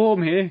got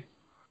form here.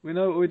 We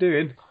know what we're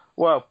doing.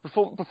 Well,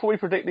 before we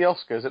predict the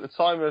Oscars, at the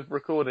time of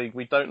recording,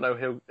 we don't know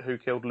who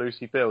killed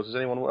Lucy Bills. Does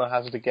anyone want to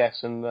hazard a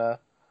guess and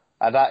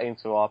add that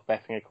into our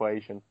betting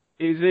equation?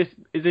 Is this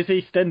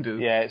EastEnders?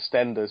 Yeah, it's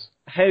EastEnders.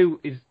 How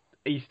is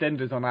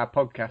EastEnders on our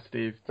podcast,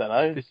 Steve? Don't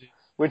know.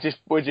 We're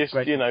just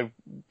Great.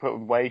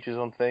 putting wagers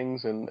on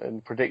things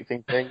and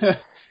predicting things.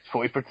 That's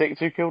what we predict.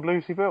 Who killed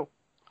Lucy Bill?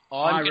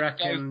 I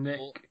reckon Nick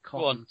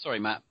Cotton. Go on, sorry,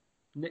 Matt.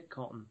 Nick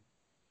Cotton.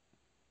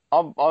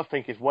 I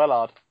think it's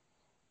Wellard.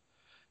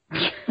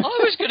 I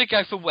was going to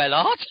go for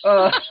Wellard.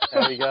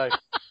 There you go.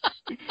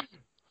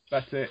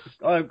 That's it.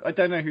 I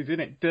don't know who's in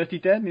it. Dirty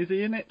Den, is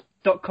he in it?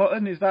 Doc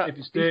Cotton, is that? If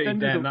it's Dirty Den,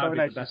 EastEnders or that'd be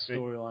Coronation the best Street?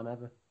 storyline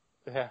ever.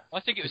 Yeah. I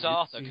think it was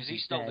Arthur because he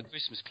stole the dead.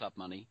 Christmas Club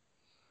money.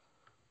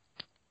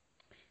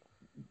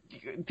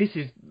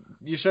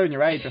 You're showing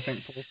your age, I think,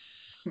 Paul.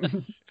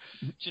 Do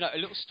you know, a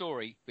little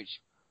story,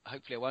 which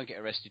hopefully I won't get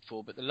arrested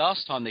for, but the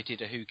last time they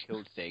did a Who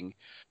Killed thing...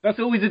 That's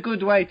always a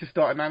good way to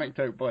start an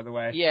anecdote, by the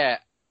way. Yeah,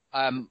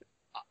 I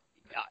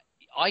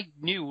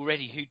knew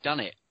already who'd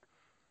done it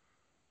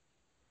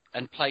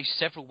and placed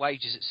several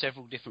wagers at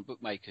several different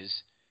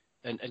bookmakers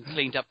and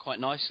cleaned up quite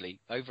nicely,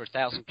 over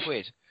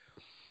 £1,000.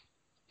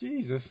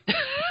 Jesus.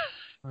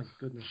 My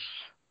goodness.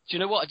 Do you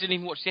know what? I didn't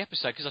even watch the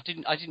episode because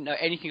I didn't know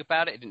anything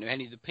about it. I didn't know who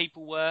any of the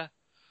people were.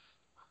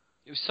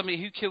 It was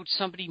somebody who killed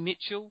somebody,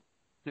 Mitchell,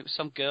 and it was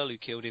some girl who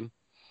killed him.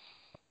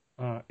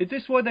 Is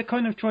this why they're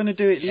kind of trying to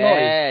do it live?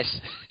 Yes.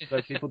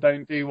 So people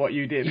don't do what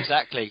you did?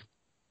 Exactly.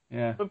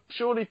 Yeah. But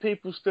surely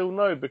people still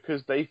know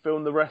because they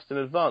filmed the rest in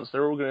advance.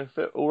 They're all going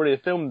to already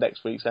film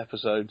next week's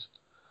episodes.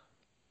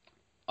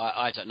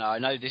 I don't know. I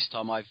know this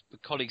time the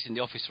colleagues in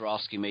the office were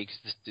asking me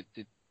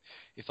because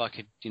if I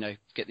could,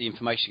 get the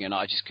information, and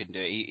I just couldn't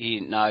do it. He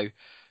didn't know.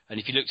 And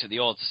if you looked at the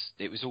odds,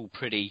 it was all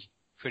pretty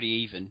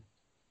even.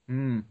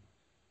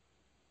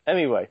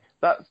 Anyway,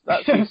 that's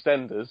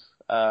EastEnders.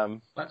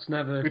 Let's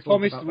never. We talk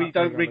promised about we that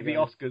don't program rig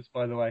the again. Oscars,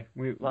 by the way.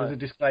 No. There's a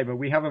disclaimer.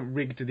 We haven't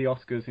rigged the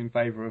Oscars in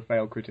favour of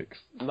failed critics.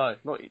 No,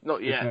 not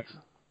yet.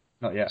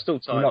 Not yet. Still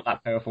time. We're not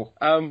that powerful.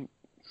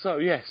 So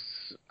yes,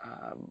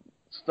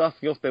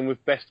 starting off then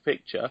with Best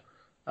Picture,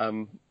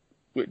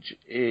 which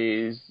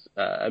is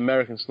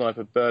American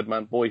Sniper,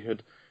 Birdman,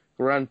 Boyhood,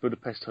 Grand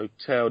Budapest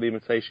Hotel, The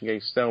Imitation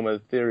Game, Selma, The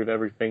Theory of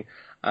Everything,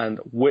 and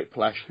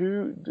Whiplash.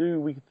 Who do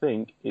we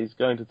think is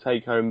going to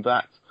take home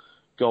that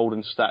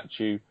golden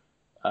statue,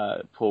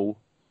 Paul?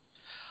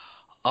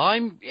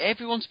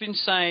 Everyone's been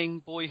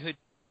saying Boyhood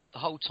the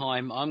whole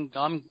time. I'm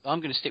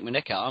going to stick my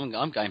neck out.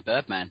 I'm going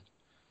Birdman.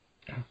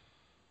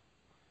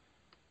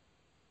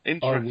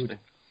 Interesting.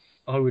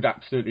 I would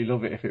absolutely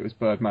love it if it was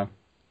Birdman,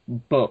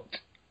 but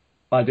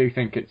I do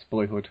think it's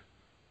Boyhood.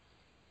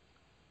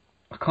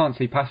 I can't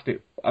see past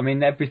it. I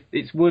mean,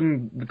 it's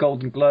won the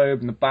Golden Globe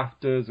and the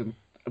BAFTAs and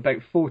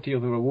about 40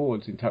 other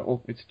awards in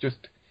total. It's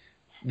just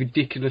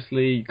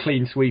ridiculously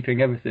clean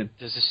sweeping everything.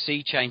 There's a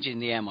sea change in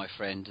the air, my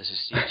friend. There's a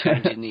sea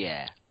change in the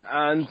air.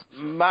 And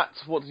Matt,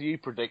 what do you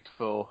predict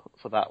for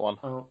that one?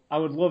 Oh, I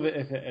would love it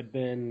if it had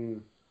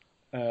been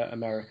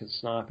American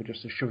Sniper,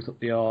 just to shove it up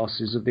the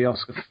arses of the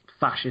Oscar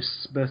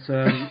fascists. But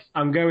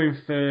I'm going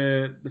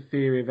for The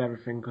Theory of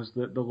Everything because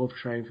the love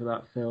train for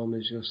that film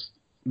is just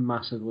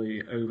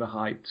massively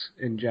overhyped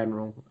in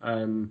general.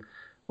 And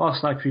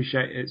whilst I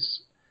appreciate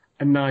it's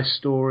a nice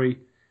story,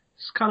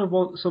 it's kind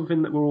of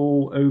something that we're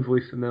all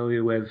overly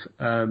familiar with.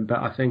 But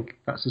I think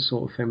that's the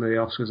sort of thing that the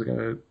Oscars are going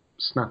to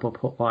snap up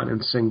hook, line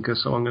and sinker,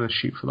 so I'm going to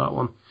shoot for that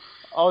one.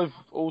 I've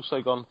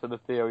also gone for The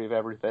Theory of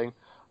Everything.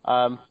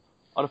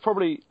 I'd have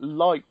probably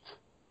liked,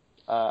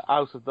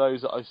 out of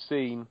those that I've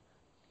seen,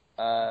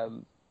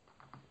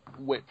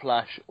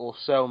 Whiplash or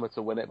Selma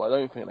to win it, but I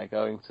don't think they're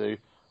going to.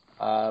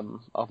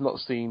 I've not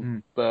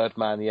seen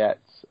Birdman yet.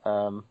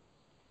 The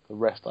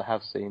rest I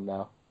have seen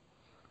now.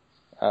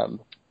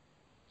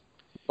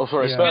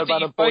 Sorry, Yeah.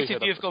 Birdman and Both Boyhood.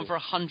 of you have gone for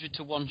 100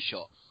 to 1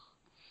 shot.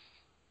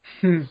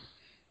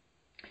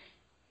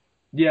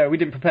 Yeah, we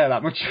didn't prepare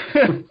that much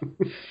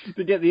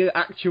to get the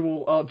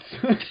actual odds.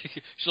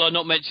 Shall I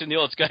not mention the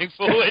odds going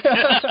forward?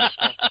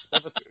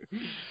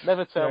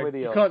 Never tell No, me the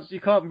you odds.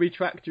 can't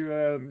retract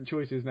your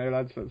choices now,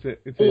 lads. That's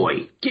it. It's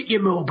Oi, get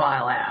your mobile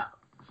out.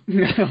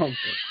 Oh,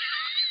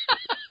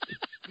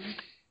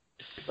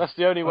 That's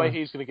the only way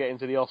he's going to get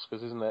into the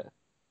Oscars, isn't it?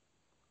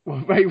 well,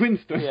 Ray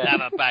Winston. Yeah.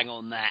 Have a bang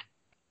on that.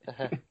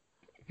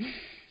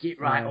 Get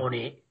right on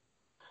it.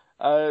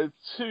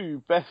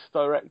 2, Best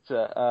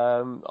Director,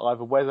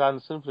 either Wes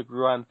Anderson for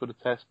Grand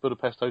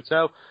Budapest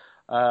Hotel,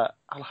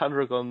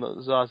 Alejandro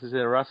González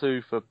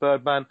Iñárritu for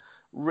Birdman,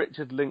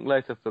 Richard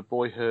Linklater for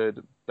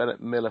Boyhood,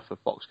 Bennett Miller for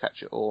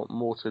Foxcatcher, or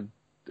Morton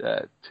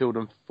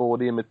Tilden for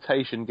The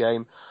Imitation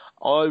Game.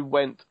 I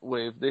went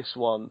with this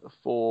one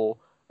for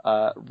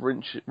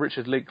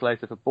Richard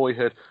Linklater for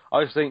Boyhood.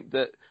 I think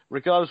that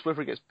regardless of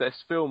whether it gets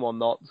Best Film or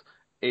not,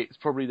 it's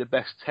probably the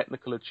best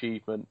technical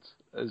achievement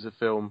as a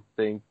film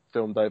being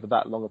filmed over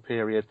that long a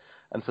period,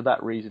 and for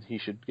that reason he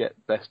should get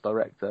Best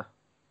Director.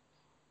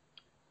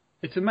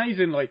 It's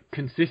amazing,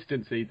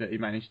 consistency that he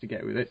managed to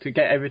get with it, to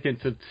get everything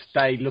to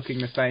stay looking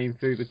the same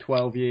through the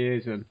 12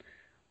 years, and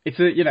it's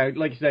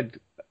like you said,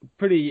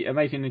 pretty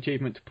amazing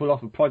achievement to pull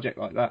off a project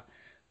like that.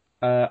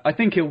 I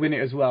think he'll win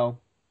it as well.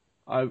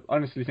 I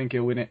honestly think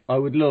he'll win it. I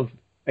would love,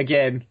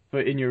 again,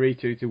 for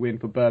Iñárritu to win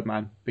for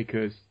Birdman,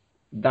 because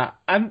that.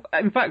 And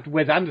in fact,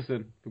 Wes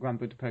Anderson for Grand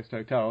Budapest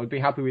Hotel. I'd be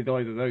happy with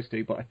either of those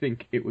two, but I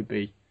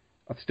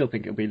still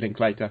think it'll be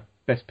Linklater,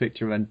 Best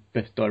Picture and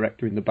Best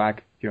Director in the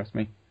bag, if you ask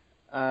me.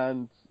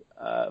 And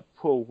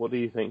Paul, what do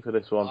you think for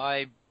this one?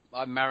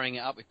 I'm marrying it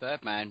up with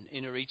Birdman.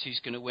 Inarritu's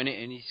going to win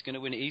it, and he's going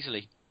to win it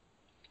easily.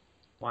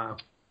 Wow.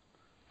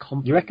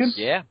 Confidence. You reckon?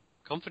 Yeah,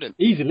 confident.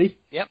 Easily?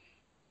 Yep.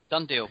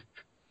 Done deal.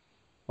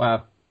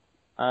 Wow.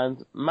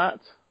 And Matt?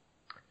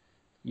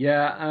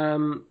 Yeah,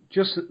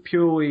 just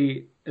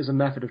purely as a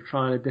method of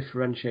trying to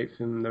differentiate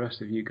from the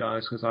rest of you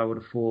guys, because I would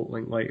have thought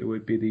Linklater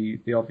would be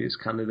the obvious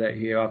candidate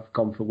here. I've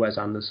gone for Wes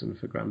Anderson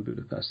for Grand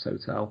Budapest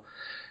Hotel,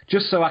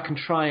 just so I can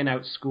try and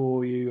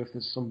outscore you if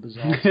there's some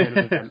bizarre turn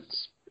of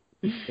events.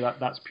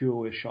 That's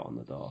purely a shot in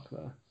the dark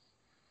there.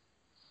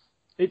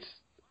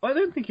 I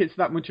don't think it's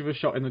that much of a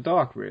shot in the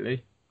dark,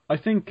 really. I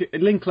think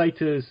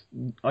Linklater's,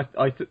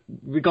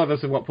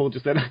 regardless of what Paul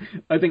just said,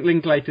 I think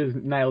Linklater's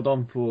nailed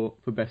on for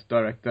Best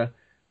Director.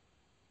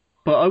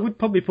 But I would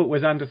probably put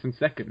Wes Anderson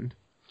second.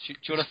 Do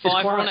you want a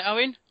fiver on it,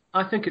 Owen?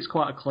 I think it's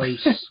quite a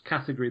close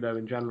category, though,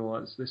 in general.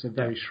 It's a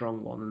very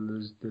strong one, and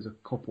there's a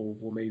couple,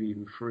 or maybe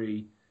even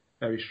three,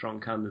 very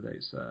strong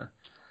candidates there.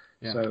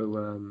 Yeah.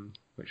 So,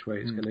 which way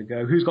it's going to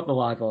go? Who's got the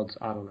live odds?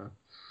 I don't know.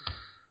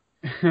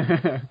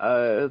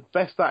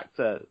 Best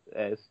Actor,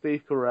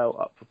 Steve Carell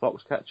up for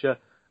Foxcatcher,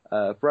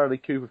 Bradley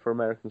Cooper for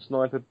American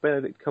Sniper,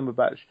 Benedict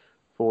Cumberbatch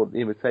for The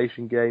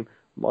Imitation Game,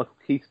 Michael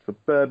Keaton for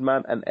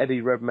Birdman, and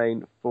Eddie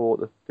Redmayne for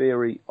The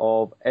Theory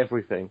of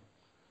Everything.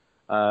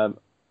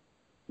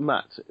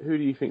 Matt, who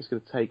do you think is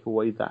going to take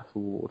away that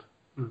award?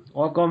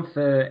 Well, I've gone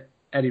for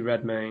Eddie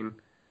Redmayne.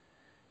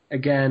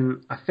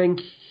 Again, I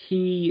think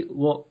he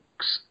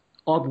looks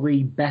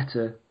oddly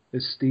better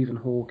as Stephen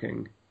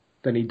Hawking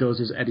than he does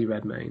as Eddie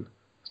Redmayne.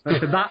 And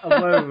for that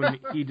alone,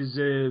 he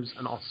deserves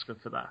an Oscar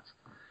for that.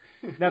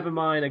 Never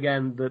mind,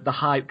 again, the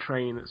hype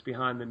train that's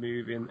behind the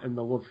movie and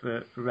the love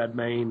for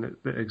Redmayne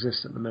that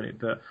exists at the minute,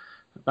 but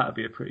that would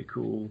be a pretty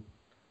cool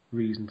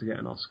reason to get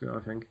an Oscar,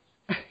 I think.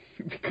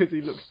 Because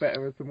he looks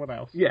better as someone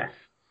else? Yeah.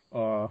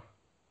 Oh,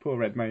 poor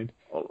Redmayne.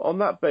 On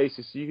that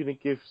basis, are you going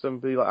to give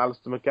somebody like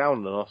Alistair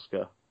McGowan an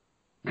Oscar?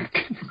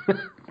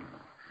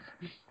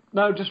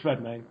 No, just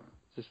Redmayne.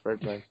 Just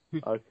Redmayne.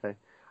 Okay.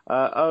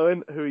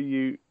 Owen, who are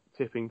you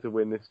tipping to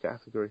win this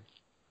category?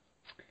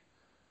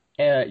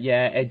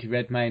 Yeah, Eddie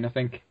Redmayne, I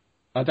think.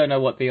 I don't know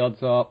what the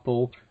odds are,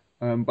 Paul,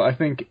 but I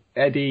think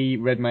Eddie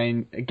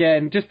Redmayne,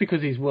 again, just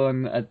because he's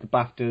won at the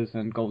BAFTAs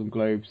and Golden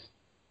Globes,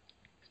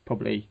 it's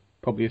probably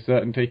a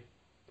certainty.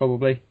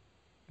 Probably.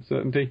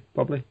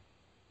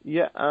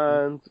 Yeah,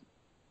 and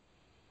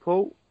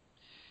Paul?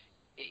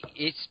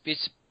 It's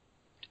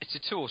a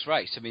two-horse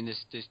race. I mean,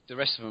 there's the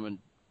rest of them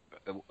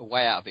are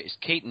way out of it. It's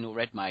Keaton or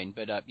Redmayne,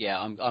 but yeah,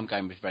 I'm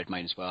going with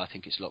Redmayne as well. I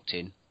think it's locked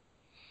in.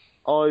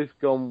 I've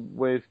gone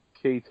with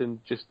Keaton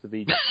just to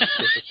be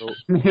difficult.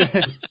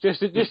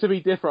 just to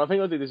be different. I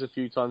think I did this a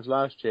few times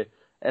last year.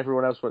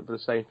 Everyone else went for the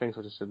same thing,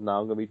 so I just said, no,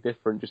 I'm going to be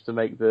different just to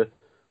make the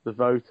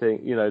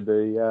voting,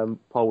 the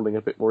polling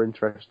a bit more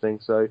interesting.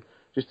 So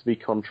just to be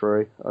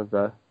contrary of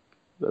that.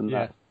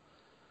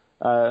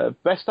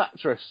 Best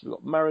Actress, we've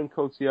got Marion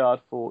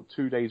Cotillard for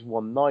 2 Days,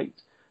 One Night,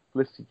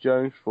 Felicity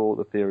Jones for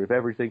The Theory of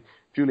Everything,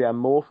 Julianne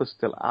Moore for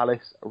Still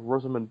Alice,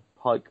 Rosamund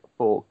Pike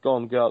for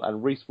Gone Girl,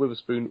 and Reese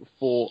Witherspoon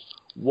for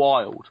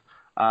Wild.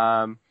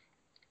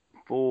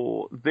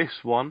 For this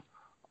one,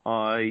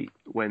 I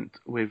went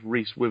with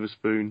Reese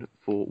Witherspoon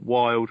for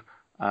Wild.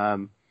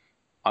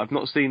 I've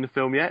not seen the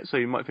film yet, so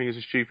you might think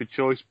it's a stupid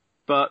choice,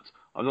 but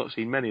I've not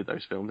seen many of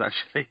those films,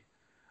 actually.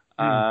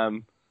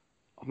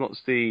 I've not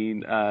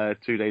seen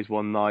 2 Days,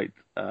 One Night,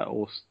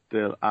 or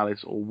Still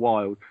Alice, or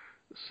Wild.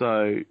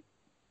 So,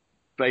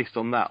 based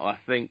on that, I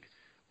think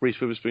Reese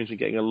Witherspoon's been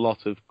getting a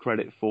lot of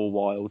credit for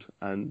Wild,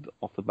 and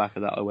off the back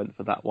of that, I went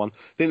for that one.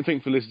 Didn't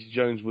think Felicity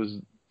Jones was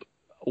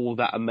all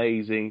that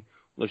amazing,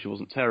 although she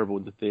wasn't terrible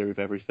in The Theory of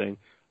Everything.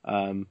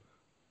 And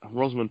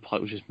Rosamund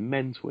Pike was just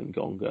mental in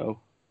Gone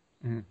Girl.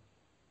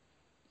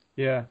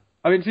 Yeah.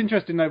 I mean, it's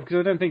interesting, though, because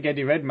I don't think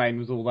Eddie Redmayne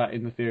was all that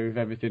in The Theory of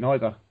Everything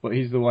either, but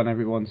he's the one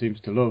everyone seems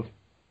to love,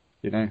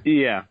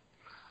 Yeah.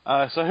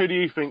 So who do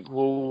you think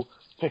will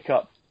pick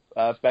up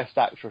Best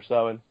Actress,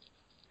 Owen?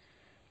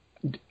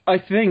 I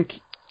think,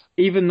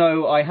 even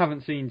though I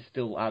haven't seen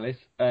Still Alice,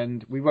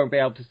 and we won't be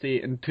able to see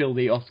it until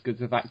the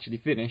Oscars have actually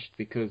finished,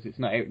 because it's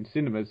not out in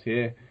cinemas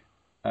here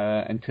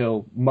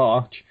until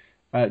March,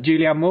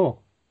 Julianne Moore,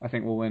 I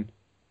think, will win.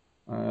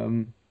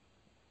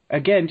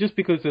 Again, just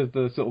because of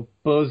the sort of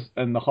buzz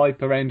and the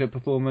hype around her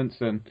performance,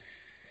 and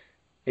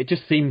it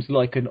just seems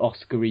like an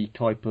Oscar-y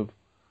type of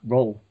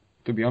role,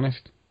 to be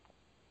honest.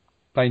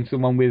 Playing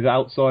someone with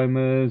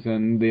Alzheimer's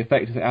and the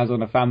effect it has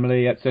on a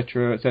family,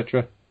 etc.,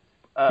 etc.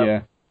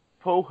 Yeah.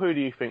 Paul, who do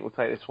you think will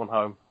take this one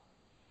home?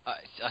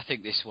 I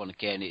think this one,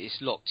 again, it's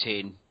locked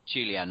in.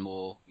 Julianne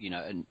Moore,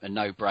 a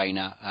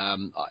no-brainer.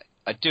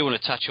 I do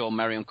want to touch on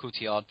Marion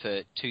Cotillard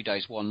for 2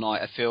 Days, One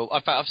Night.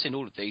 I've seen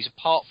all of these,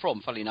 apart from,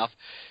 funnily enough,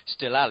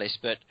 Still Alice,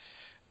 but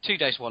 2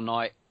 Days, One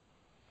Night,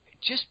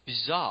 just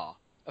bizarre.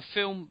 A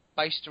film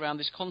based around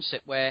this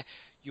concept where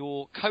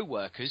your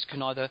co-workers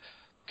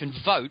can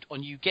vote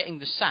on you getting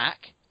the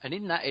sack, and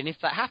if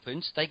that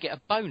happens, they get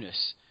a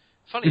bonus.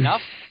 Funny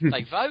enough,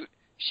 they vote,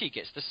 she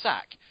gets the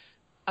sack.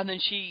 And then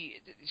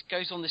she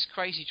goes on this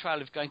crazy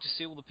trail of going to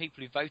see all the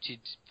people who voted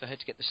for her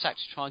to get the sack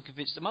to try and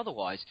convince them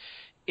otherwise.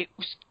 It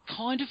was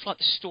kind of like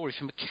the story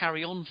from a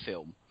Carry On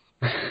film.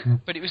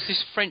 But it was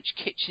this French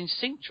kitchen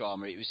sink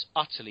drama. It was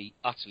utterly,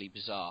 utterly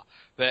bizarre.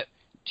 But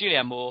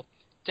Julianne Moore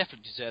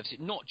definitely deserves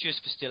it, not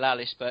just for Still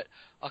Alice, but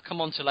I'll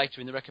come on to later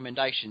in the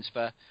recommendations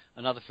for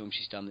another film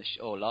she's done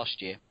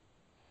last year.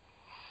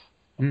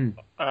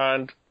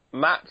 And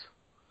Matt?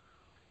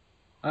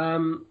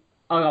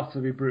 I have to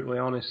be brutally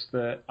honest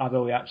that I've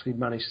only actually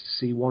managed to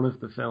see one of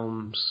the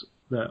films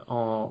that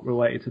are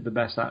related to the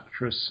Best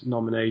Actress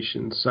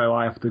nomination, so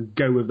I have to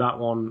go with that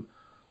one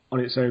on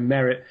its own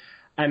merit.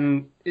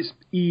 And it's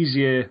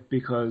easier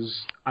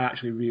because I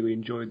actually really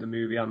enjoyed the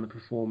movie and the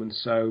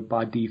performance, so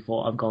by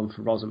default I've gone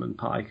for Rosamund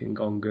Pike in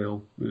Gone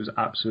Girl. It was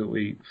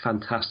absolutely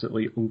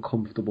fantastically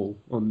uncomfortable,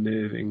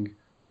 unnerving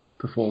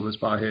performance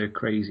by her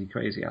crazy,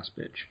 crazy ass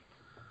bitch.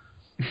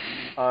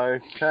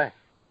 Okay.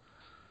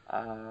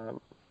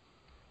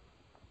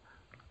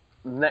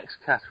 Next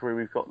category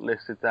we've got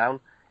listed down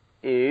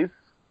is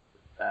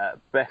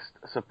Best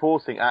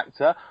Supporting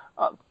Actor.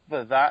 Up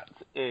for that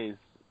is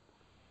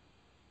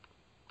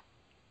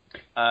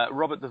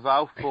Robert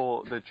Duvall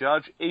for The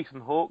Judge, Ethan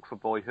Hawke for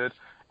Boyhood,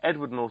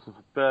 Edward Norton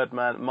for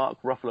Birdman,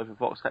 Mark Ruffalo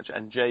for Foxcatcher,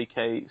 and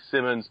J.K.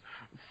 Simmons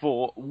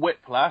for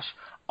Whiplash.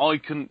 I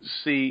couldn't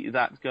see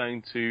that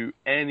going to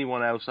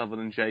anyone else other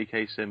than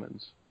J.K.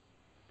 Simmons.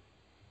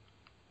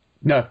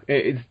 No,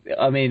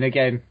 I mean,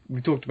 again,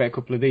 we talked about a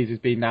couple of these as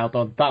being nailed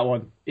on. That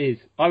one is.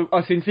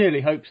 I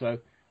sincerely hope so.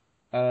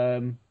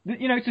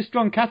 It's a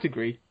strong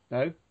category,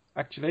 though,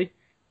 actually.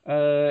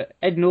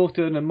 Ed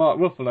Norton and Mark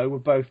Ruffalo were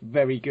both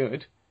very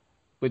good,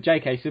 but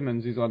J.K.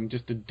 Simmons is on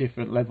just a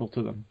different level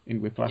to them in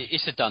Whiplash.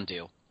 It's a done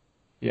deal.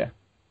 Yeah,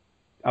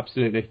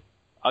 absolutely.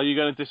 Are you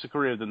going to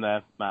disagree with them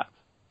there, Matt?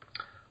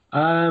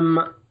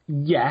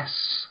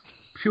 Yes,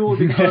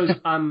 purely because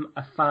I'm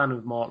a fan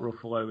of Mark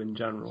Ruffalo in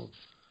general.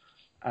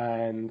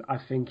 And I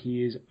think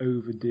he is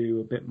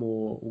overdue a bit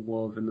more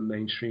love in the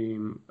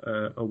mainstream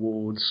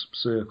awards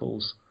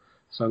circles.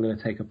 So I'm going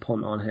to take a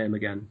punt on him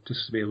again,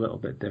 just to be a little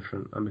bit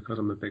different, and because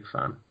I'm a big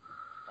fan.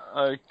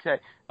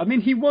 Okay. I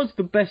mean, he was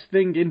the best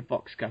thing in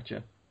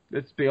Foxcatcher,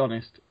 let's be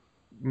honest,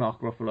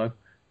 Mark Ruffalo.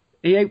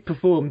 He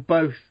outperformed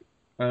both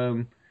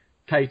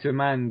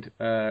Tatum and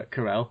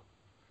Carell,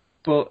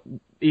 but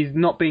he's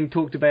not being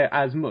talked about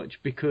as much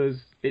because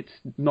it's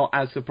not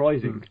as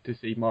surprising to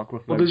see Mark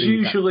Ruffalo. Well, there's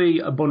usually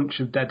a bunch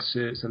of dead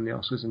certs in the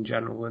Oscars in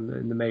general, in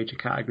the major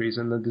categories,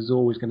 and there's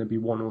always going to be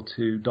one or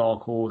two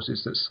dark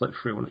horses that slip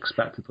through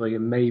unexpectedly,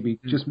 and maybe,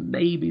 just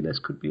maybe, this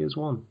could be his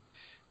one.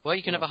 Well,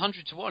 you can have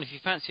 100 to 1 if you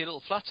fancy a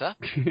little flutter.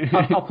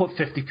 I'll put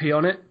 50p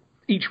on it,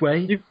 each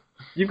way.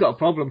 You've got a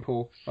problem,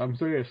 Paul. I'm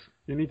serious.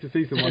 You need to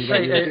see someone.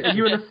 Are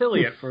you an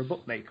affiliate for a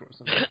bookmaker or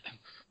something?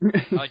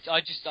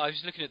 I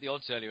was looking at the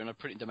odds earlier and I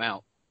printed them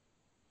out.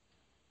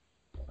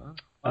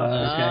 Okay.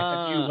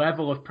 A new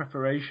level of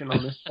preparation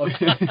on this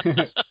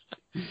podcast.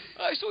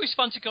 It's always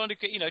fun to kind of,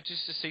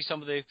 just to see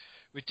some of the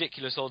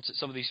ridiculous odds that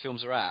some of these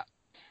films are at.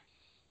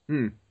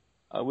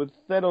 We're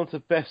then on to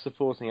Best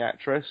Supporting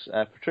Actress.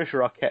 Patricia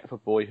Arquette for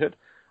Boyhood,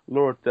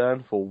 Laura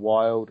Dern for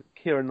Wild,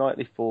 Keira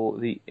Knightley for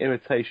The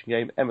Imitation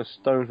Game, Emma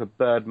Stone for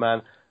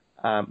Birdman,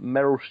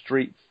 Meryl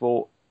Streep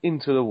for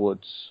Into the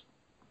Woods.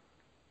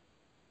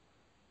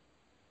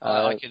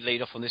 I can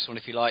lead off on this one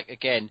if you like.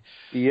 Again,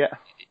 yeah.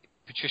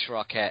 Patricia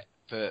Arquette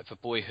for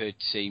Boyhood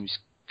seems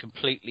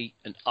completely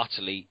and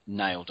utterly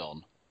nailed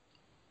on.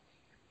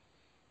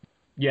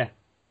 Yeah,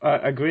 I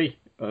agree.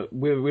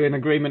 We're in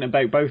agreement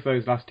about both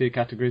those last two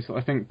categories.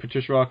 I think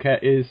Patricia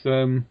Arquette is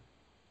going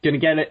to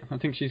get it. I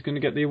think she's going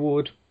to get the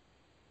award.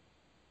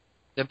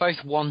 They're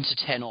both 1 to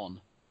 10 on.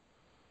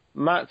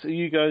 Matt, are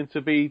you going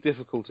to be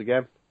difficult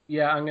again?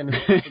 Yeah, I'm going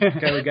to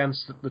go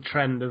against the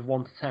trend of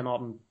 1 to 10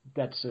 on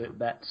dead cert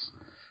bets.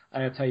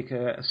 I'm going to take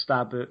a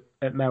stab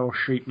at Meryl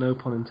Streep, no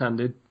pun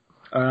intended.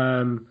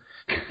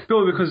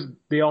 Purely because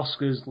the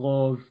Oscars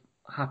love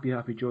happy,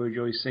 happy, joy,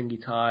 joy,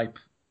 singy type,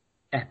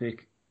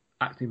 epic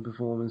acting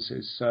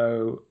performances.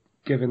 So,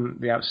 given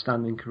the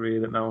outstanding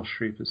career that Meryl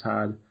Streep has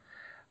had,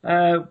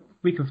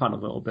 we can find a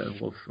little bit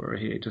of love for her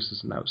here, just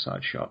as an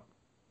outside shot.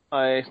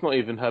 It's not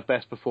even her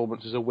best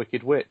performance as a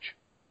Wicked Witch.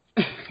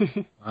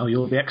 Well,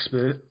 you're the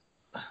expert.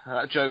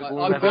 That joke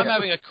I'm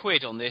having a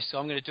quid on this, so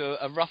I'm going to do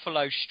a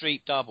Ruffalo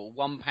Streep double,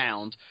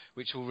 £1,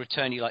 which will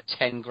return you like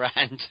 10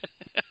 grand.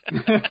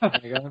 There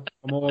you go.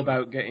 I'm all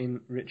about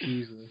getting rich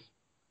easily.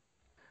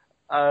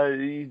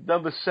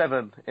 Number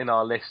 7 in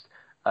our list.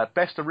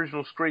 Best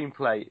Original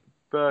Screenplay,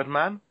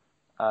 Birdman,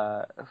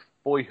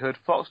 Boyhood,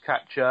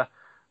 Foxcatcher,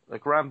 The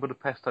Grand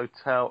Budapest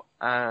Hotel,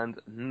 and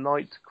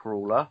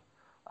Nightcrawler.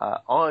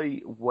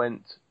 I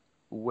went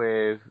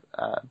with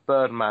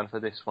Birdman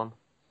for this one.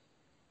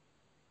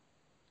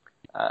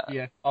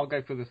 Yeah, I'll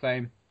go for the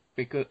same,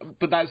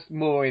 but that's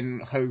more in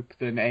hope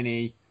than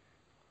any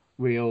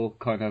real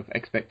kind of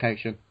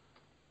expectation.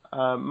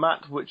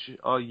 Matt, which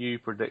are you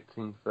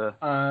predicting for?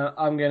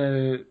 I'm going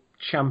to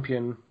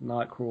champion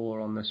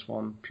Nightcrawler on this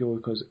one, purely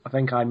because I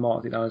think I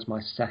marked it down as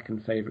my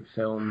second favourite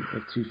film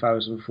of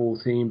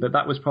 2014, but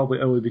that was probably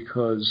only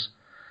because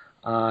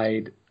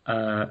I'd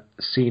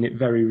seen it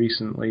very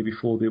recently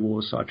before the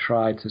awards, so I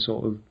tried to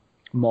sort of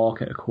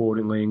mark it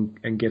accordingly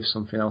and give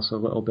something else a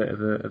little bit of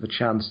a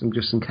chance, and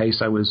just in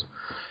case I was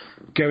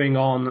going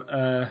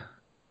on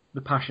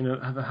the passion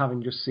of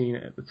having just seen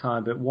it at the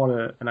time. But what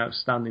an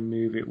outstanding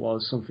movie it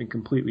was, something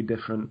completely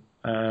different,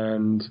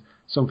 and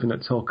something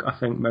that took, I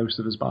think, most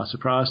of us by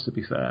surprise, to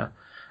be fair,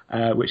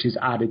 which is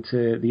added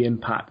to the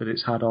impact that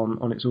it's had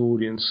on its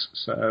audience.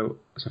 So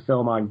it's a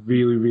film I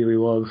really, really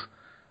love.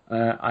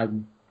 I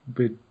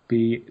would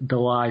be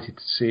delighted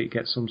to see it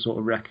get some sort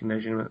of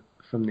recognition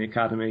from the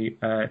Academy.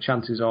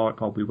 Chances are it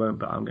probably won't,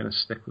 but I'm going to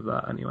stick with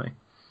that anyway.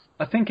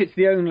 I think it's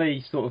the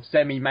only sort of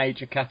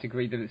semi-major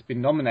category that it's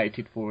been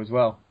nominated for as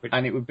well,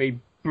 and it would be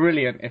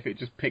brilliant if it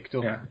just picked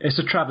up. Yeah, it's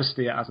a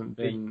travesty it hasn't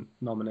been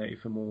nominated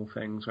for more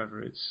things, whether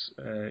it's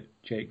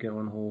Jake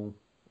Gyllenhaal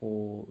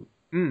or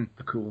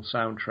the cool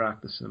soundtrack.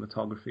 The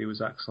cinematography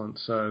was excellent,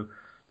 so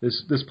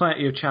there's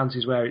plenty of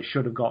chances where it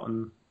should have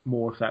gotten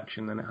more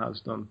affection than it has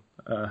done.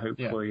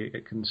 Hopefully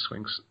it can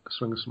swing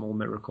a small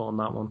miracle on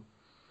that one.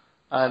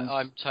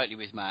 I'm totally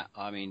with Matt.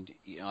 I mean,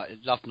 I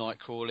love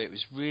Nightcrawler. It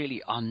was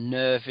really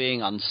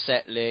unnerving,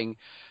 unsettling.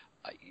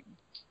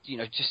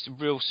 Just a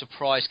real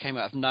surprise, came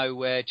out of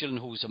nowhere.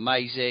 Gyllenhaal's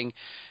amazing,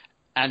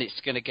 and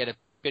it's going to get a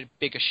bit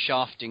bigger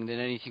shafting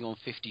than anything on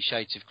 50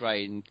 Shades of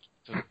Grey. And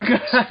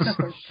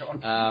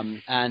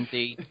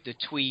the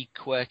twee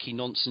quirky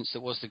nonsense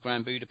that was the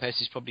Grand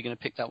Budapest is probably going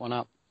to pick that one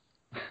up.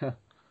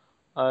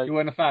 You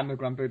weren't a fan of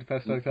Grand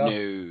Budapest Hotel?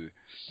 No.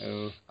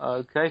 Oh.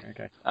 Okay.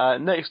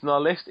 Next on our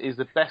list is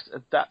the Best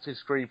Adapted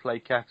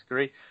Screenplay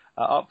category.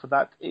 Up for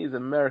that is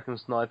American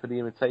Sniper, The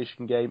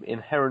Imitation Game,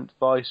 Inherent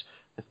Vice,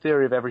 The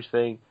Theory of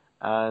Everything,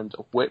 and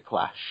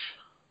Whiplash.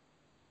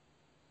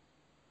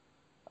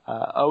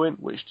 Owen,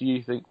 which do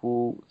you think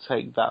will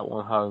take that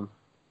one home?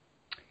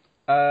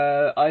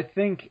 I don't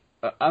think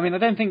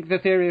The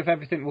Theory of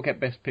Everything will get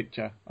Best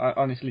Picture. I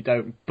honestly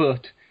don't,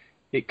 but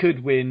it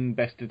could win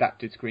Best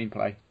Adapted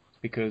Screenplay,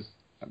 because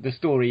the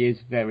story is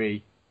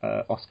very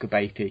Oscar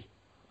baity.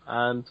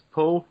 And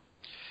Paul?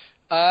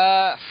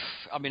 I'd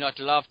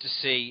love to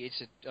see.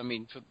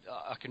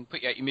 I can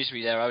put you out your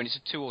misery there, Owen. It's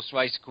a 2-horse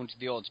race according to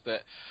the odds,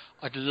 but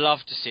I'd love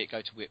to see it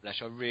go to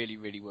Whiplash. I really,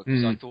 really would,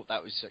 because I thought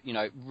that was,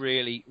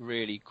 really,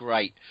 really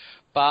great.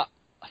 But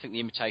I think The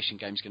Imitation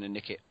Game is going to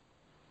nick it.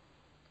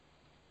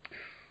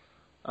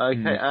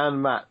 Okay,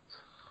 and Matt?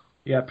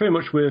 Yeah, pretty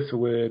much word for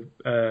word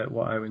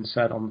what Owen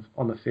said on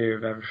The Theory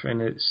of Everything.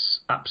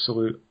 It's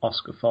absolute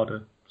Oscar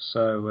fodder,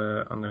 so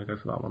I'm going to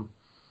go for that one.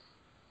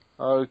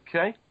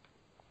 Okay.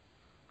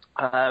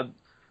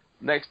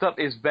 Next up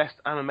is Best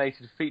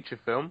Animated Feature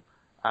Film,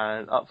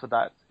 and up for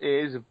that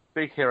is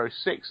Big Hero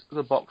 6,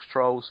 The Box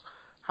Trolls,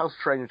 How to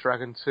Train Your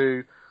Dragon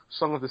 2,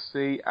 Song of the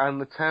Sea, and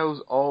The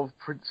Tales of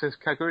Princess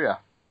Kaguya.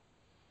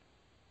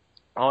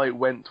 I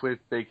went with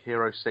Big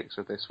Hero 6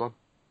 with this one.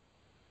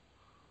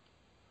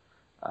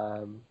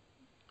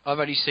 I've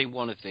only seen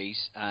one of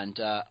these, and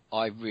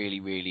I really,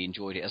 really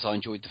enjoyed it, as I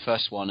enjoyed the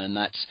first one, and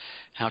that's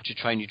How to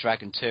Train Your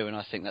Dragon 2, and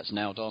I think that's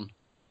nailed on.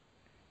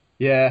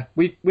 Yeah,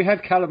 we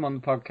had Callum on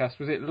the podcast,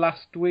 was it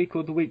last week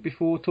or the week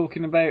before,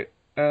 talking about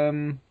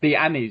the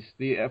Annies,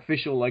 the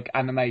official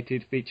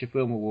animated feature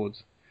film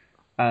awards,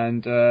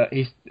 and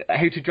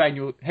How to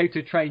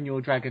Train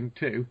Your Dragon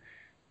 2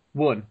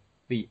 won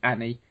the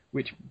Annie,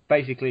 which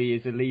basically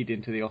is a lead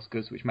into the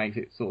Oscars, which makes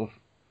it sort of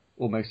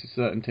almost a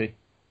certainty.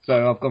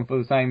 So I've gone for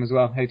the same as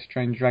well, How to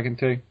Train Your Dragon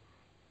 2.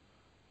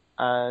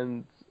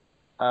 And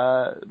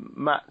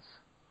Matt?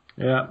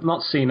 Yeah,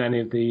 not seen any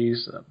of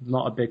these.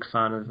 Not a big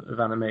fan of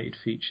animated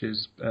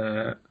features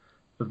of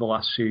the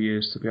last few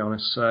years, to be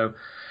honest. So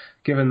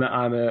given that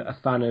I'm a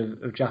fan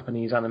of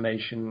Japanese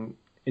animation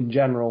in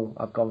general,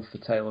 I've gone for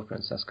Tale of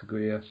Princess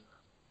Kaguya.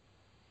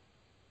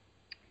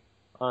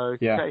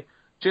 Okay. Yeah.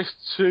 Just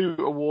 2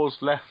 awards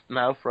left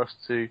now for us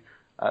to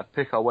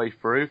pick our way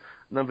through.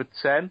 Number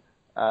 10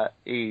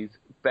 is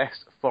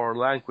Best Foreign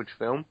Language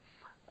Film.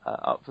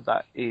 Up for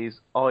that is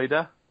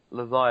Ida,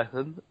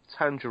 Leviathan,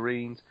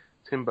 Tangerines,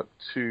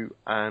 Timbuktu,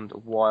 and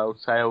Wild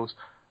Tales.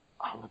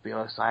 I'm going to be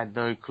honest, I had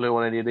no clue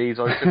on any of these.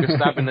 I took a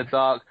stab in the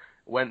dark,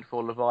 went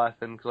for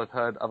Leviathan, because I've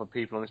heard other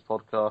people on this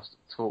podcast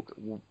talk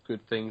good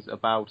things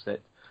about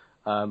it.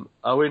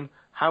 Owen,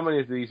 how many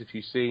of these have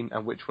you seen,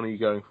 and which one are you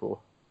going for?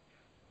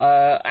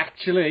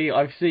 Actually,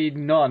 I've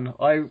seen none.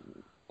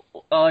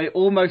 I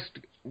almost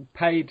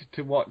paid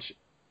to watch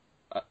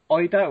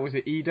Ida, or was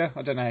it Ida?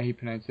 I don't know how you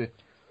pronounce it.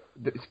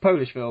 It's a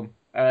Polish film.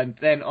 And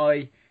then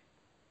I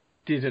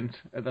didn't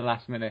at the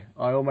last minute.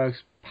 I almost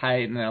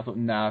paid, and then I thought,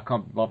 no, I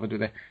can't be bothered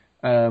with it.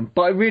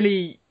 But I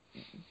really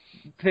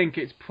think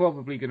it's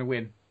probably going to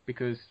win,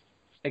 because,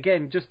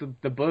 again, just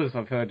the buzz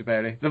I've heard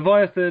about it.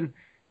 Leviathan,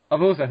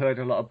 I've also heard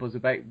a lot of buzz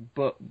about,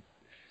 but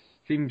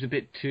seems a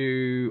bit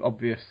too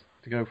obvious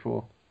to go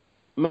for.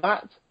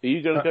 Matt, are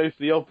you going to go for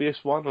the obvious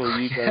one, or are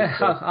you going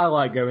to... I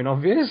like going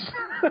obvious.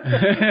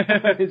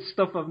 It's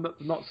stuff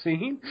I've not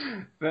seen.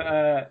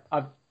 But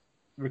I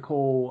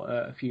recall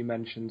a few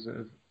mentions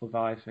of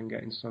Leviathan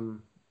getting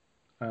some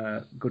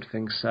good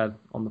things said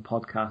on the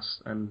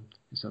podcast, and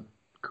it's a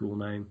cool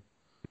name.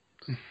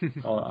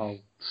 I'll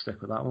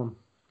stick with that one.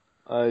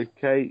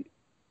 Okay.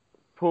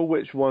 Paul,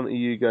 which one are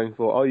you going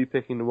for? Are you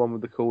picking the one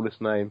with the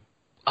coolest name?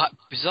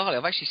 Bizarrely,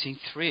 I've actually seen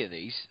 3 of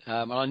these,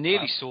 and I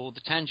nearly saw the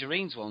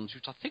Tangerines ones,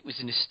 which I think was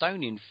an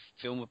Estonian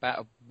film about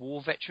a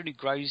war veteran who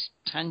grows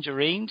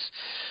tangerines.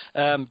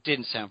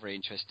 Didn't sound very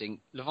interesting.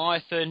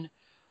 Leviathan,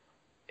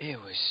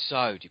 it was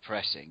so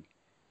depressing.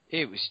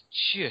 It was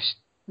just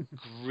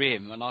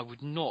grim, and I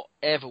would not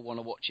ever want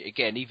to watch it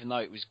again, even though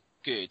it was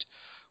good.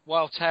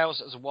 Wild Tales,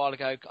 that was a while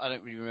ago. I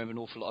don't really remember an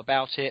awful lot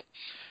about it.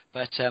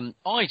 But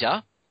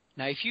Ida,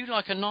 now if you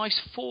like a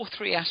nice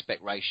 4:3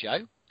 aspect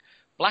ratio,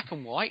 black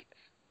and white,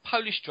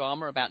 Polish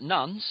drama about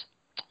nuns,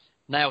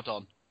 nailed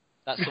on.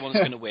 That's the one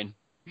that's going to win.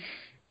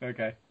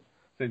 Okay.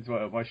 Seems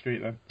right up my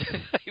street then.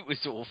 It was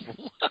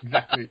awful.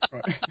 Exactly,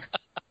 right.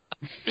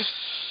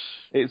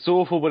 It's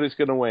awful, but it's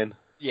going to win.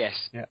 Yes.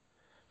 Yeah.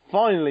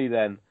 Finally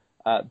then,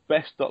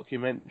 best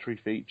documentary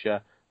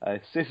feature,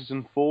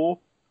 Citizen 4,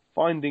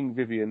 Finding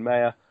Vivian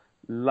Maier,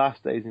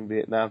 Last Days in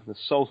Vietnam, The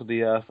Salt of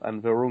the Earth,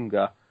 and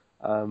Virunga.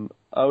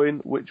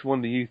 Owen, which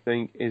one do you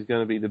think is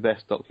going to be the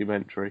best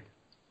documentary?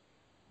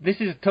 This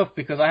is tough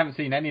because I haven't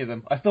seen any of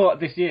them. I thought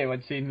this year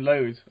I'd seen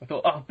loads. I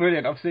thought, oh,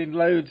 brilliant, I've seen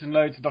loads and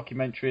loads of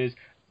documentaries.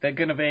 There are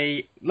going to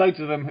be loads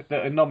of them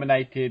that are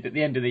nominated at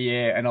the end of the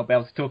year, and I'll be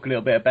able to talk a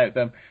little bit about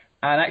them.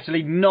 And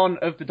actually, none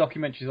of the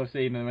documentaries I've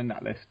seen are in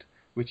that list,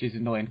 which is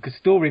annoying, because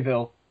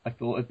Storyville, I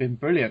thought, had been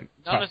brilliant.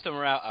 None of them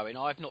are out, Owen.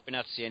 I've not been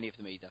able to see any of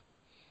them either.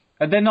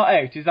 And they're not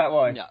out, is that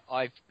why? No,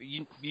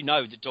 you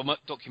know the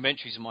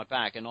documentaries are my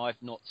bag, and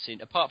I've not seen,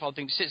 apart from I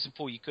think Citizen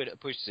 4 you could at a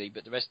push see,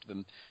 but the rest of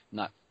them,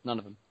 no, none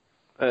of them.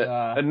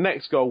 And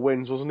Next Goal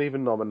Wins wasn't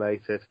even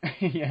nominated.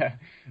 Yeah,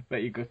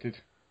 bet you gutted.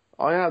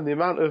 I am. The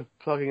amount of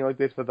plugging I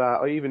did for that,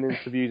 I even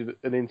interviewed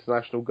an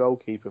international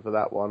goalkeeper for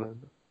that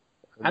one.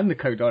 And the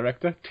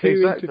co-director.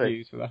 Two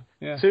interviews for that.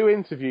 Yeah. 2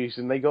 interviews,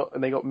 and they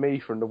got me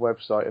from the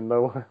website and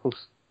no one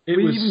else. We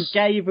even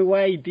gave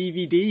away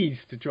DVDs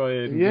to try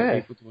and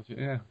get people to watch it.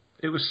 Yeah.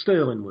 It was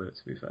sterling work,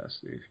 to be fair,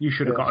 Steve. You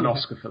should have got an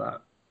Oscar for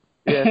that.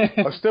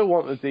 Yeah, I still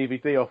want the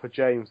DVD off of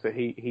James that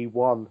he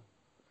won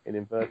in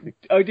inverted.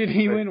 Oh, did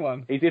he win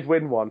one? He did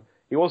win one.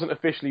 He wasn't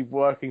officially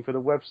working for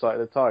the website at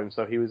the time,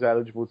 so he was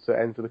eligible to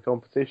enter the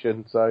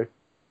competition. So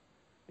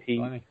he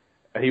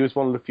was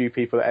one of the few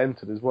people that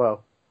entered as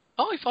well.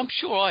 Oh, I'm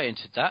sure I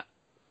entered that.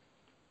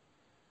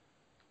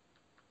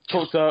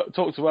 Talk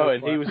to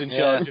Owen. He was in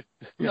charge.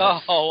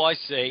 Oh, I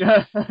see.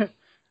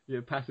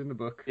 You're passing the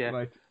book. Yeah.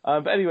 Right.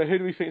 But anyway, who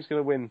do we think is going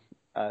to win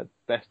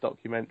best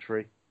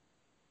documentary?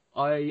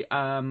 I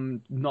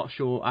am not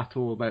sure at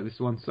all about this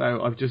one,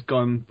 so I've just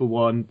gone for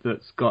one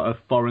that's got a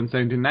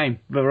foreign-sounding name,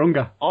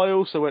 Virunga. I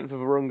also went for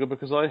Virunga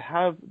because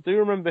I do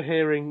remember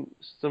hearing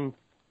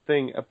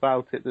something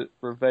about it that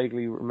I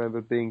vaguely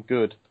remember being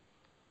good.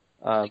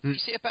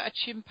 Is it about a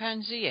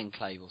chimpanzee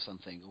enclave or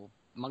something, or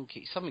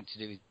monkey? Something to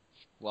do with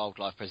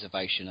wildlife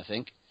preservation, I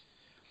think.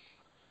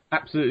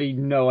 Absolutely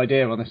no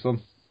idea on this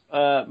one.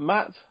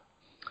 Matt?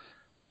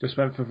 Just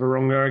went for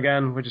Virunga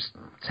again. We're just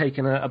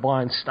taking a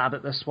blind stab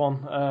at this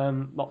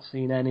one. Not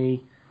seen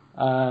any.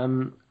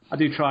 I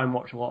do try and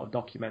watch a lot of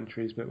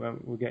documentaries, but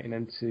when we're getting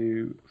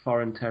into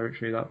foreign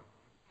territory, that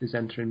is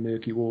entering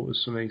murky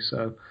waters for me.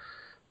 So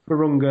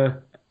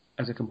Virunga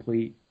as a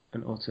complete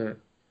and utter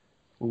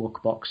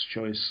lookbox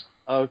choice.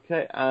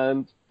 Okay,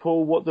 and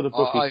Paul, what did the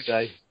bookies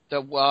say?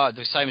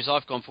 The same as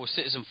I've gone for.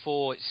 Citizen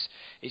 4,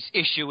 it's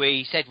issue-y,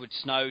 it's Edward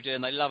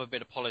Snowden, they love a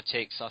bit of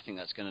politics. I think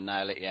that's going to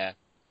nail it, yeah.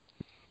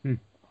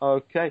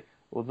 Okay,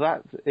 well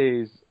that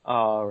is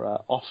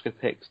our Oscar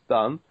picks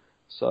done.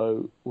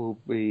 So we'll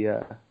be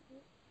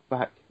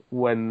back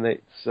when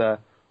it's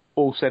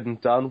all said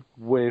and done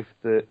with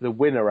the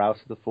winner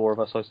out of the 4 of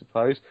us, I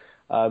suppose.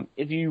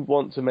 If you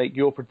want to make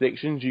your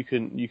predictions, you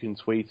can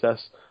tweet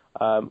us.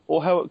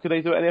 Or how could they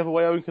do it any other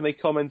way? Owen, can they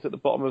comment at the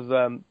bottom of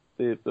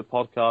the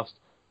podcast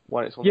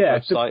when it's on the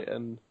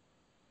website?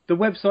 The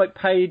website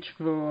page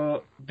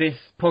for this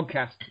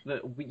podcast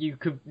that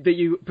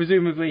you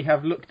presumably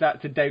have looked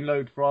at to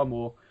download from,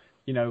 or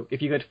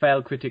if you go to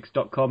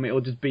failcritics.com,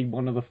 it'll just be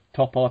one of the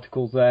top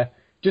articles there.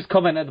 Just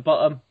comment at the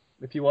bottom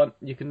if you want.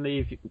 You can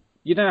leave.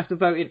 You don't have to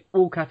vote in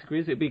all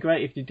categories. It'd be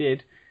great if you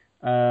did.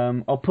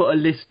 I'll put a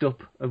list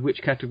up of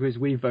which categories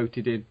we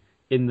voted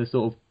in the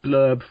sort of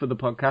blurb for the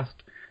podcast.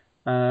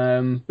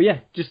 But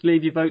yeah, just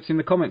leave your votes in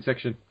the comment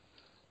section.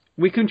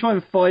 We can try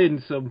and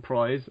find some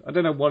prize. I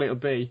don't know what it'll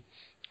be.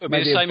 It'll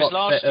be the same as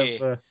last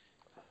year.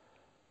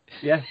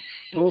 Yeah.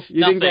 Well,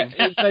 you didn't get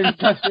the same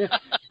as last year.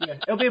 Yeah.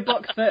 It'll be a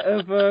box set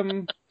of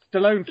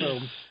Stallone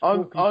films.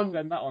 I'm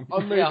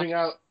moving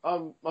out.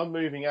 I'm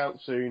moving out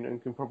soon and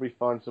can probably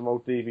find some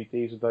old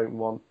DVDs I don't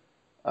want.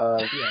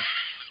 Yeah.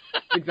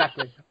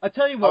 Exactly. I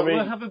tell you what,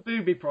 we'll have a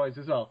booby prize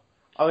as well.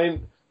 I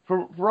mean,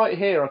 from right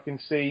here I can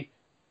see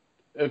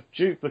of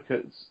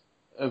duplicates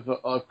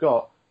I've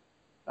got.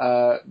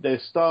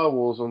 There's Star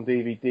Wars on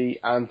DVD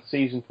and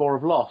season 4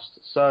 of Lost.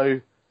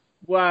 So,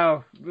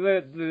 wow,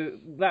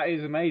 that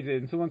is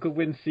amazing. Someone could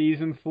win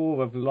season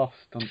 4 of Lost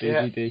on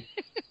DVD. Yeah.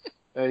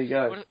 There you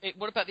go.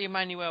 What about the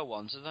Emmanuel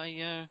ones? Are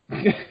they?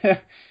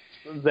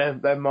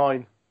 They're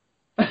mine.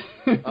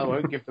 I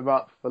won't give them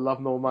up for love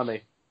nor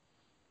money.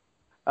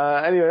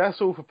 Anyway,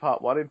 that's all for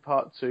part 1. In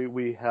part 2,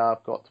 we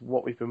have got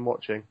what we've been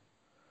watching.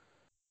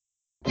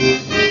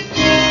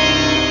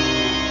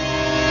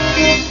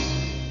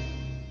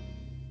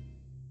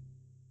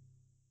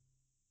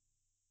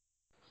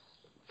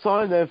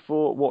 Time then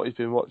for what we've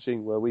been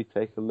watching, where we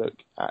take a look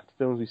at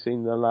films we've seen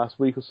in the last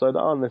week or so that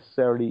aren't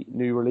necessarily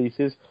new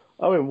releases.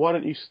 Owen, why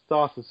don't you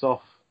start us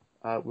off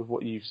with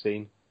what you've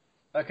seen?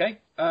 Okay.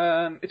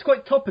 It's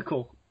quite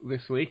topical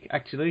this week,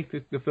 actually,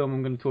 the film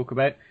I'm going to talk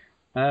about.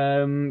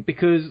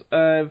 Because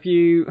have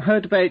you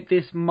heard about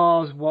this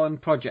Mars One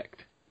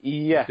project?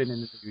 Yes. It's been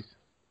in the news.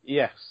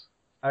 Yes.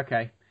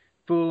 Okay.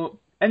 For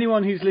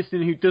anyone who's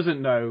listening who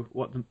doesn't know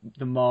what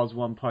the Mars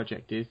One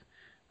project is,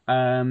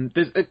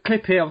 there's a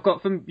clip here I've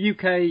got from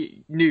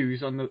UK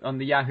News on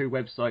the Yahoo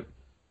website.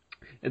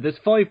 There's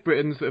 5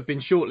 Britons that have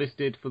been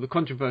shortlisted for the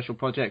controversial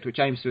project, which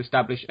aims to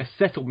establish a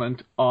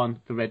settlement on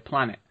the Red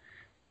Planet.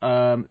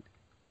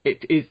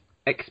 It is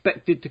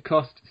expected to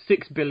cost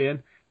 $6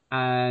 billion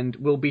and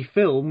will be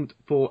filmed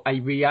for a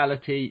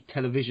reality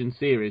television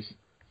series.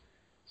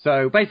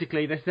 So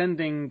basically, they're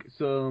sending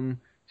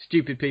some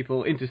stupid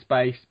people into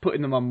space,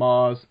 putting them on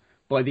Mars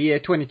by the year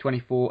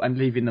 2024 and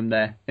leaving them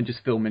there and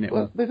just filming it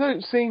all. They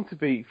don't seem to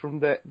be, from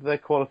their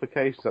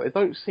qualifications, they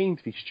don't seem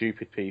to be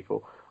stupid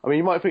people. I mean,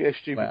 you might think they're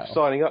stupid for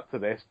signing up to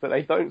this, but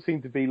they don't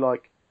seem to be,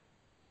 like,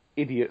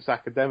 idiots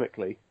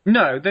academically.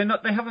 No, they're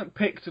not. They haven't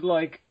picked,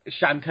 like,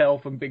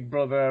 Chantel from Big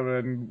Brother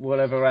and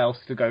whatever else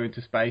to go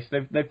into space.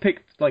 They've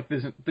picked, like,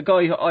 the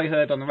guy who I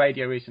heard on the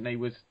radio recently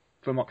was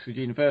from Oxford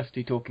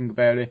University talking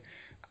about it.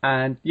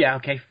 And, yeah,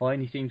 okay,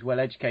 fine, he seems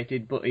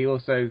well-educated, but he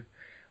also,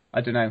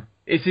 I don't know.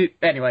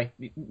 Anyway,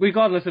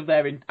 regardless of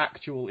their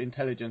actual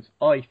intelligence,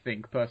 I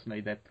think, personally,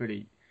 they're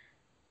pretty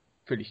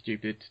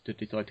stupid to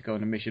decide to go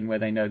on a mission where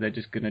they know they're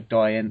just going to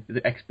die, and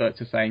the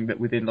experts are saying that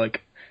within,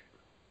 like,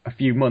 a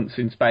few months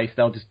in space,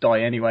 they'll just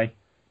die anyway.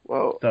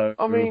 Well, so,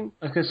 I mean...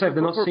 Like I said,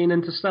 they're not seen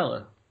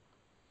Interstellar.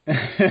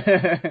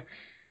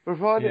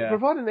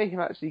 Providing they can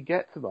actually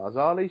get to Mars,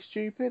 are they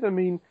stupid? I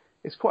mean,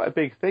 it's quite a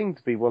big thing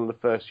to be one of the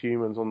first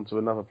humans onto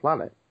another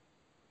planet.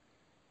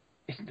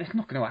 It's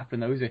not going to happen,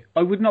 though, is it?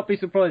 I would not be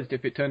surprised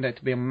if it turned out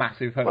to be a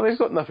massive hoax. Well, they've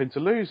got nothing to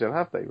lose then,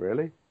 have they,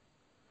 really?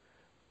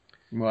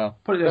 Well,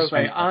 put it this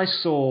way, I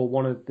saw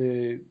one of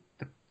the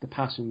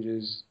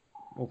passengers,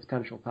 or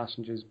potential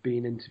passengers,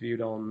 being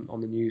interviewed on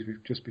the news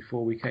just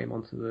before we came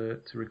on to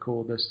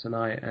record this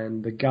tonight,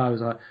 and the guy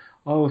was like,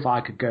 oh, if I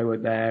could go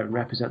in there and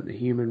represent the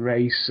human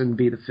race and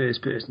be the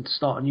first person to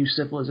start a new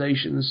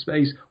civilization in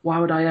space, why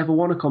would I ever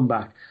want to come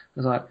back? I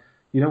was like,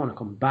 you don't want to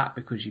come back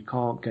because you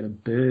can't get a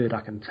bird,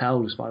 I can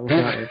tell just by looking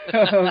at it.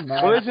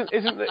 Well,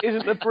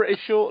 isn't the British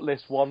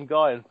shortlist 1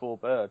 guy and 4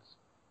 birds?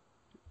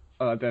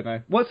 I don't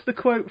know. What's the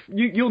quote?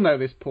 You'll know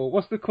this, Paul.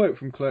 What's the quote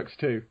from Clerks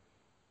 2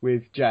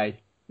 with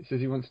Jay? It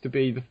says he wants to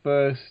be the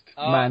first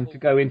man to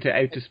go into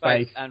outer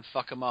space and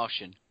fuck a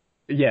Martian.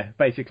 Yeah,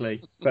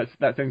 basically.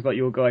 That sounds like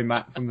your guy,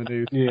 Matt, from the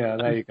news. Yeah,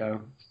 there you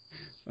go.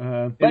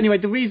 But anyway,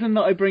 the reason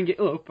that I bring it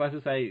up, as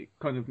I say,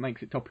 kind of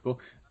makes it topical.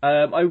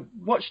 I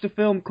watched a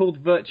film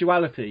called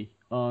Virtuality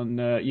on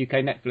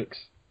UK Netflix.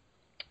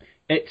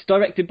 It's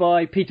directed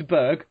by Peter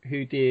Berg,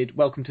 who did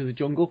Welcome to the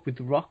Jungle with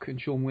The Rock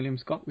and Sean William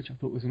Scott, which I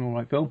thought was an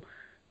alright film.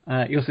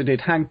 He also did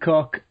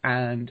Hancock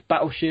and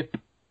Battleship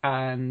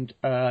and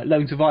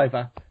Lone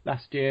Survivor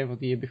last year or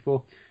the year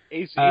before.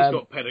 He's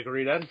got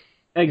pedigree then.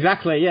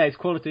 Exactly, yeah, it's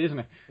quality, isn't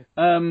it?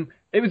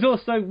 It was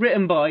also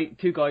written by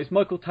 2 guys,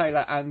 Michael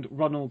Taylor and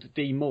Ronald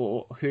D.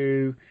 Moore,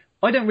 who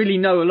I don't really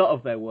know a lot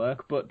of their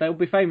work, but they'll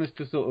be famous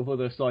to sort of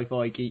other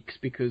sci-fi geeks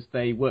because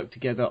they worked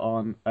together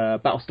on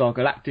Battlestar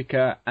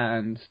Galactica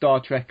and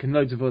Star Trek and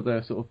loads of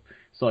other sort of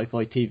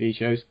sci-fi TV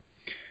shows.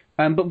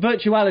 But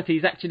Virtuality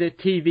is actually a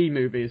TV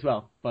movie as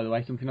well, by the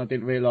way, something I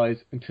didn't realise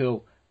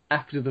until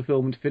after the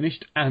film had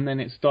finished, and then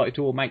it started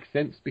to all make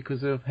sense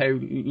because of how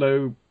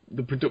low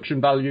the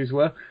production values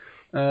were.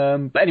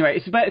 But anyway,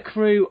 it's about a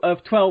crew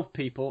of 12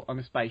 people on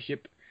a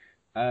spaceship,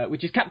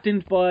 which is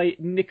captained by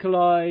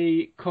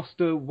Nikolai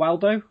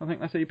Coster-Waldau, I think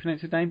that's how you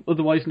pronounce his name,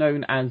 otherwise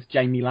known as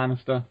Jaime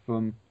Lannister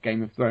from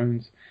Game of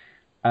Thrones.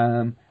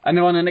 And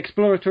they're on an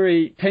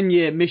exploratory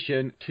 10-year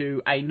mission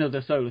to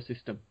another solar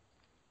system.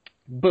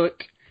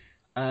 But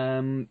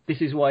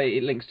this is why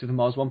it links to the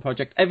Mars One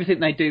project. Everything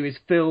they do is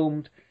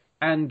filmed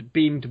and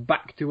beamed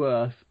back to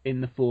Earth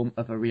in the form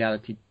of a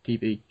reality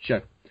TV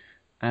show.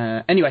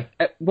 Anyway,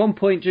 at one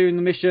point during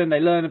the mission, they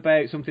learn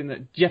about something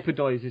that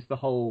jeopardises the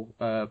whole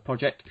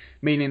project,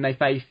 meaning they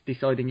face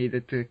deciding either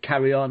to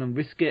carry on and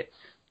risk it,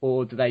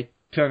 or do they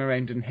turn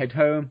around and head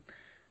home.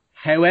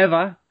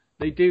 However,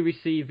 they do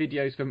receive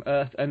videos from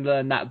Earth and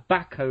learn that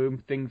back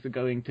home things are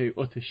going to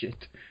utter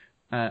shit.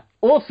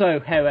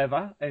 Also,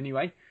 however,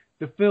 anyway,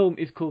 the film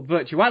is called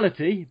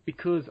Virtuality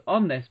because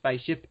on their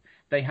spaceship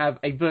they have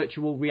a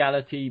virtual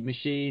reality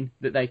machine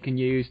that they can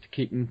use to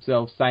keep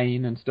themselves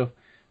sane and stuff.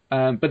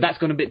 But that's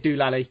gone a bit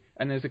doolally,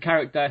 and there's a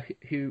character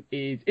who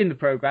is in the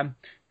program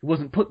who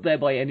wasn't put there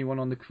by anyone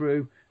on the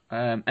crew,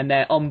 and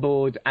their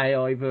onboard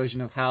AI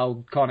version of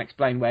Hal can't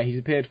explain where he's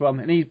appeared from,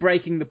 and he's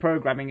breaking the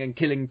programming and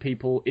killing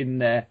people in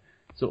their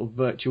sort of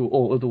virtual,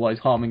 or otherwise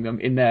harming them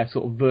in their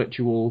sort of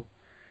virtual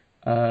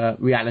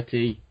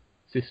reality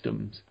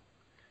systems.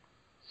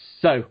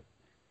 So,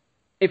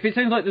 if it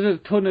sounds like there's a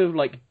ton of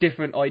like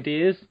different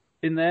ideas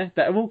in there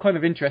that are all kind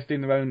of interesting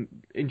in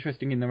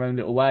their own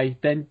little way,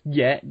 then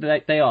yeah,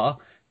 they are.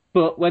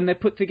 But when they're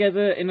put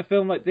together in a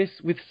film like this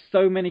with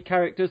so many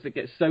characters that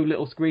get so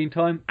little screen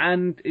time,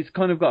 and it's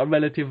kind of got a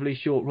relatively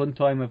short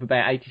runtime of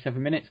about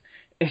 87 minutes,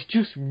 it's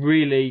just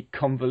really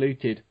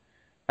convoluted.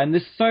 And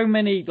there's so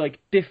many like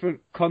different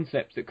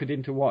concepts that could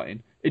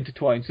intertwine,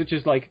 such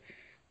as like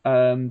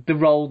the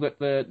role that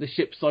the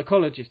ship's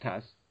psychologist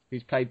has,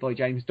 who's played by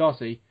James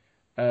Darcy.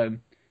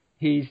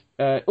 He's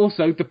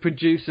also the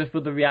producer for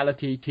the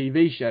reality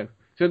TV show.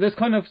 So there's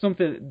kind of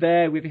something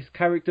there with his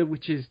character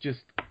which is just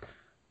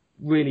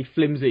really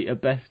flimsy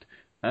at best.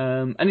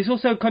 And it's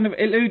also kind of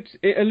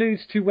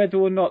alludes to whether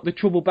or not the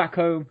trouble back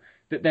home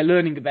that they're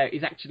learning about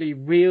is actually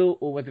real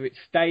or whether it's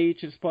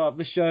staged as part of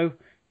the show.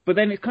 But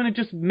then it's kind of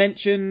just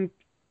mentioned,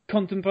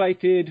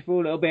 contemplated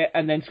for a little bit,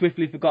 and then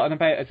swiftly forgotten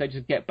about as they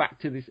just get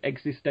back to this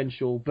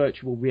existential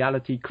virtual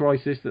reality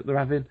crisis that they're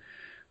having.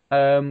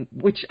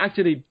 Which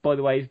actually, by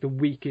the way, is the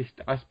weakest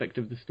aspect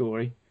of the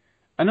story.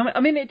 And I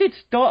mean, it did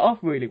start off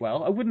really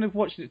well. I wouldn't have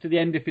watched it to the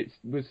end if it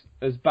was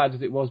as bad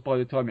as it was by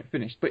the time it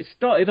finished. But it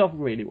started off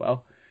really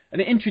well.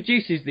 And it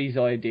introduces these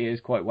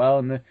ideas quite well,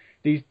 and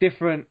these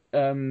different,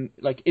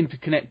 like,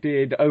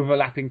 interconnected,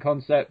 overlapping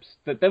concepts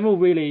that they're all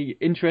really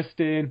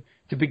interesting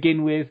to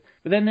begin with.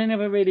 But then they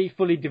never really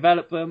fully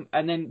develop them.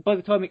 And then by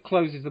the time it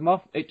closes them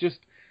off, it just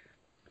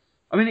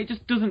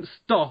doesn't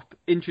stop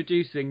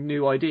introducing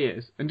new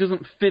ideas and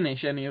doesn't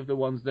finish any of the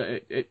ones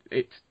that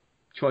it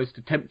tries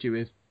to tempt you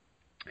with.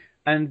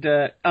 And,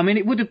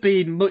 it would have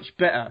been much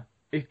better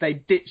if they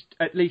ditched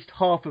at least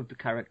half of the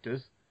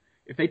characters,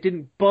 if they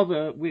didn't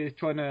bother with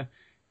trying to,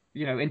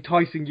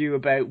 enticing you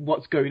about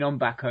what's going on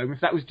back home, if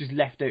that was just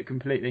left out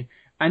completely,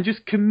 and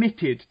just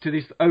committed to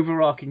this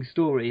overarching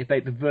story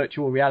about the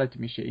virtual reality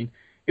machine,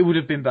 it would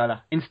have been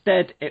better.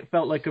 Instead, it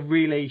felt like a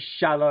really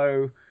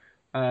shallow...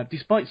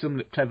 despite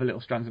some clever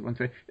little strands that run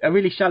through, a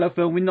really shallow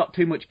film with not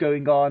too much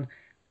going on,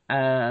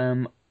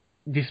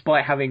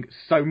 despite having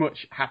so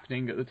much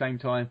happening at the same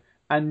time,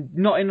 and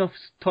not enough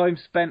time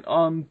spent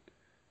on,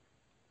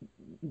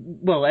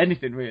 well,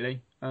 anything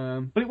really.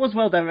 But it was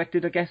well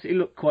directed, I guess. It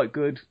looked quite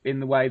good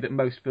in the way that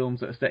most films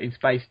that are set in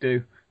space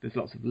do. There's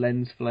lots of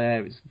lens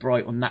flare, it's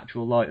bright on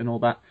natural light and all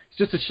that. It's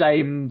just a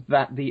shame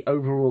that the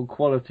overall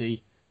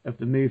quality of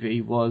the movie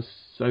was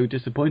so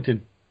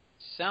disappointing.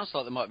 Sounds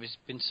like there might have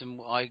been some,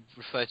 what I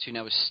refer to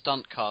now as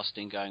stunt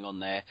casting going on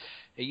there.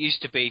 It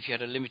used to be if you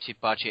had a limited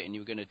budget and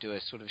you were going to do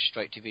a sort of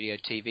straight-to-video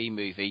TV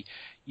movie,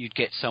 you'd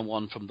get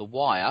someone from The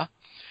Wire,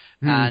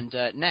 and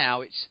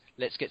now it's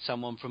let's get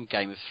someone from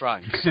Game of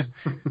Thrones.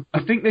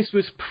 I think this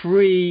was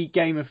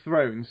pre-Game of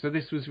Thrones, so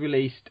this was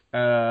released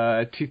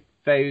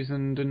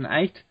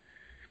 2008.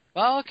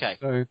 Oh, okay.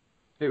 So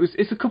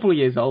it's a couple of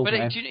years old.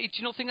 But do you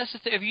not think that's the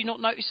thing? Have you not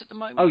noticed at the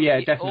moment? Oh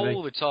yeah, definitely.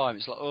 All the time,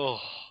 it's like, oh.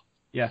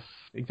 Yeah,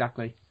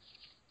 exactly.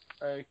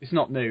 It's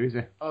not new, is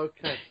it?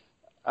 Okay.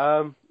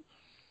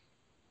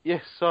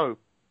 Yes, so,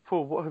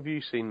 Paul, what have you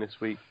seen this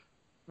week?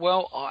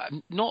 Well,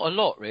 not a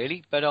lot,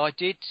 really, but I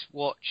did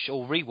watch,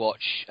 or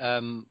rewatch,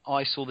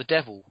 I Saw the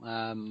Devil,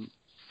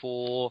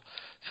 for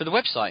the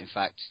website, in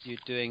fact. You're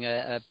doing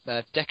a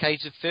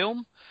Decades of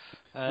Film.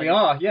 We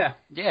are, yeah.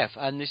 Yeah,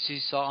 and this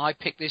is, I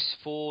picked this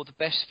for the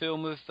best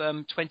film of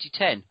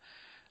 2010.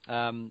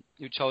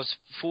 Which I was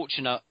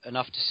fortunate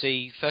enough to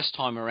see first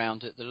time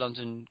around at the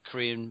London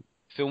Korean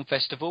Film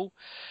Festival,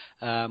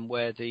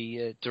 where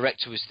the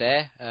director was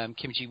there,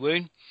 Kim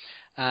Ji-woon,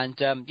 and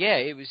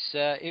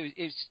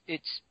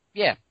it's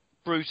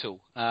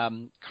brutal.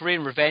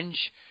 Korean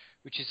revenge,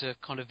 which is a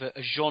kind of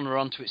a genre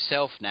unto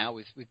itself now.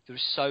 With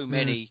there's so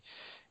many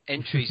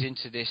entries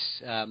into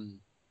this kind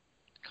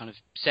of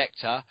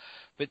sector,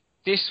 but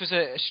this was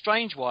a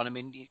strange one. I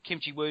mean,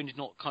 Kim Ji-woon had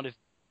not kind of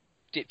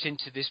dipped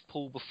into this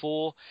pool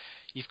before.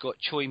 You've got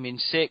Choi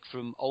Min-sik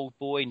from Old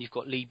Boy, and you've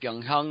got Lee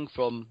Byung-hun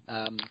from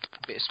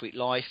Bittersweet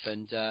Life,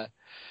 and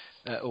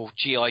or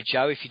G.I.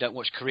 Joe if you don't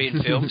watch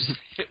Korean films.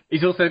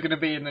 He's also going to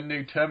be in the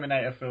new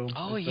Terminator film.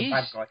 Oh, he is.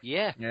 Bad guy.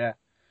 Yeah. Yeah.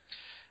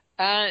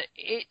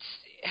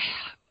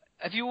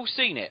 Have you all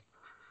seen it?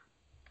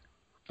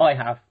 I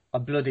have. I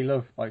bloody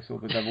love I Saw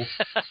the Devil.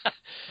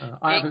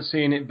 I haven't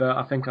seen it, but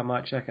I think I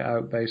might check it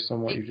out based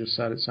on what you just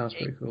said. It sounds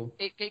pretty cool.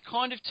 It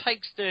kind of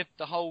takes the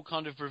whole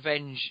kind of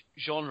revenge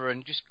genre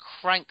and just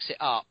cranks it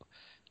up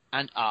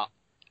and up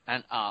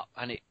and up.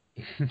 And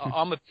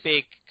I'm a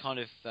big kind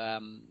of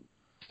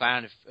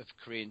fan of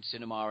Korean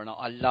cinema, and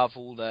I love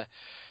all the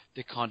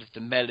the kind of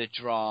the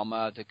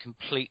melodrama, the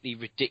completely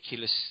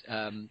ridiculous.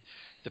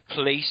 The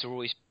police are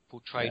always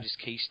portrayed as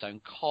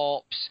Keystone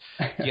Cops.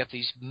 You have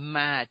these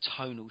mad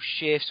tonal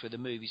shifts where the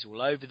movie's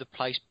all over the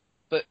place,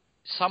 but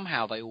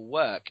somehow they all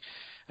work.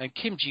 And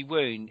Kim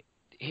Ji-woon,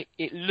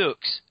 it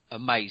looks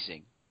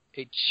amazing.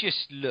 It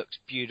just looks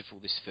beautiful,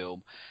 this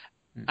film.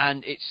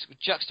 And it's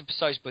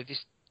juxtaposed by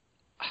this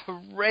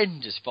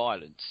horrendous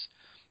violence.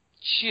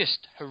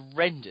 Just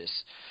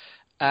horrendous.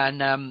 And,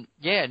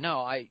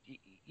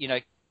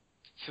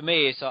 for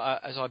me, as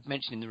I've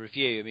mentioned in the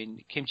review, I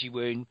mean, Kim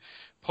Ji-woon,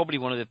 probably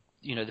one of the,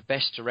 the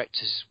best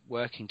directors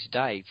working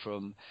today.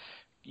 From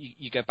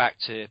you go back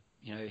to,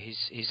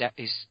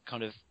 his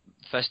kind of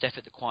first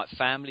effort, The Quiet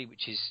Family,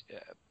 which is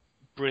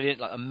brilliant,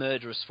 like A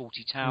Murderous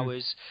 40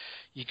 Towers.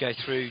 You go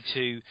through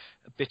to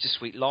A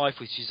Bittersweet Life,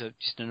 which is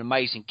just an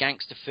amazing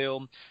gangster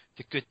film.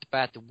 The Good, the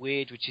Bad, the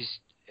Weird, which is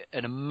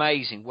an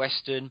amazing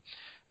Western.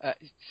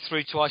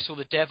 Through to I Saw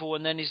the Devil,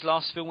 and then his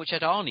last film, which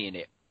had Arnie in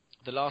it,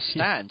 The Last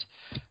Stand.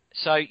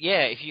 So,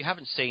 if you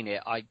haven't seen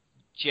it, I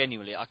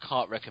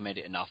can't recommend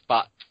it enough.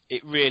 But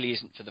it really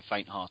isn't for the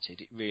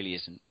faint-hearted. It really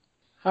isn't.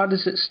 How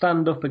does it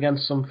stand up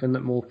against something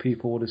that more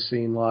people would have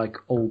seen, like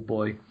Old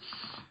Boy?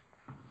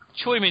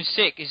 Choi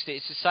Min-sik it's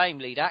the same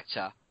lead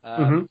actor,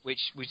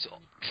 which was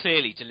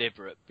clearly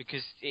deliberate,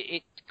 because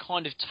it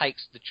kind of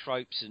takes the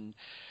tropes and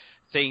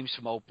themes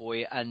from Old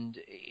Boy and,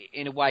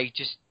 in a way,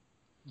 just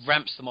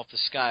ramps them off the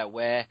scale,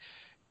 where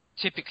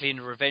typically in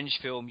a revenge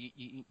film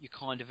you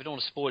kind of, I don't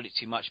want to spoil it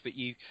too much, but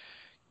you're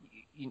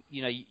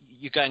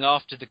going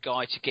after the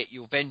guy to get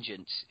your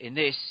vengeance. In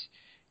this,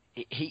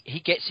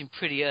 he gets him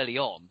pretty early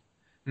on,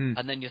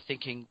 and then you're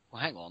thinking,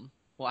 well, hang on,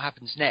 what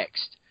happens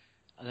next?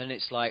 And then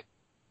it's like,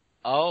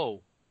 and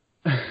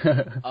I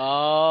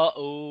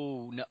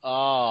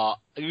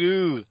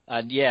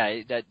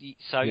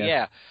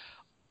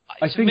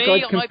think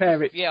I'd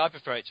compare it. Yeah, I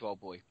prefer it to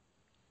Old Boy.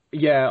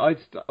 Yeah, I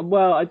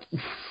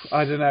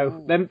don't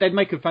know. They'd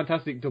make a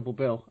fantastic double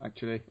bill,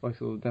 actually. I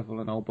Saw the Devil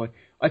and Old Boy.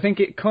 I think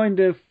it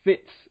kind of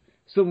fits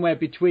somewhere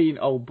between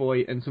Old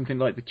Boy and something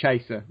like The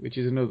Chaser, which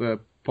is another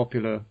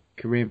popular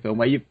Korean film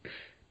where you've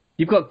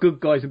got good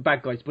guys and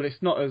bad guys, but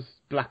it's not as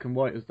black and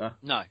white as that.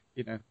 No,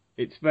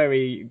 it's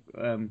very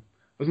I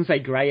was gonna say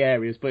grey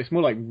areas, but it's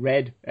more like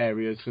red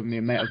areas from the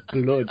amount of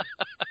blood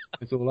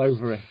that's all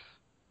over it.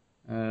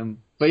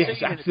 But yeah,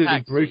 it's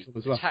absolutely brutal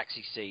as well. The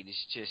taxi scene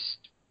is just.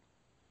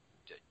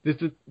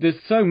 There's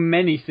so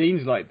many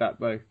scenes like that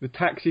though. The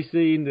taxi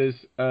scene. There's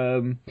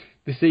the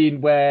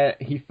scene where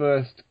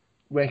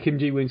Kim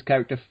Ji-woon's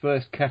character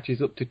first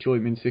catches up to Choi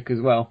Min-sik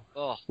as well,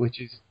 which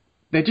is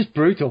they're just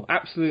brutal,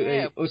 absolutely.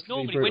 Yeah, because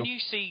normally brutal. when you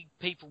see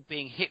people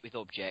being hit with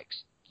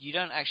objects, you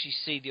don't actually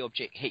see the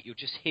object hit. You'll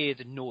just hear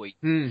the noise.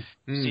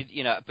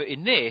 See, but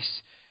in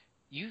this,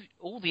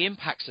 all the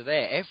impacts are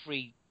there.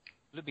 Every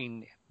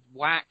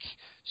whack,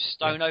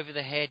 stone over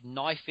the head,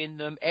 knife in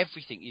them,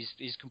 everything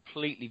is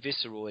completely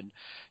visceral and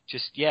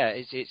just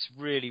it's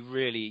really,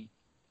 really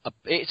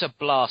it's a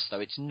blast though.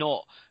 It's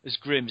not as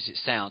grim as it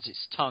sounds.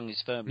 Its tongue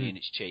is firmly in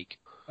its cheek.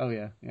 Oh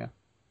yeah.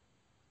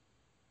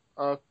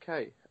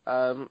 Okay,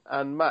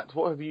 and Matt,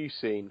 what have you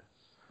seen?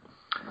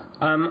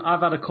 I've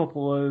had a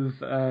couple of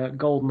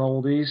golden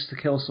oldies to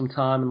kill some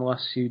time in the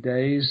last few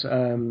days.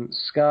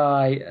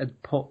 Sky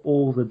had put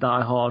all the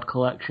Die Hard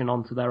collection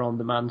onto their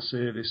on-demand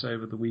service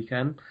over the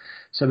weekend.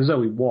 So there's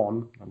only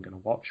one I'm going to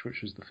watch,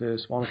 which was the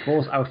first one, of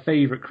course, our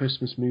favourite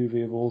Christmas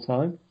movie of all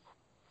time.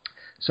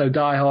 So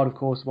Die Hard, of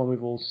course, the one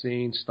we've all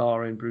seen,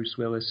 starring Bruce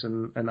Willis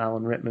and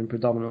Alan Rickman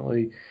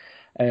predominantly,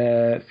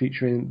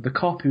 featuring the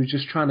cop who's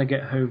just trying to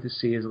get home to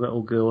see his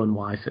little girl and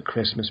wife at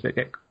Christmas, but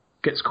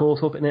gets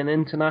caught up in an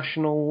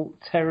international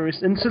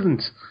terrorist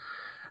incident,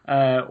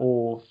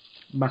 or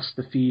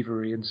master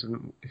thievery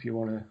incident, if you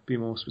want to be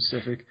more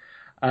specific.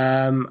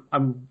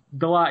 I'm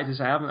delighted to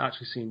say I haven't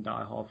actually seen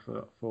Die Hard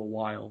for a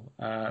while,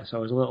 so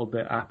I was a little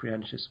bit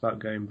apprehensive about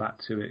going back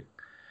to it,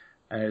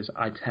 as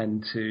I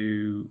tend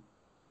to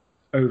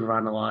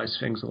overanalyze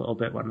things a little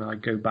bit when I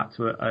go back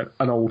to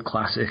an old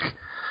classic.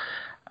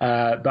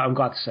 But I'm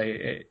glad to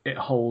say it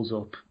holds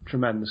up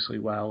tremendously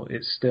well.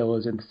 It's still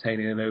as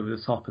entertaining and over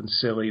the top and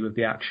silly with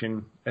the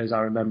action as I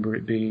remember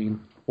it being.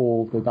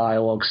 All the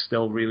dialogue's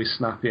still really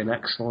snappy and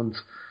excellent.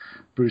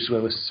 Bruce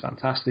Willis is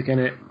fantastic in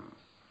it.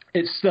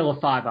 It's still a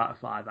 5 out of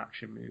 5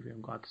 action movie, I'm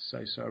glad to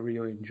say, so I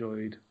really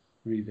enjoyed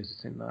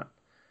revisiting that.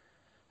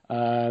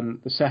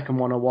 The second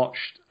one I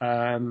watched,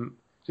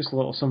 just a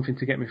little something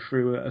to get me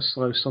through a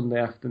slow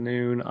Sunday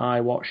afternoon.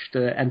 I watched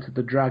Enter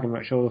the Dragon,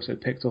 which I also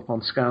picked up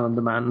on Sky On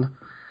Demand.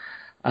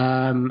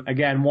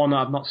 Again, one that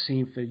I've not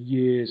seen for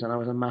years, and I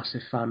was a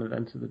massive fan of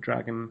Enter the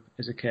Dragon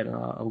as a kid, and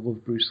I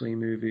love Bruce Lee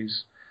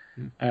movies.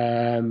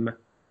 Doesn't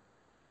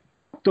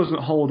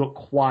hold up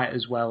quite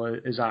as well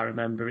as I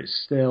remember.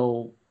 It's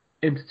still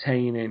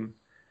entertaining,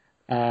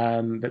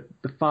 but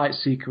the fight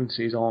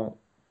sequences aren't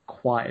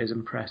quite as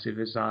impressive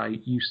as I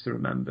used to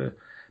remember.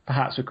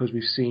 Perhaps because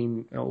we've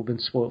seen, or been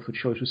spoilt for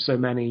choice with so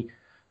many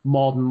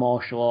modern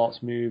martial arts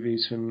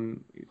movies,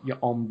 from your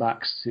On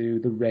Backs to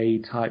the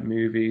Raid type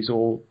movies,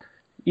 or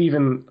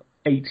even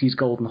 80s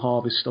Golden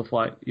Harvest stuff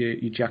like your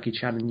Jackie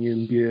Chan and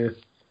Ewan Buer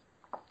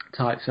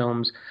type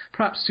films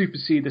perhaps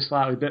supersede this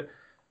slightly, but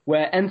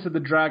where Enter the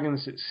Dragon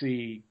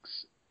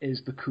succeeds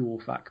is the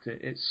cool factor.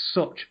 It's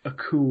such a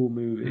cool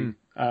movie.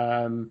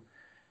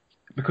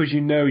 Because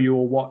you're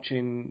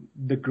watching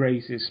the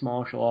greatest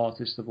martial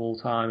artist of all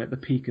time at the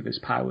peak of his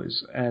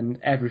powers, and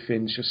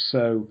everything's just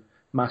so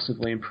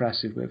massively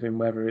impressive with him,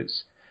 whether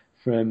it's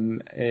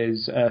from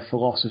his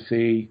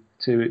philosophy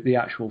to the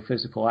actual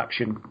physical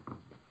action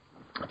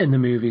in the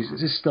movies.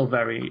 It's still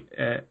very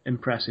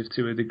impressive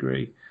to a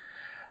degree.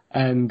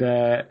 And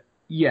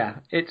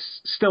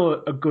it's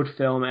still a good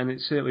film, and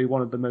it's certainly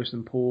one of the most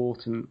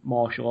important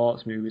martial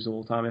arts movies of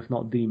all time, if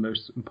not the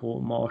most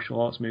important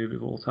martial arts movie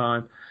of all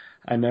time.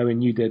 I know,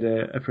 and you did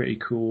a pretty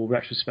cool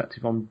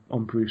retrospective on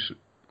Bruce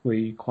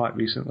Lee quite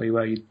recently,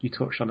 where you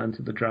touched on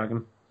Enter the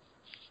Dragon.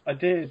 I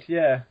did,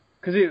 yeah.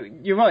 Because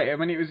you're right. I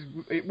mean,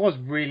 it was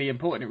really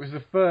important. It was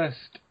the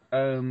first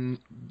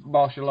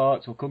martial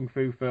arts or kung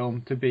fu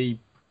film to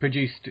be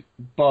produced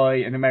by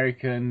an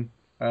American.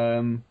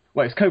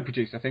 Well, it's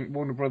co-produced. I think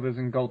Warner Brothers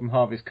and Golden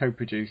Harvest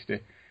co-produced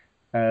it.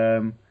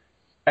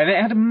 And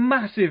it had a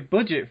massive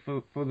budget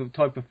for the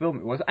type of film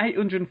it was,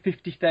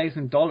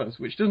 $850,000,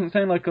 which doesn't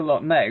sound like a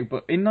lot now,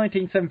 but in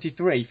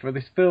 1973, for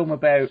this film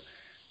about,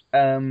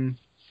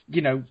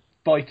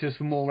 fighters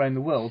from all around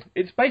the world,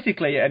 it's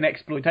basically an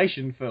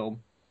exploitation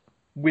film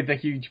with a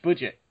huge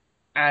budget,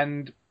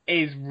 and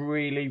is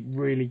really,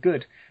 really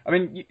good. I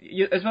mean,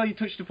 as well, you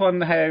touched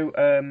upon how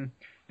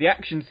the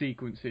action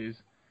sequences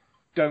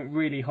don't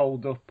really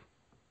hold up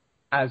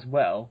as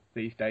well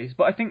these days,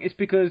 but I think it's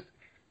because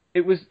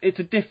it's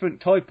a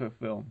different type of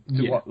film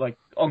to what like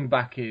Ong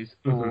Bak is,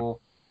 or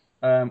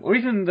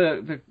even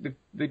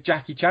the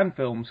Jackie Chan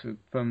films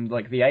from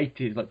like the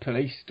 80s, like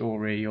Police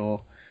Story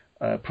or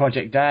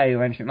Project A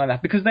or anything like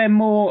that, because they're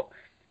more.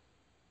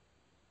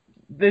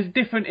 There's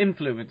different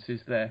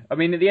influences there. I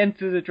mean, at the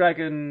Enter the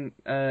Dragon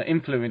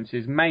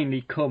influences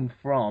mainly come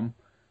from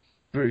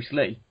Bruce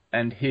Lee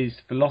and his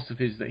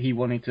philosophies that he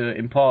wanted to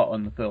impart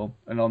on the film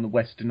and on the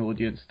Western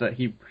audience.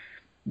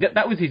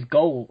 That was his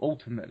goal,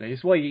 ultimately.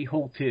 It's why he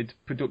halted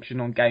production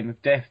on Game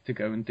of Death to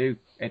go and do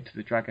Enter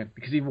the Dragon,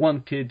 because he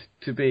wanted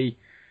to be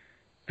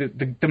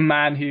the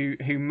man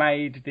who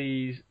made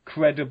these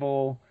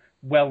credible,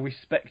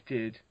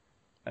 well-respected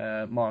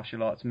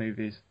martial arts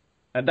movies.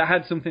 And that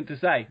had something to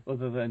say,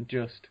 other than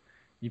just,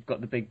 you've got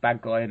the big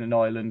bad guy in an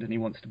island and he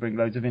wants to bring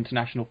loads of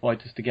international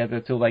fighters together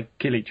till they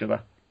kill each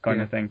other,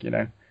 kind of thing,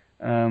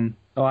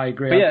 I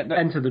agree.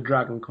 Enter the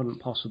Dragon couldn't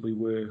possibly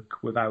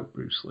work without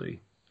Bruce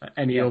Lee.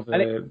 Any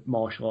other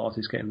martial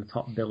artist getting the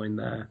top billing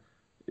there,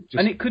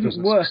 it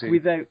couldn't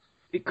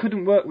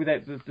work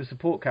without the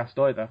support cast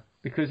either,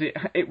 because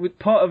it was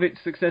part of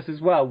its success as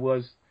well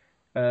was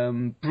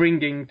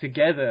bringing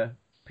together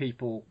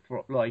people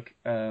for like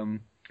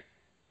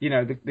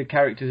the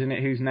characters in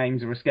it whose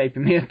names are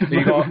escaping me at the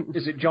moment.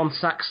 Is it John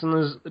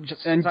Saxon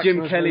and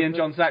Jim Kelly and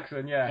John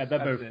Saxon? Yeah, they're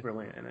both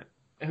brilliant in it.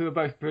 Who are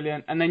both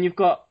brilliant, and then you've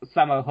got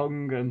Sammo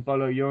Hung and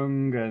Bolo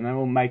Yeung, and they're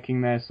all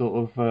making their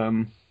sort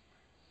of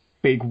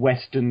big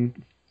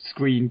Western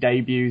screen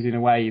debuts in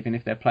a way, even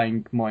if they're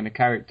playing minor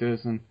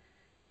characters. And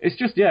it's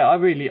just,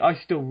 I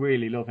still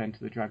really love Enter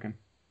the Dragon.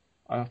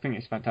 I think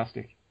it's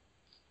fantastic.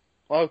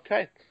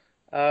 Okay.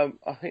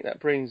 I think that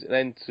brings an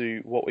end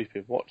to what we've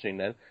been watching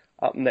then.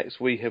 Up next,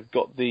 we have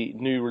got the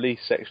new release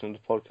section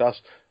of the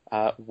podcast,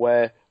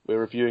 where we're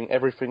reviewing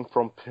everything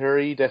from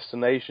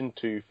Predestination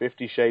to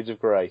 50 Shades of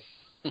Grey.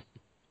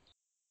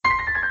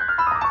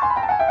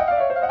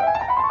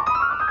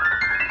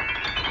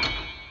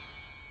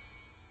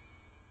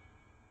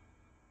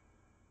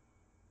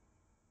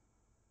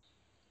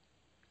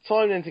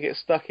 Time then to get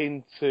stuck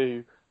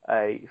into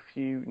a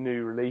few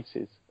new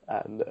releases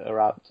that are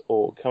out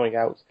or coming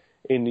out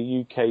in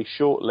the UK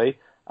shortly.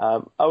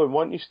 Owen,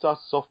 why don't you start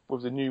us off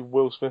with the new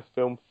Will Smith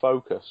film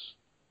Focus?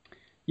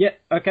 Yeah,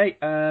 okay.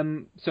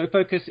 So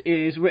Focus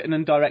is written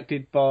and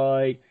directed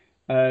by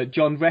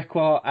John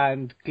Requa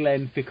and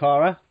Glenn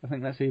Ficarra. I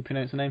think that's how you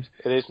pronounce the names.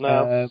 It is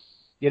now.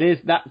 It is.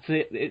 That's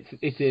it.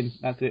 It's in.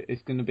 That's it.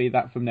 It's going to be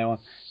that from now on.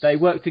 They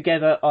work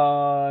together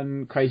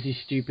on Crazy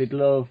Stupid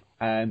Love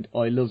and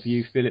I Love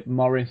You, Philip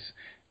Morris.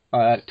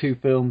 Two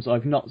films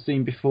I've not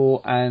seen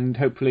before and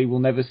hopefully will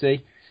never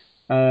see.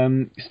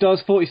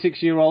 Stars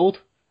 46-year-old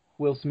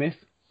Will Smith.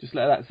 Just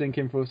let that sink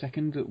in for a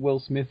second.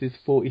 Will Smith is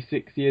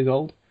 46 years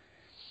old.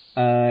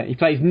 He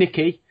plays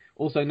Nicky,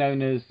 also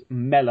known as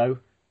Mello,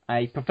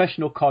 a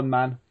professional con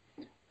man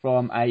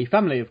from a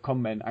family of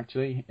con men,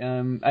 actually.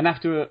 And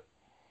after a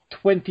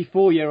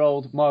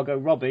 24-year-old Margot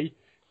Robbie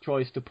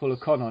tries to pull a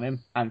con on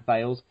him and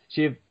fails,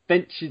 she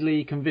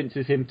eventually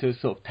convinces him to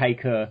sort of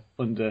take her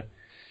under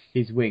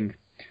his wing.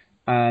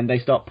 And they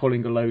start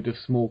pulling a load of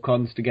small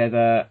cons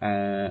together,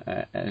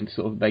 and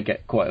sort of they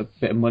get quite a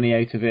bit of money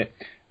out of it.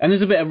 And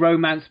there's a bit of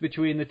romance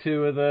between the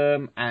two of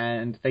them,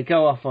 and they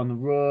go off on the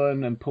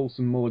run and pull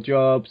some more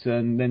jobs,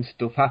 and then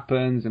stuff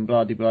happens, and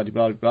blah, blah, blah,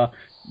 blah, blah.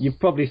 You've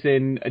probably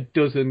seen a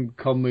dozen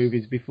Con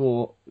movies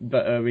before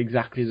that are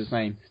exactly the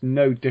same. It's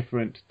no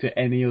different to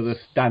any other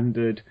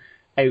standard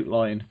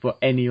outline for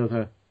any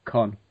other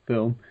Con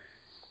film.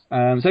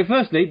 So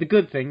firstly, the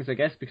good things, I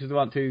guess, because there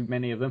aren't too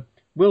many of them.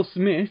 Will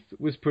Smith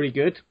was pretty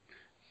good,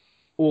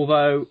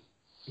 although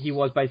he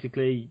was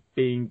basically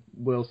being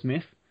Will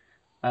Smith.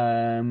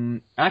 I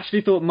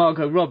actually thought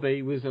Margot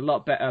Robbie was a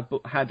lot better,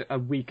 but had a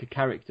weaker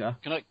character.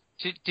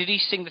 Did he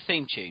sing the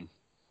theme tune?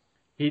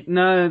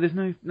 No, there's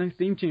no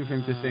theme tune for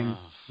him to sing.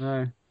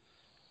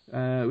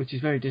 No, which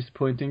is very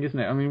disappointing, isn't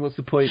it? I mean, what's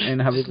the point in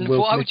having Will Smith?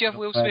 Why would you have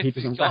Will Smith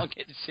who can't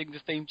get to sing the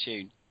theme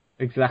tune?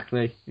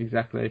 Exactly.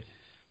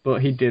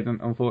 But he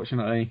didn't,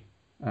 unfortunately.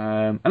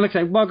 And like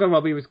I say, Margot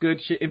Robbie was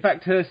good. In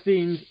fact, her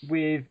scenes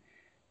with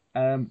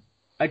a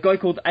guy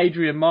called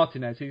Adrian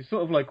Martinez, who's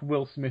sort of like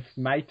Will Smith's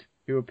mate,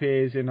 who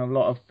appears in a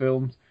lot of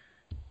films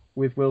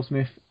with Will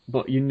Smith,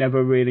 but you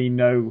never really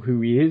know who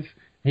he is.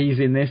 He's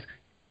in this.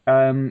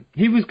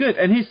 He was good,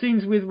 and his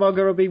scenes with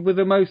Margot Robbie were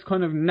the most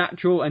kind of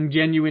natural and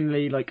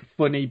genuinely like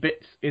funny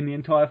bits in the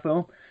entire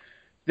film.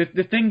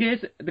 The thing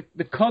is,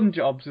 the con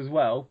jobs as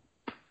well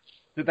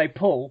that they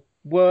pull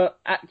were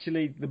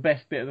actually the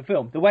best bit of the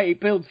film. The way it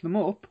builds them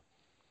up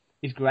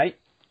is great.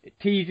 It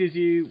teases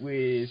you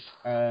with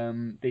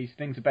these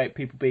things about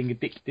people being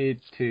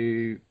addicted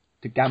to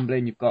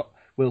gambling. You've got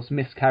Will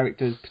Smith's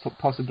characters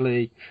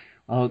possibly,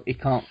 he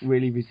can't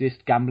really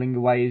resist gambling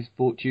away his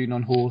fortune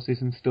on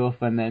horses and stuff,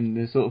 and then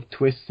there's sort of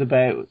twists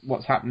about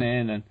what's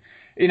happening, and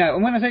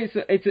and when I say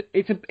it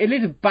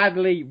is a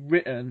badly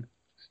written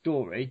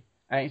story,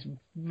 and it's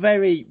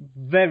very,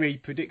 very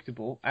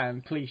predictable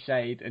and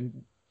cliched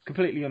and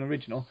completely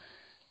unoriginal.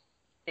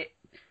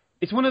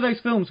 It's one of those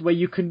films where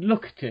you can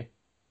look at it.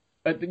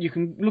 You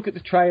can look at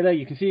the trailer,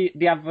 you can see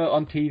the advert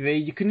on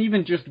TV, you can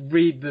even just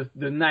read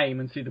the name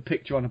and see the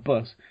picture on a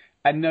bus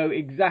and know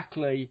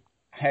exactly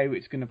how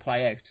it's going to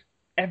play out.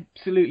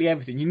 Absolutely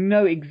everything. You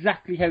know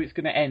exactly how it's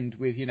going to end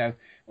with,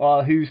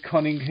 who's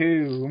conning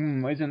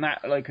who? Isn't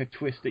that like a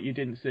twist that you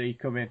didn't see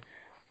coming?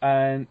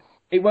 And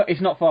it's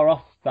not far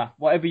off that.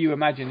 Whatever you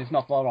imagine is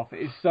not far off.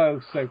 It is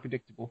so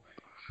predictable.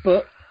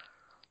 But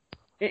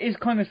it is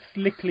kind of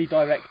slickly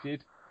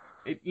directed.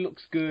 It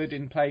looks good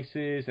in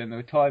places, and there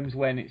are times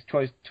when it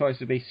tries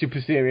to be super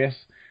serious,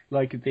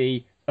 like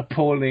the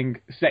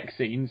appalling sex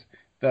scenes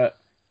that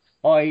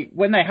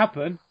when they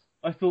happen,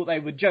 I thought they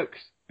were jokes,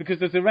 because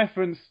there's a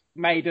reference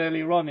made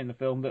earlier on in the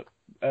film that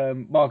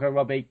Margot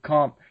Robbie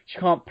can't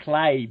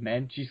play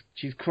men.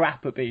 She's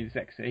crap at being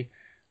sexy.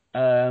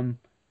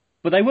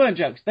 But they weren't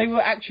jokes. They were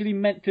actually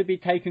meant to be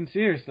taken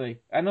seriously.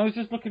 And I was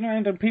just looking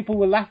around and people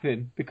were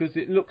laughing because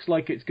it looks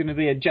like it's going to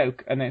be a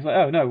joke. And it's like,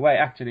 oh, no, wait,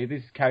 actually,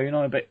 this is carrying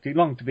on a bit too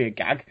long to be a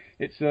gag.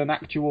 It's an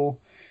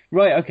actual...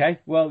 Right, okay,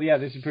 well, yeah,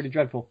 this is pretty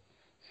dreadful.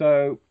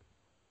 So,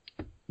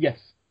 yes,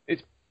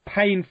 it's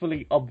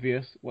painfully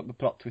obvious what the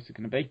plot twists are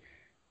going to be.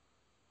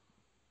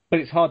 But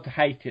it's hard to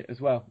hate it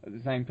as well at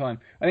the same time.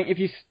 I think if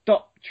you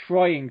stop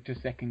trying to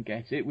second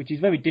guess it, which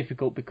is very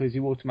difficult because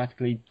you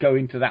automatically go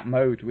into that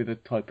mode with a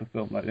type of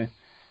film like this,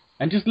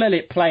 and just let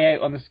it play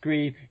out on the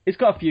screen, it's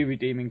got a few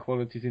redeeming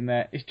qualities in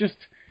there. It's just,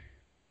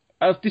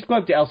 I've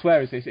described it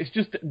elsewhere as this, it's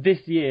just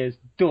this year's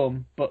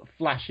dumb but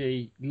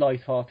flashy,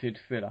 light-hearted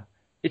thriller.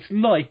 It's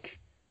like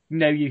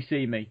Now You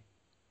See Me,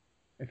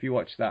 if you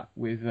watch that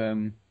with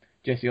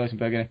Jesse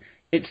Eisenberg in it.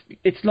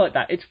 It's like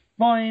that. It's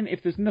fine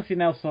if there's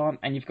nothing else on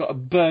and you've got a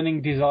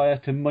burning desire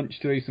to munch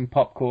through some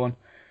popcorn,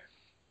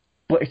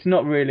 but it's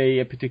not really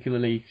a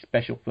particularly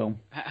special film.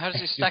 How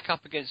does it stack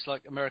up against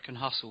like American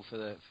Hustle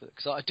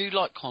because I do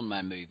like con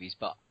man movies,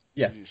 but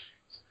yeah.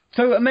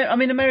 So I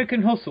mean,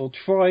 American Hustle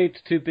tried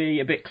to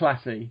be a bit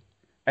classy,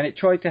 and it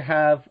tried to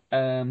have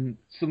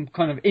some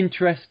kind of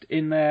interest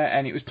in there,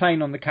 and it was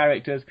playing on the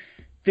characters.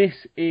 This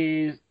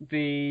is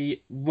the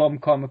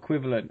rom-com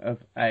equivalent of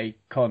a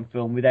con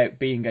film without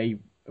being a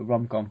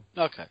rom-com.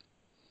 Okay.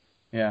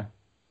 Yeah.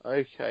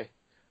 Okay.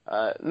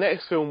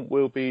 Next film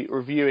we'll be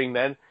reviewing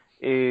then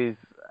is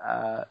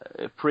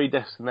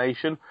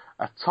Predestination,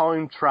 a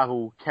time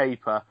travel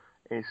caper.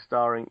 Is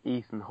starring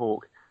Ethan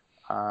Hawke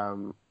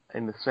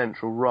in the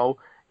central role.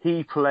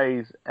 He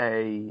plays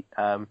a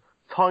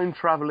time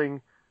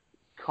travelling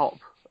cop,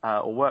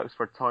 or works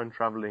for a time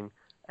travelling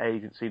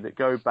agency that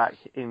go back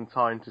in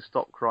time to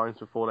stop crimes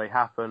before they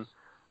happen.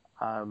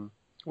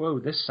 Whoa,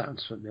 this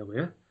sounds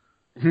familiar.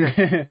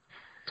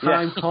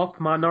 Time Cop,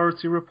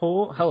 Minority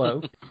Report.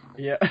 Hello.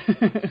 Yeah.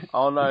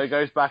 Oh no, it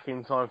goes back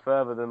in time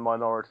further than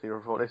Minority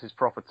Report. This is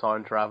proper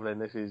time travelling.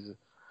 This is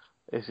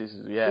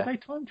yeah. Did they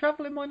time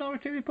travel in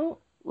Minority Report?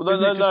 Well,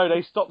 no.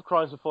 They stopped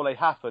crimes before they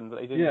happened, but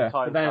they didn't time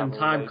travel. But then in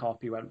Time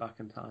Cop, he went back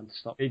in time to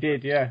stop. He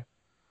did, yeah.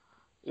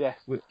 Yes.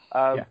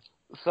 Yeah.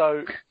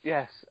 So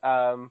yes.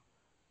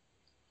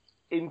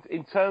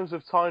 In terms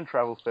of time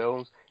travel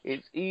films,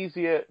 it's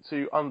easier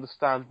to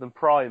understand than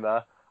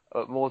Primer,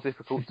 but more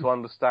difficult to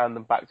understand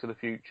than Back to the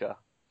Future.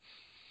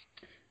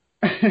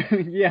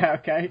 Yeah,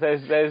 okay.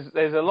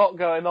 There's a lot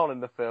going on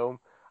in the film.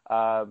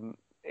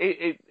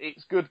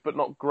 It's good but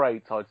not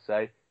great, I'd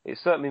say.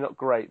 It's certainly not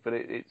great, but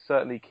it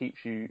certainly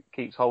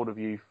keeps hold of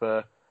you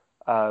for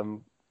the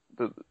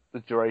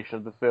duration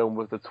of the film,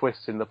 with the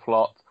twists in the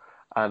plot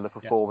and the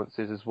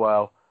performances as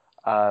well.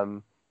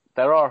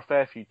 There are a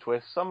fair few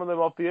twists, some of them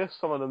obvious,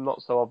 some of them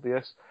not so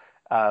obvious.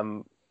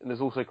 And there's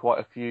also quite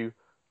a few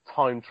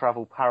time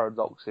travel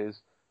paradoxes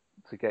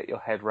to get your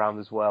head round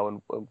as well,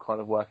 and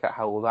kind of work out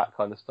how all that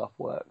kind of stuff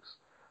works.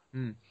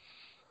 I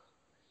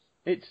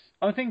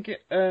think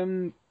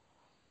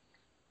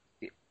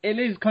it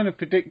is kind of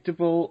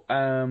predictable,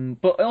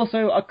 but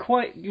also I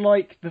quite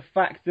like the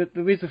fact that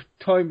there is a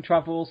time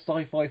travel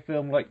sci-fi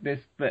film like this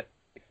that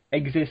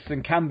exists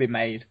and can be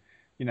made.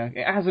 You know,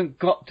 it hasn't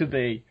got to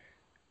be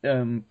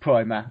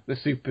Primer, the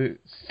super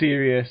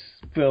serious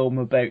film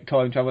about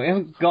time travel. It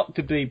hasn't got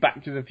to be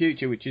Back to the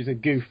Future, which is a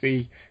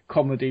goofy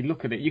comedy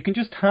look at it. You can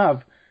just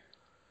have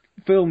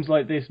films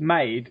like this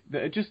made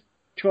that are just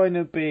trying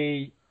to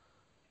be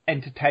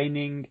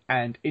entertaining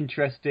and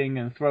interesting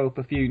and throw up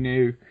a few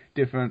new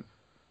different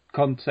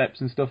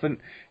concepts and stuff. And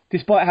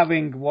despite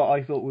having what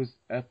I thought was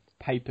a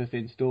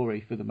paper-thin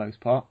story for the most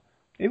part,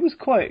 it was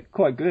quite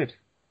good.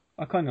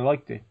 I kind of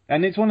liked it.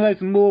 And it's one of those,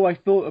 the more I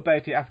thought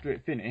about it after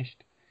it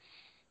finished,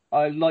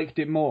 I liked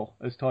it more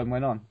as time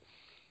went on.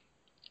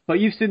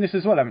 But you've seen this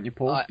as well, haven't you,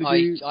 Paul? Did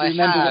you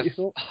remember what you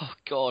thought? Oh,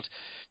 God.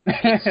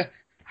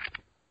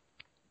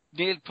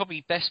 It's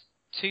probably best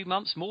 2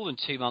 months, more than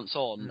 2 months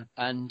on,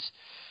 and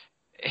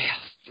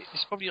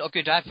it's probably not a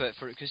good advert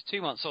for it, because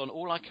 2 months on,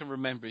 all I can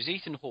remember is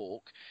Ethan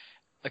Hawke,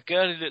 a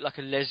girl who looked like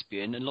a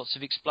lesbian, and lots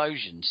of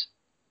explosions.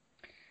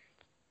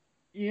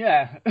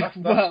 Yeah.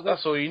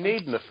 That's all you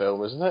need in a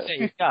film, isn't it? There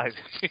you go.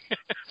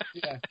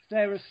 Yeah,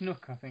 Sarah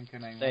Snook, I think her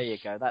name was. There you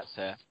go, that's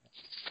her.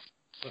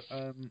 But,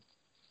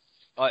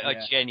 I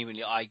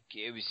genuinely,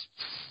 it was...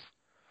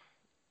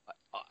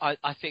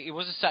 I think it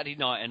was a Saturday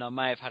night, and I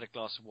may have had a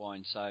glass of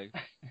wine, so...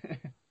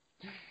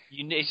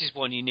 This is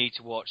one you need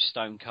to watch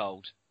stone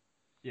cold.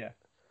 Yeah.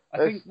 I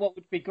think what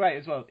would be great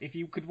as well, if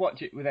you could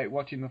watch it without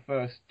watching the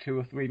first 2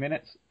 or 3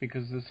 minutes,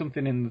 because there's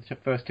something in the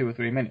first 2 or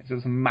 3 minutes.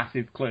 There's a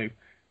massive clue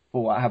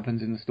for what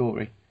happens in the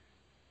story.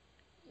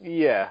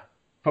 Yeah.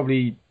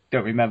 Probably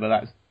don't remember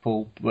that,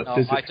 Paul. But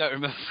no, I don't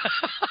remember.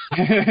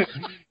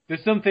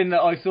 There's something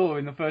that I saw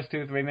in the first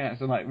 2 or 3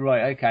 minutes. I'm like,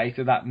 right, okay,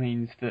 so that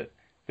means that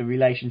the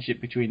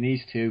relationship between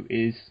these two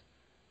is...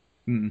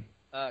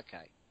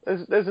 Okay.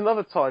 There's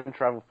another time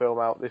travel film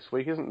out this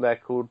week, isn't there,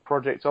 called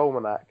Project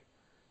Almanac?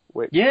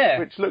 Which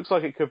looks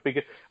like it could be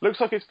good.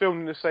 Looks like it's filmed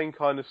in the same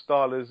kind of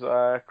style as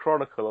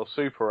Chronicle or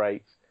Super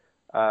 8,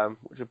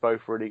 which are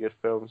both really good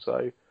films.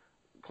 So,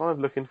 kind of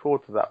looking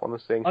forward to that one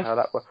and seeing how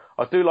that works.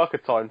 I do like a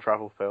time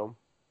travel film.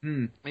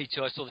 Me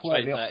too. I saw the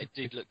trailer for that. It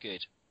did look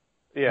good.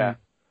 Yeah.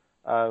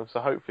 So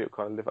hopefully it'll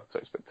kind of live up to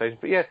expectations.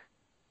 But yeah,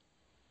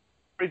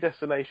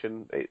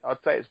 Predestination,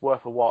 I'd say it's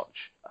worth a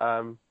watch.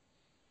 But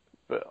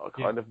I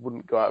kind of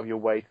wouldn't go out of your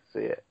way to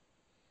see it.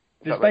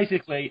 There's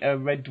basically a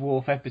Red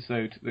Dwarf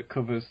episode that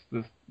covers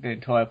the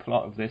entire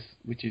plot of this,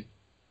 which is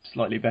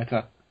slightly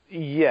better.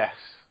 Yes,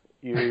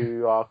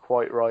 you are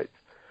quite right.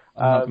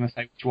 I'm not going to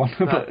say which one,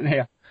 but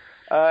yeah.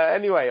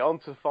 Anyway, on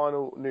to the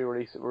final new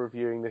release that we're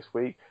reviewing this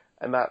week,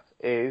 and that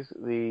is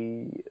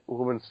the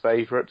woman's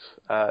favourite,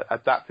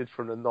 adapted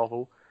from the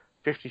novel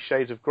 50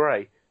 Shades of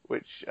Grey,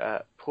 which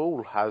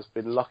Paul has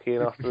been lucky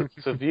enough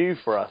to view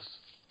for us.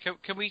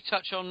 Can we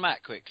touch on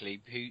Matt quickly,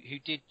 who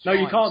did... No,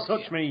 you can't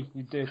touch me,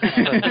 you did.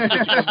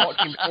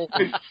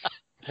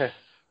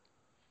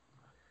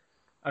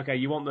 Okay,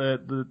 you want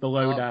the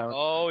lowdown?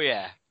 Oh,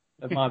 yeah.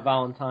 Of my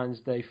Valentine's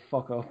Day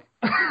fuck up.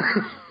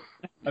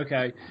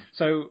 Okay,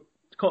 so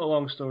to cut a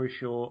long story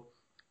short,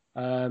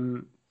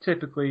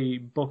 typically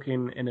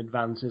booking in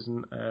advance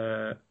isn't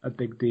a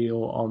big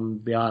deal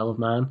on the Isle of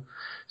Man.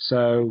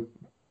 So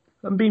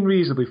I'm being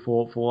reasonably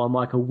thoughtful. I'm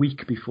like a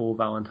week before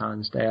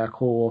Valentine's Day. I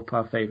call up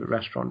our favourite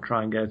restaurant,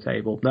 try and get a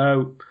table.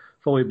 No,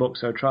 fully booked,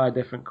 so try a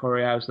different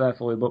curry house. They're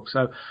fully booked,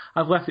 so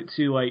I've left it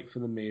too late for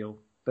the meal.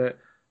 But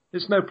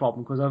it's no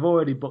problem, because I've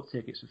already booked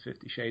tickets for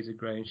 50 Shades of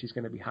Grey, and she's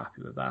going to be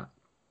happy with that.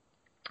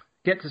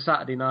 Get to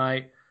Saturday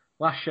night,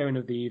 last showing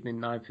of the evening,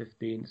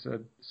 9:15.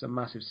 It's a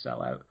massive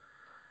sellout.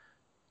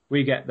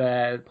 We get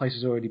there, the place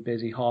is already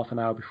busy, half an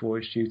hour before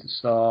it's due to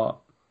start.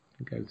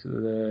 I go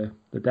to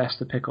the desk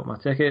to pick up my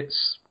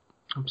tickets.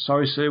 I'm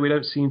sorry, sir, we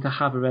don't seem to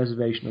have a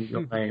reservation under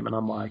your name. And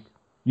I'm like,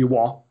 you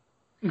what?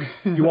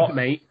 You what,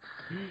 mate?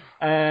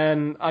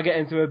 And I get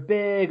into a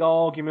big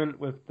argument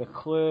with the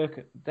clerk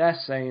at the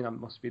desk saying I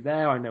must be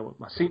there, I know what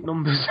my seat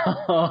numbers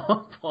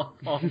are, blah,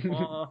 blah,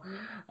 blah.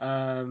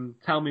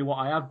 Tell me what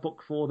I have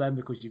booked for them,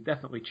 because you've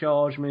definitely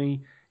charged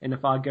me. And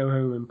if I go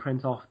home and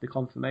print off the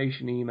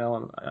confirmation email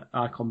and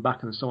I come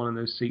back and there's someone in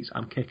those seats,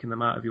 I'm kicking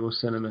them out of your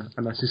cinema.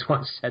 And this is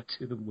what I said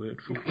to them word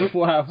for word.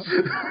 Wow.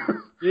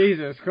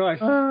 Jesus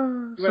Christ.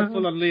 You went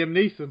full on Liam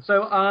Neeson.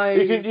 So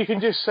You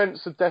can just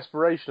sense the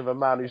desperation of a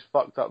man who's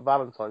fucked up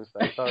Valentine's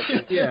Day, can't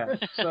you? Yeah.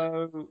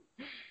 So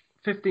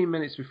 15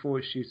 minutes before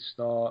it's due to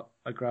start,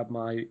 I grab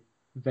my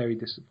very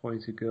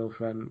disappointed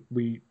girlfriend.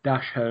 We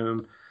dash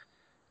home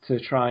to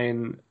try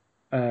and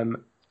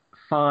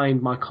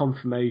find my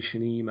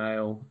confirmation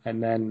email,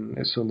 and then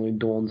it suddenly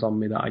dawns on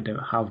me that I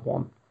don't have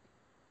one.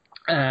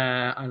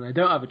 And I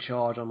don't have a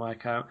charge on my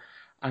account,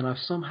 and I've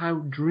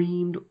somehow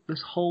dreamed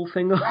this whole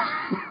thing up,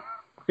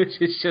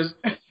 which is just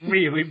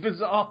really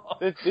bizarre.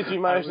 Did you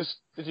manage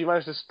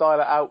to style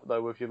it out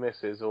though with your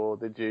missus, or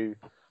did you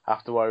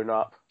have to own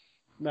up?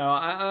 No,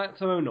 I had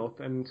to own up,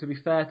 and to be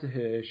fair to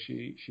her,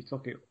 she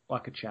took it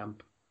like a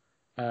champ,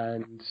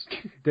 and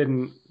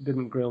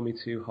didn't grill me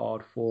too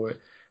hard for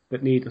it.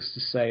 But needless to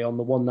say, on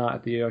the one night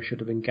of the year I should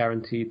have been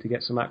guaranteed to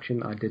get some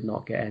action, I did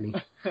not get any.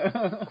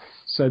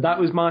 So that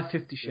was my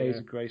 50 Shades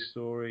of Grey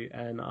story,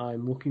 and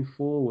I'm looking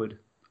forward,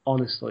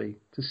 honestly,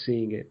 to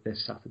seeing it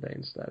this Saturday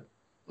instead.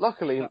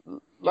 Luckily,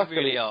 You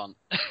really aren't.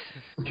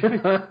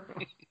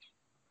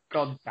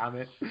 God damn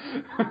it.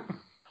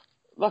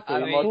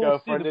 Luckily, my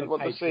girlfriend didn't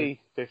want to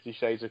see 50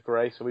 Shades of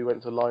Grey, so we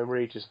went to Lyme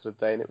Regis for the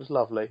day, and it was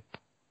lovely.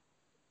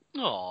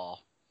 Aww.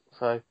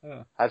 So,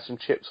 had some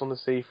chips on the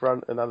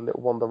seafront and had a little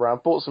wander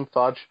around. Bought some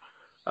fudge.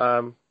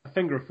 A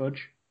finger of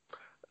fudge.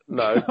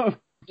 No.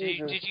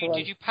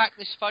 Did you pack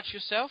this fudge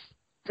yourself?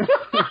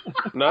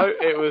 No,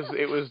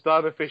 it was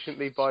done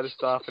efficiently by the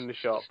staff in the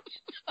shop.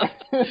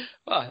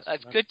 Well,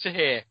 that's good to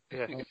hear.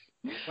 Yeah.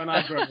 When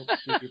I grow up,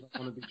 Steve, I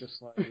want to be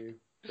just like you.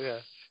 Yeah.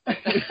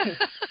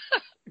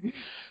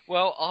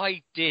 Well,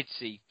 I did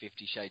see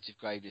 50 Shades of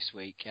Grey this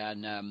week,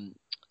 and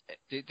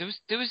there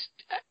was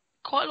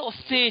quite a lot of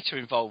theatre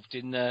involved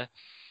in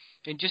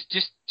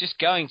just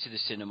going to the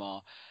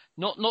cinema.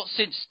 Not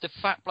since the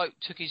fat bloke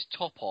took his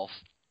top off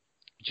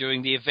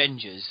during the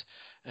Avengers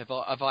have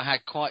I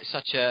had quite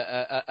such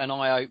an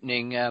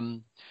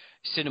eye-opening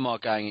cinema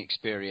going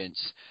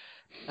experience.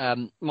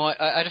 I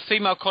had a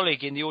female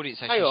colleague in the audience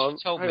actually.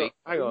 She told me.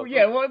 Hang on.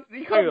 Yeah, what?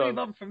 You can't move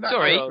on from that.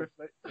 Sorry.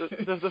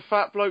 The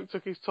fat bloke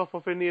took his top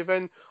off in the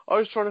event. I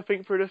was trying to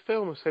think through the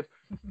film. I said,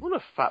 "What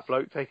a fat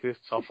bloke taking his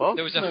top off?"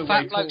 There was a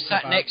fat bloke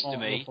sat next to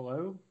me.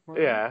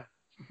 Yeah.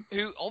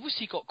 Who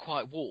obviously got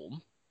quite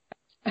warm.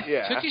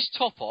 Yeah. Took his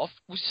top off.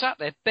 Was sat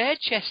there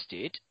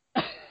bare-chested,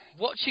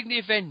 watching the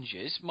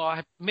Avengers.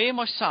 Me and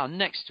my son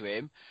next to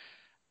him.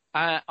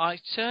 I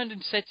turned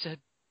and said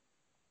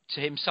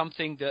to him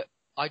something that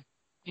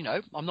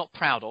I'm not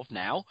proud of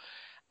now.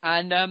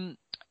 And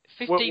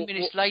 15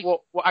 minutes later...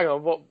 hang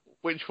on,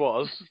 which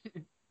was?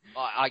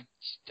 I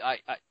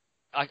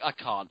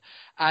can't.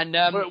 And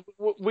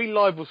we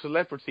libel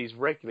celebrities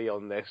regularly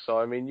on this, so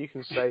I mean, you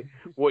can say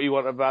what you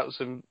want about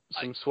some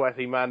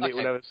sweaty man that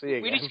we'll never see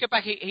again. We need to go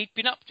back. He'd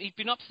been up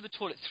to the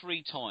toilet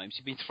 3 times.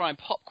 He'd been throwing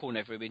popcorn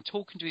everywhere. He'd been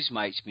talking to his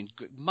mates. He'd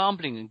been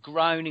mumbling and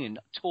groaning and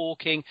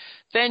talking.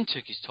 Then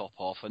took his top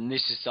off, and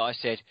this is I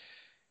said,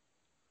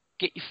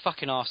 "Get your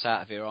fucking ass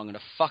out of here! I'm going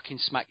to fucking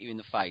smack you in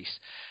the face."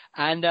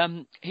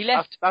 And he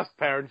left. That's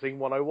parenting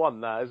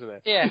 101, that, isn't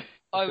it? Yeah.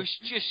 I was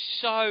just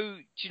so...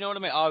 Do you know what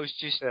I mean? I was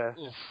just... Yeah.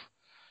 Oof,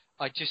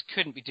 I just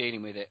couldn't be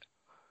dealing with it.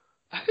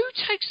 Who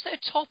takes their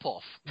top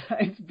off?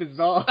 It's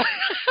bizarre.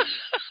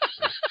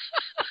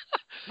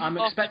 I'm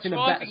expecting a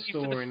better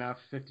story now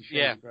for 50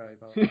 Shades of Grey.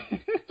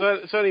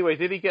 But... So anyway,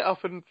 did he get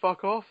up and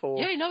fuck off? Or?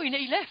 Yeah, no,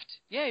 he left.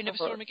 Yeah, he never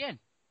saw him again.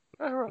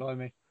 Oh, right.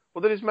 Blimey.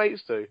 What did his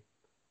mates do?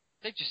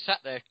 They just sat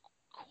there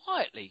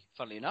quietly,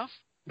 funnily enough.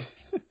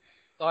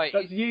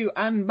 That's you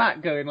and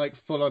Matt going like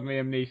full on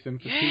Liam Neeson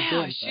for 2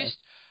 films. It's just...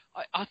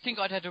 I think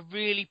I'd had a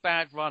really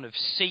bad run of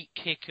seat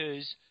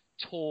kickers,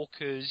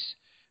 talkers,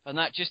 and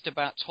that just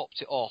about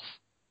topped it off.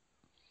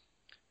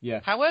 Yeah.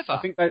 However...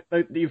 I think that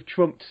you've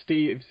trumped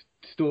Steve's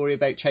story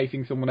about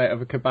chasing someone out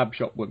of a kebab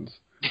shop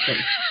once.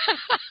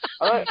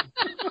 That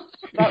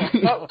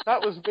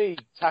was me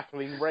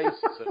tackling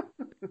racism.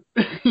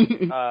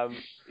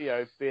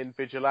 Being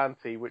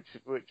vigilante, which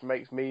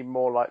makes me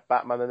more like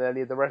Batman than any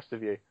of the rest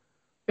of you.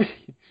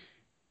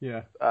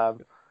 Yeah.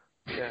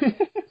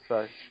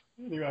 So...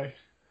 Anyway...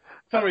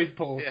 Sorry,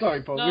 Paul. Yeah.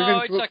 Sorry, Paul.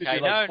 No, it's okay.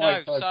 No.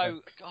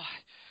 So, God,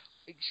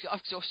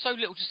 I've got so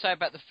little to say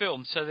about the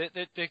film. So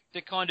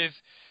the kind of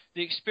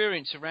the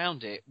experience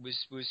around it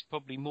was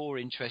probably more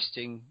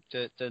interesting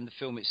than the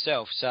film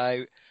itself.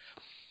 So,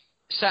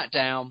 sat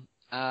down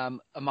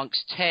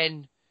amongst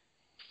 10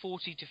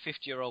 40 to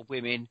 50-year-old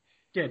women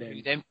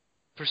who then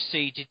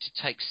proceeded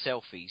to take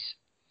selfies.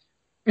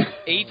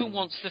 Even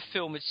once the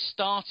film had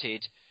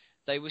started,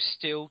 they were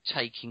still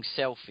taking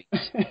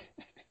selfies.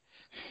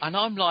 And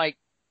I'm like,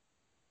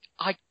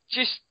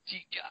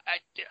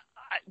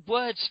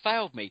 words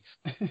failed me.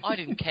 I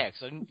didn't care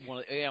because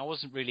I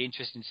wasn't really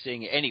interested in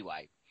seeing it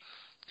anyway.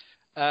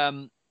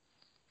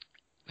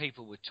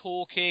 People were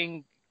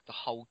talking the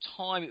whole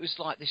time. It was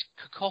like this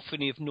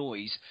cacophony of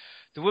noise.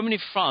 The woman in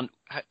front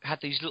had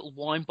these little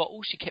wine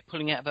bottles she kept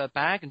pulling out of her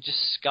bag and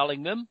just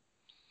sculling them.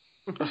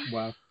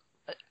 Wow.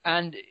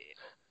 And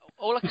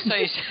all I can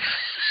say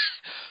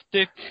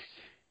is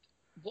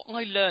what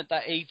I learnt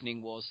that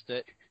evening was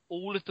that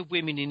all of the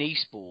women in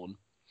Eastbourne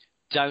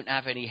don't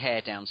have any hair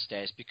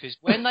downstairs, because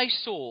when they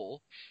saw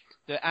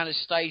that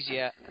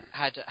Anastasia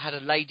had a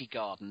lady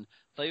garden,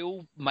 they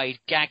all made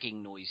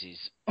gagging noises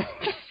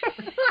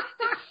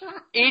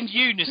in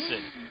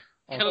unison,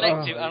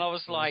 collective, and I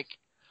was like,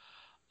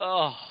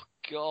 oh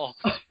God.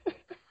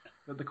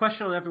 But the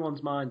question on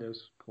everyone's mind is,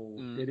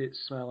 Paul, did it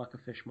smell like a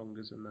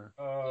fishmonger's in there?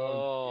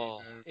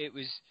 Oh, it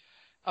was.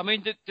 I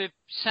mean, the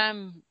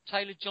Sam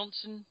Taylor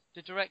Johnson,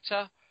 the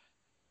director,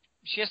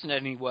 she hasn't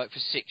had any work for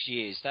 6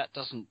 years. That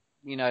doesn't,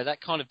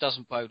 that kind of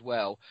doesn't bode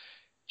well.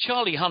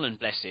 Charlie Hunnam,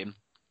 bless him.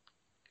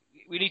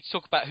 We need to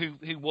talk about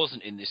who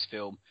wasn't in this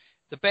film.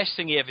 The best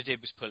thing he ever did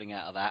was pulling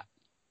out of that.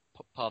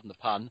 Pardon the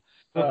pun.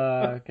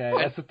 Okay,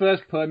 that's the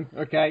first pun.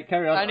 Okay,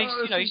 carry on.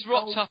 And he's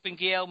rocked up in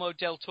Guillermo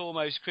del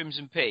Toro's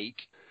Crimson Peak.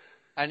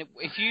 And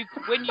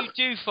when you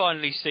do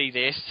finally see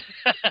this,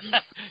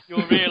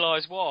 you'll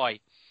realise why.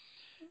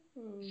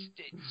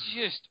 It's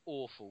just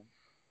awful.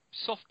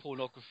 Soft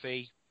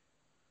pornography.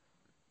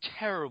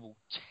 Terrible,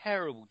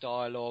 terrible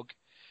dialogue.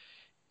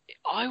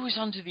 I was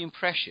under the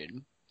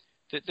impression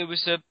that there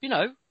was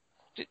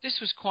this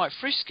was quite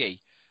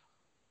frisky.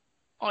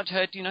 I'd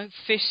heard,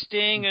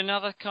 fisting and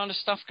other kind of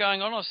stuff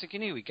going on. I was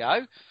thinking, here we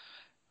go.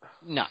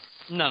 No,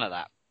 none of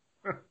that.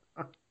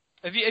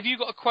 Have you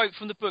got a quote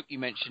from the book you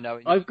mentioned,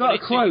 Owen? I've got a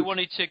quote. You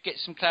wanted to get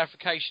some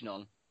clarification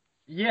on.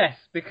 Yes,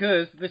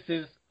 because this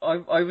is...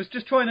 I was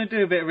just trying to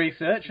do a bit of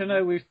research. I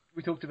know we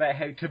talked about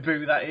how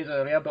taboo that is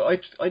earlier, but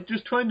I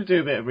just trying to do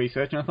a bit of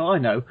research, and I thought, I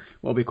know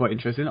what'll be quite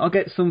interesting. I'll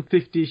get some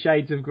 50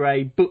 Shades of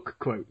Grey book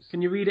quotes.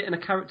 Can you read it in a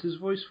character's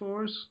voice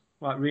for us?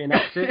 Like,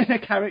 reenact it? In a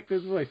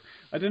character's voice.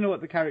 I don't know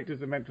what the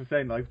characters are meant to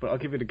sound like, but I'll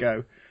give it a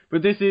go.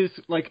 But this is,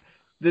 like,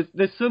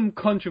 there's some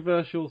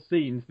controversial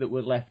scenes that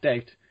were left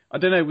out. I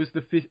don't know if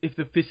the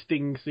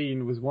fisting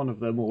scene was one of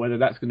them, or whether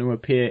that's going to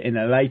appear in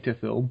a later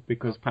film,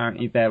 because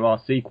apparently there are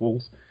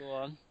sequels. Go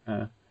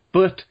on.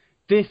 But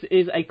this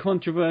is a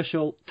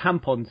controversial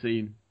tampon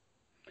scene.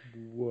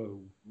 Whoa.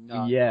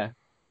 No. Yeah.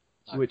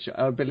 No. Which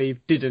I believe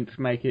didn't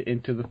make it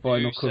into the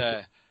final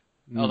cut.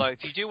 Although,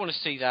 if you do want to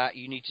see that,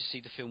 you need to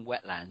see the film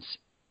Wetlands.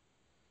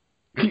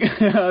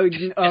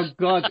 oh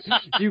God!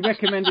 You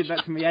recommended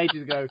that to me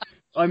ages ago.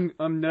 I'm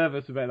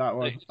nervous about that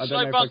one. I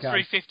don't know if I can.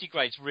 Run through 50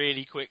 grades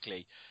really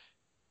quickly.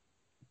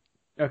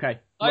 Okay.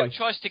 Bloke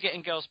tries to get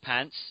in girl's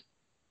pants.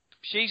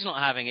 She's not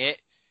having it.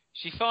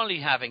 She's finally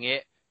having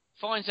it.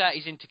 Finds out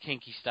he's into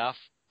kinky stuff.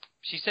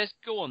 She says,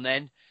 "Go on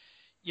then."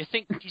 You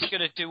think he's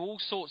going to do all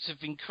sorts of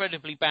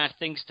incredibly bad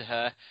things to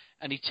her,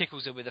 and he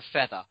tickles her with a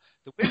feather.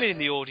 The women in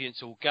the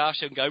audience all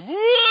gush and go,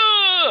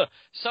 "Whoa!"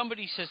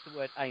 Somebody says the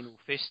word anal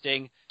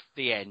fisting.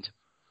 The end.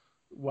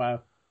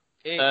 Wow.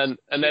 And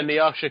then the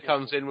usher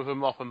comes in with a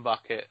mop and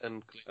bucket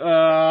and.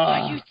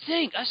 You'd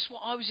think that's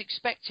what I was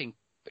expecting,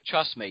 but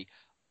trust me,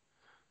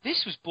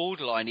 this was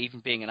borderline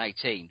even being an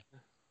 18.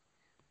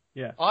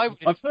 Yeah,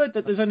 I've heard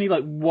that there's only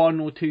like one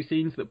or two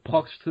scenes that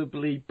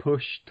possibly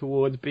push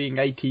towards being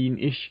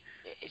 18-ish.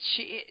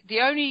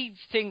 The only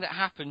thing that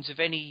happens of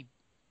any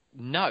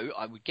note,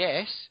 I would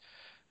guess,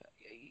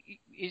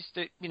 is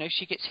that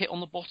she gets hit on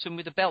the bottom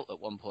with a belt at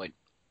one point,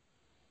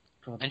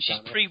 and she's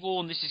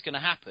pre-warned this is going to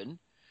happen,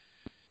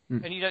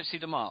 and you don't see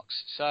the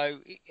marks. So,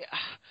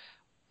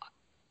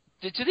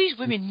 do these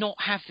women not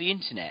have the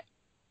internet?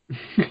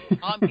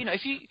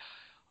 If you.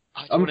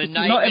 I don't want to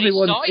name any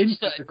sites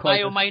that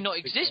may or may not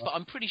exist, but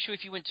I'm pretty sure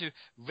if you went to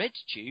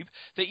RedTube,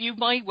 that you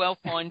may well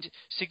find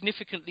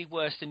significantly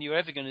worse than you're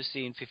ever going to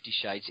see in 50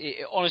 Shades.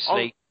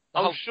 Honestly,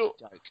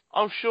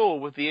 I'm sure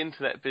with the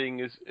internet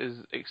being as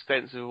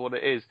extensive as what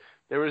it is,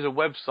 there is a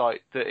website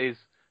that is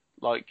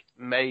like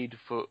made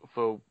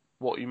for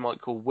what you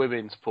might call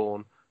women's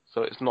porn.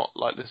 So it's not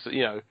like this,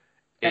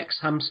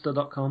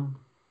 Xhamster.com.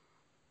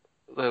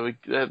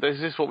 This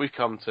is what we've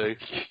come to.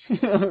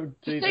 The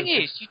thing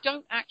is, you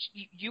don't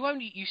actually,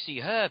 you see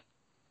her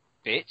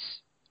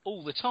bits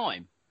all the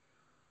time,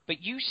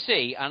 but you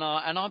see, and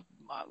I'm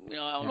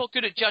not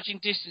good at judging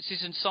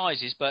distances and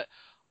sizes, but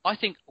I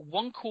think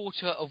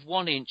 1/4 of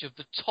 1 inch of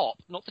the top,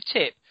 not the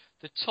tip,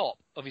 the top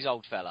of his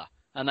old fella,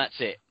 and that's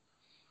it.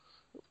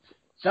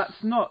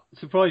 That's not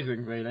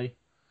surprising, really.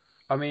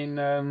 I mean,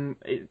 I'm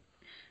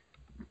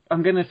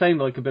going to sound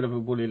like a bit of a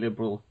woolly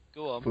liberal.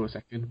 Go on. For a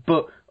second.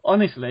 But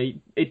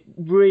honestly, it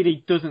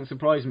really doesn't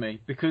surprise me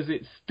because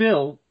it's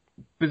still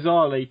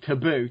bizarrely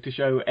taboo to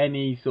show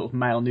any sort of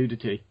male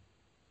nudity.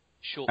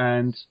 Sure.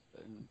 And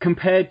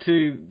compared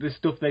to the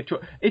stuff they try,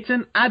 it's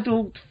an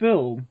adult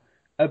film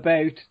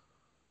about,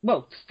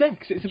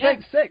 sex. It's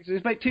about sex.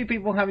 It's about two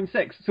people having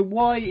sex. So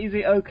why is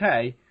it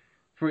okay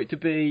for it to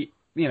be,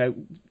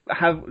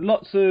 have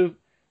lots of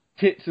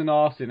tits and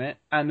arse in it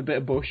and a bit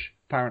of bush,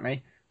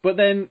 apparently, but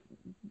then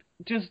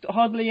just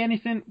hardly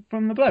anything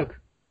from the bloke?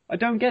 I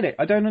don't get it.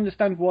 I don't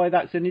understand why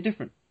that's any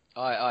different.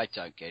 I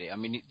don't get it. I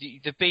mean,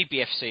 the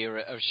BBFC are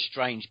a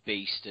strange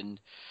beast, and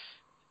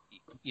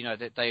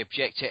that they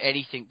object to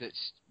anything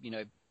that's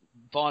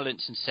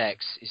violence and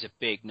sex is a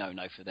big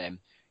no-no for them.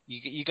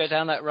 You go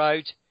down that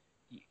road,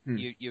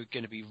 you're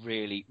going to be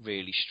really,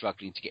 really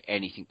struggling to get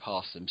anything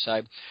past them.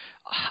 So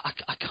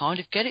I kind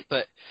of get it,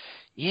 but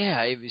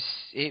yeah,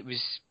 it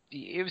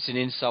was an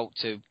insult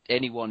to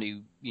anyone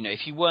who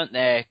if you weren't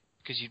there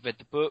because you'd read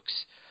the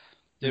books,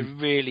 There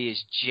really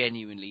is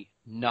genuinely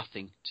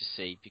nothing to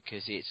see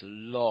because it's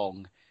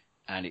long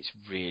and it's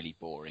really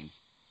boring.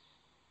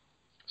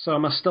 So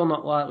am I still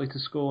not likely to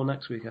score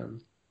next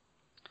weekend?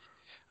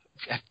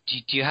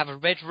 Do you have a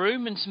red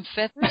room and some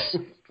feathers?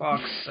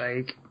 Fuck's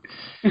sake.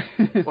 You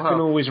can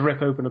always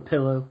rip open a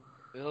pillow.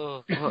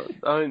 Oh. Well,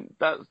 I mean,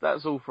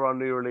 that's all for our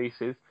new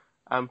releases,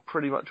 and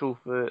pretty much all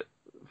for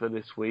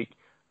this week.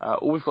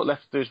 All we've got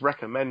left to do is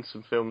recommend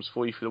some films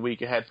for you for the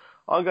week ahead.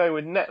 I'm going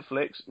with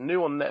Netflix.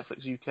 New on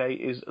Netflix UK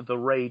is The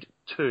Raid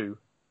 2.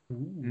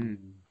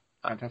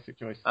 Fantastic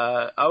choice.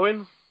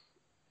 Owen?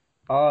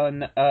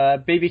 On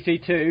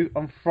BBC Two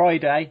on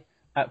Friday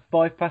at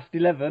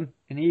 11:05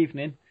 in the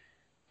evening,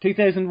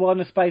 2001: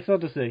 A Space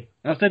Odyssey.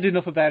 And I've said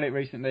enough about it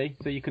recently,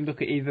 so you can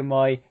look at either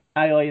my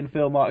AI and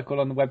film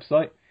article on the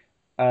website,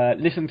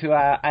 listen to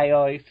our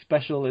AI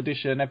special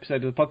edition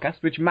episode of the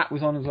podcast, which Matt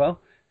was on as well,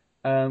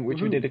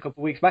 which we did a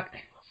couple of weeks back,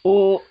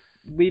 or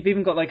we've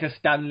even got like a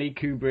Stanley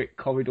Kubrick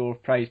Corridor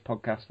of Praise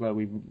podcast where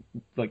we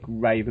like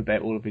rave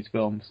about all of his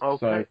films.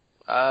 Okay.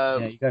 So,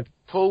 there you go.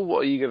 Paul, what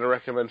are you going to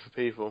recommend for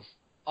people?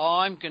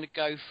 I'm going to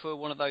go for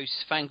one of those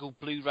fangled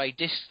Blu-ray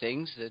disc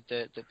things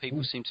that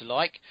people seem to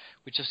like,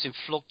 which I've seen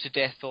flogged to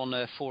death on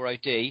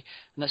 4OD,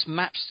 and that's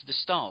Maps to the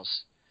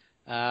Stars.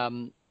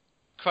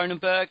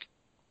 Cronenberg,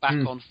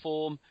 back on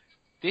form.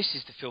 This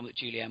is the film that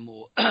Julianne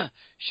Moore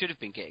should have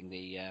been getting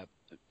the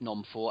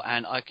nom for,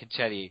 and I can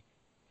tell you,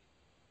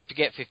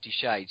 forget 50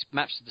 Shades,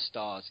 Maps to the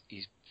Stars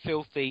is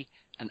filthy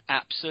and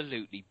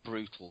absolutely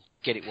brutal.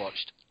 Get it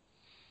watched.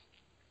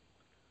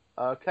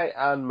 Okay,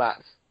 and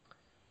Matt?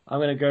 I'm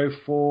going to go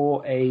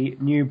for a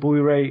new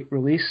Blu-ray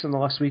release in the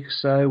last week or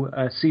so.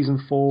 Season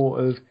 4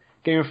 of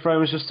Game of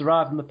Thrones just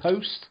arrived in the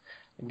post.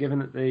 And given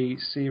that the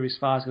Series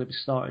 5 is going to be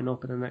starting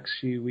up in the next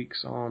few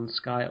weeks on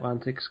Sky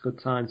Atlantic, it's a good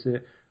time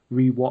to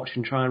re-watch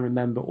and try and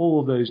remember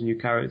all of those new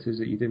characters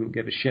that you didn't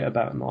give a shit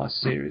about in the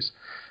last series.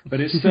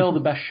 But it's still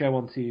the best show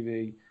on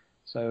TV.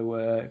 So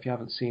if you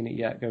haven't seen it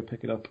yet, go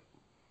pick it up.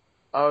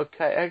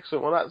 Okay,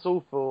 excellent. Well, that's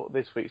all for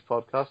this week's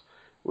podcast.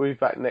 We'll be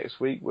back next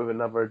week with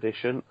another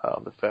edition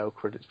of the Failed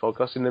Critics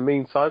podcast. In the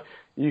meantime,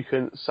 you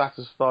can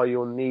satisfy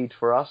your need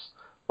for us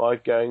by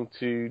going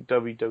to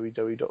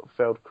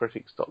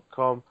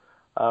www.failedcritics.com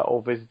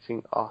or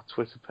visiting our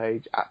Twitter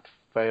page at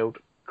Failed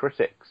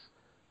Critics.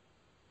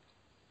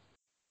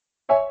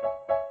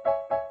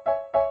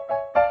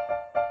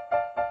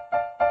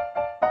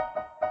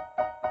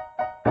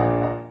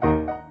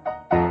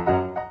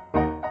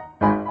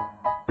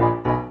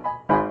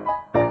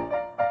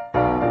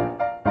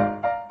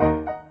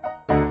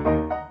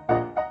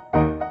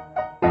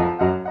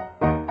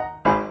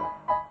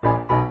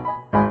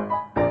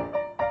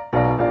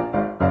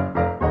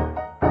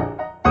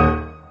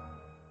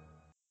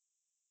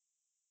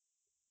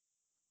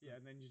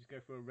 And then you just go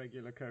for a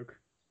regular Coke.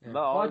 Yeah.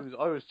 No,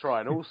 I was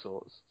trying all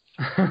sorts.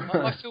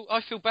 I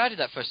feel bad at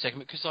that first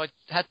segment because I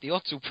had the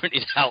odds all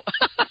printed out.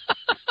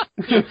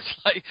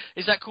 It's like,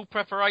 is that called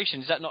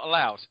preparation? Is that not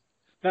allowed?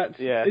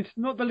 It's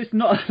not that it's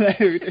not allowed.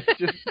 It's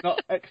just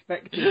not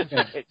expected.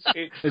 It's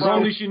as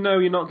long as you know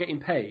you're not getting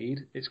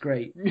paid, it's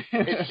great.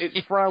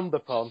 It's frowned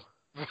upon.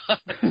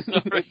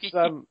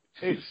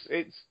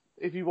 It's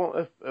if you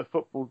want a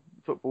football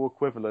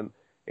equivalent,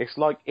 it's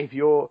like it's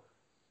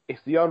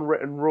the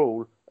unwritten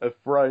rule of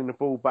throwing the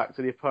ball back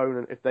to the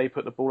opponent if they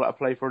put the ball out of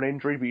play for an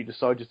injury, but you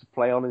decide just to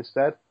play on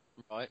instead.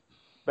 Right.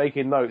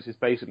 Making notes is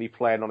basically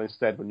playing on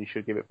instead when you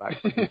should give it back.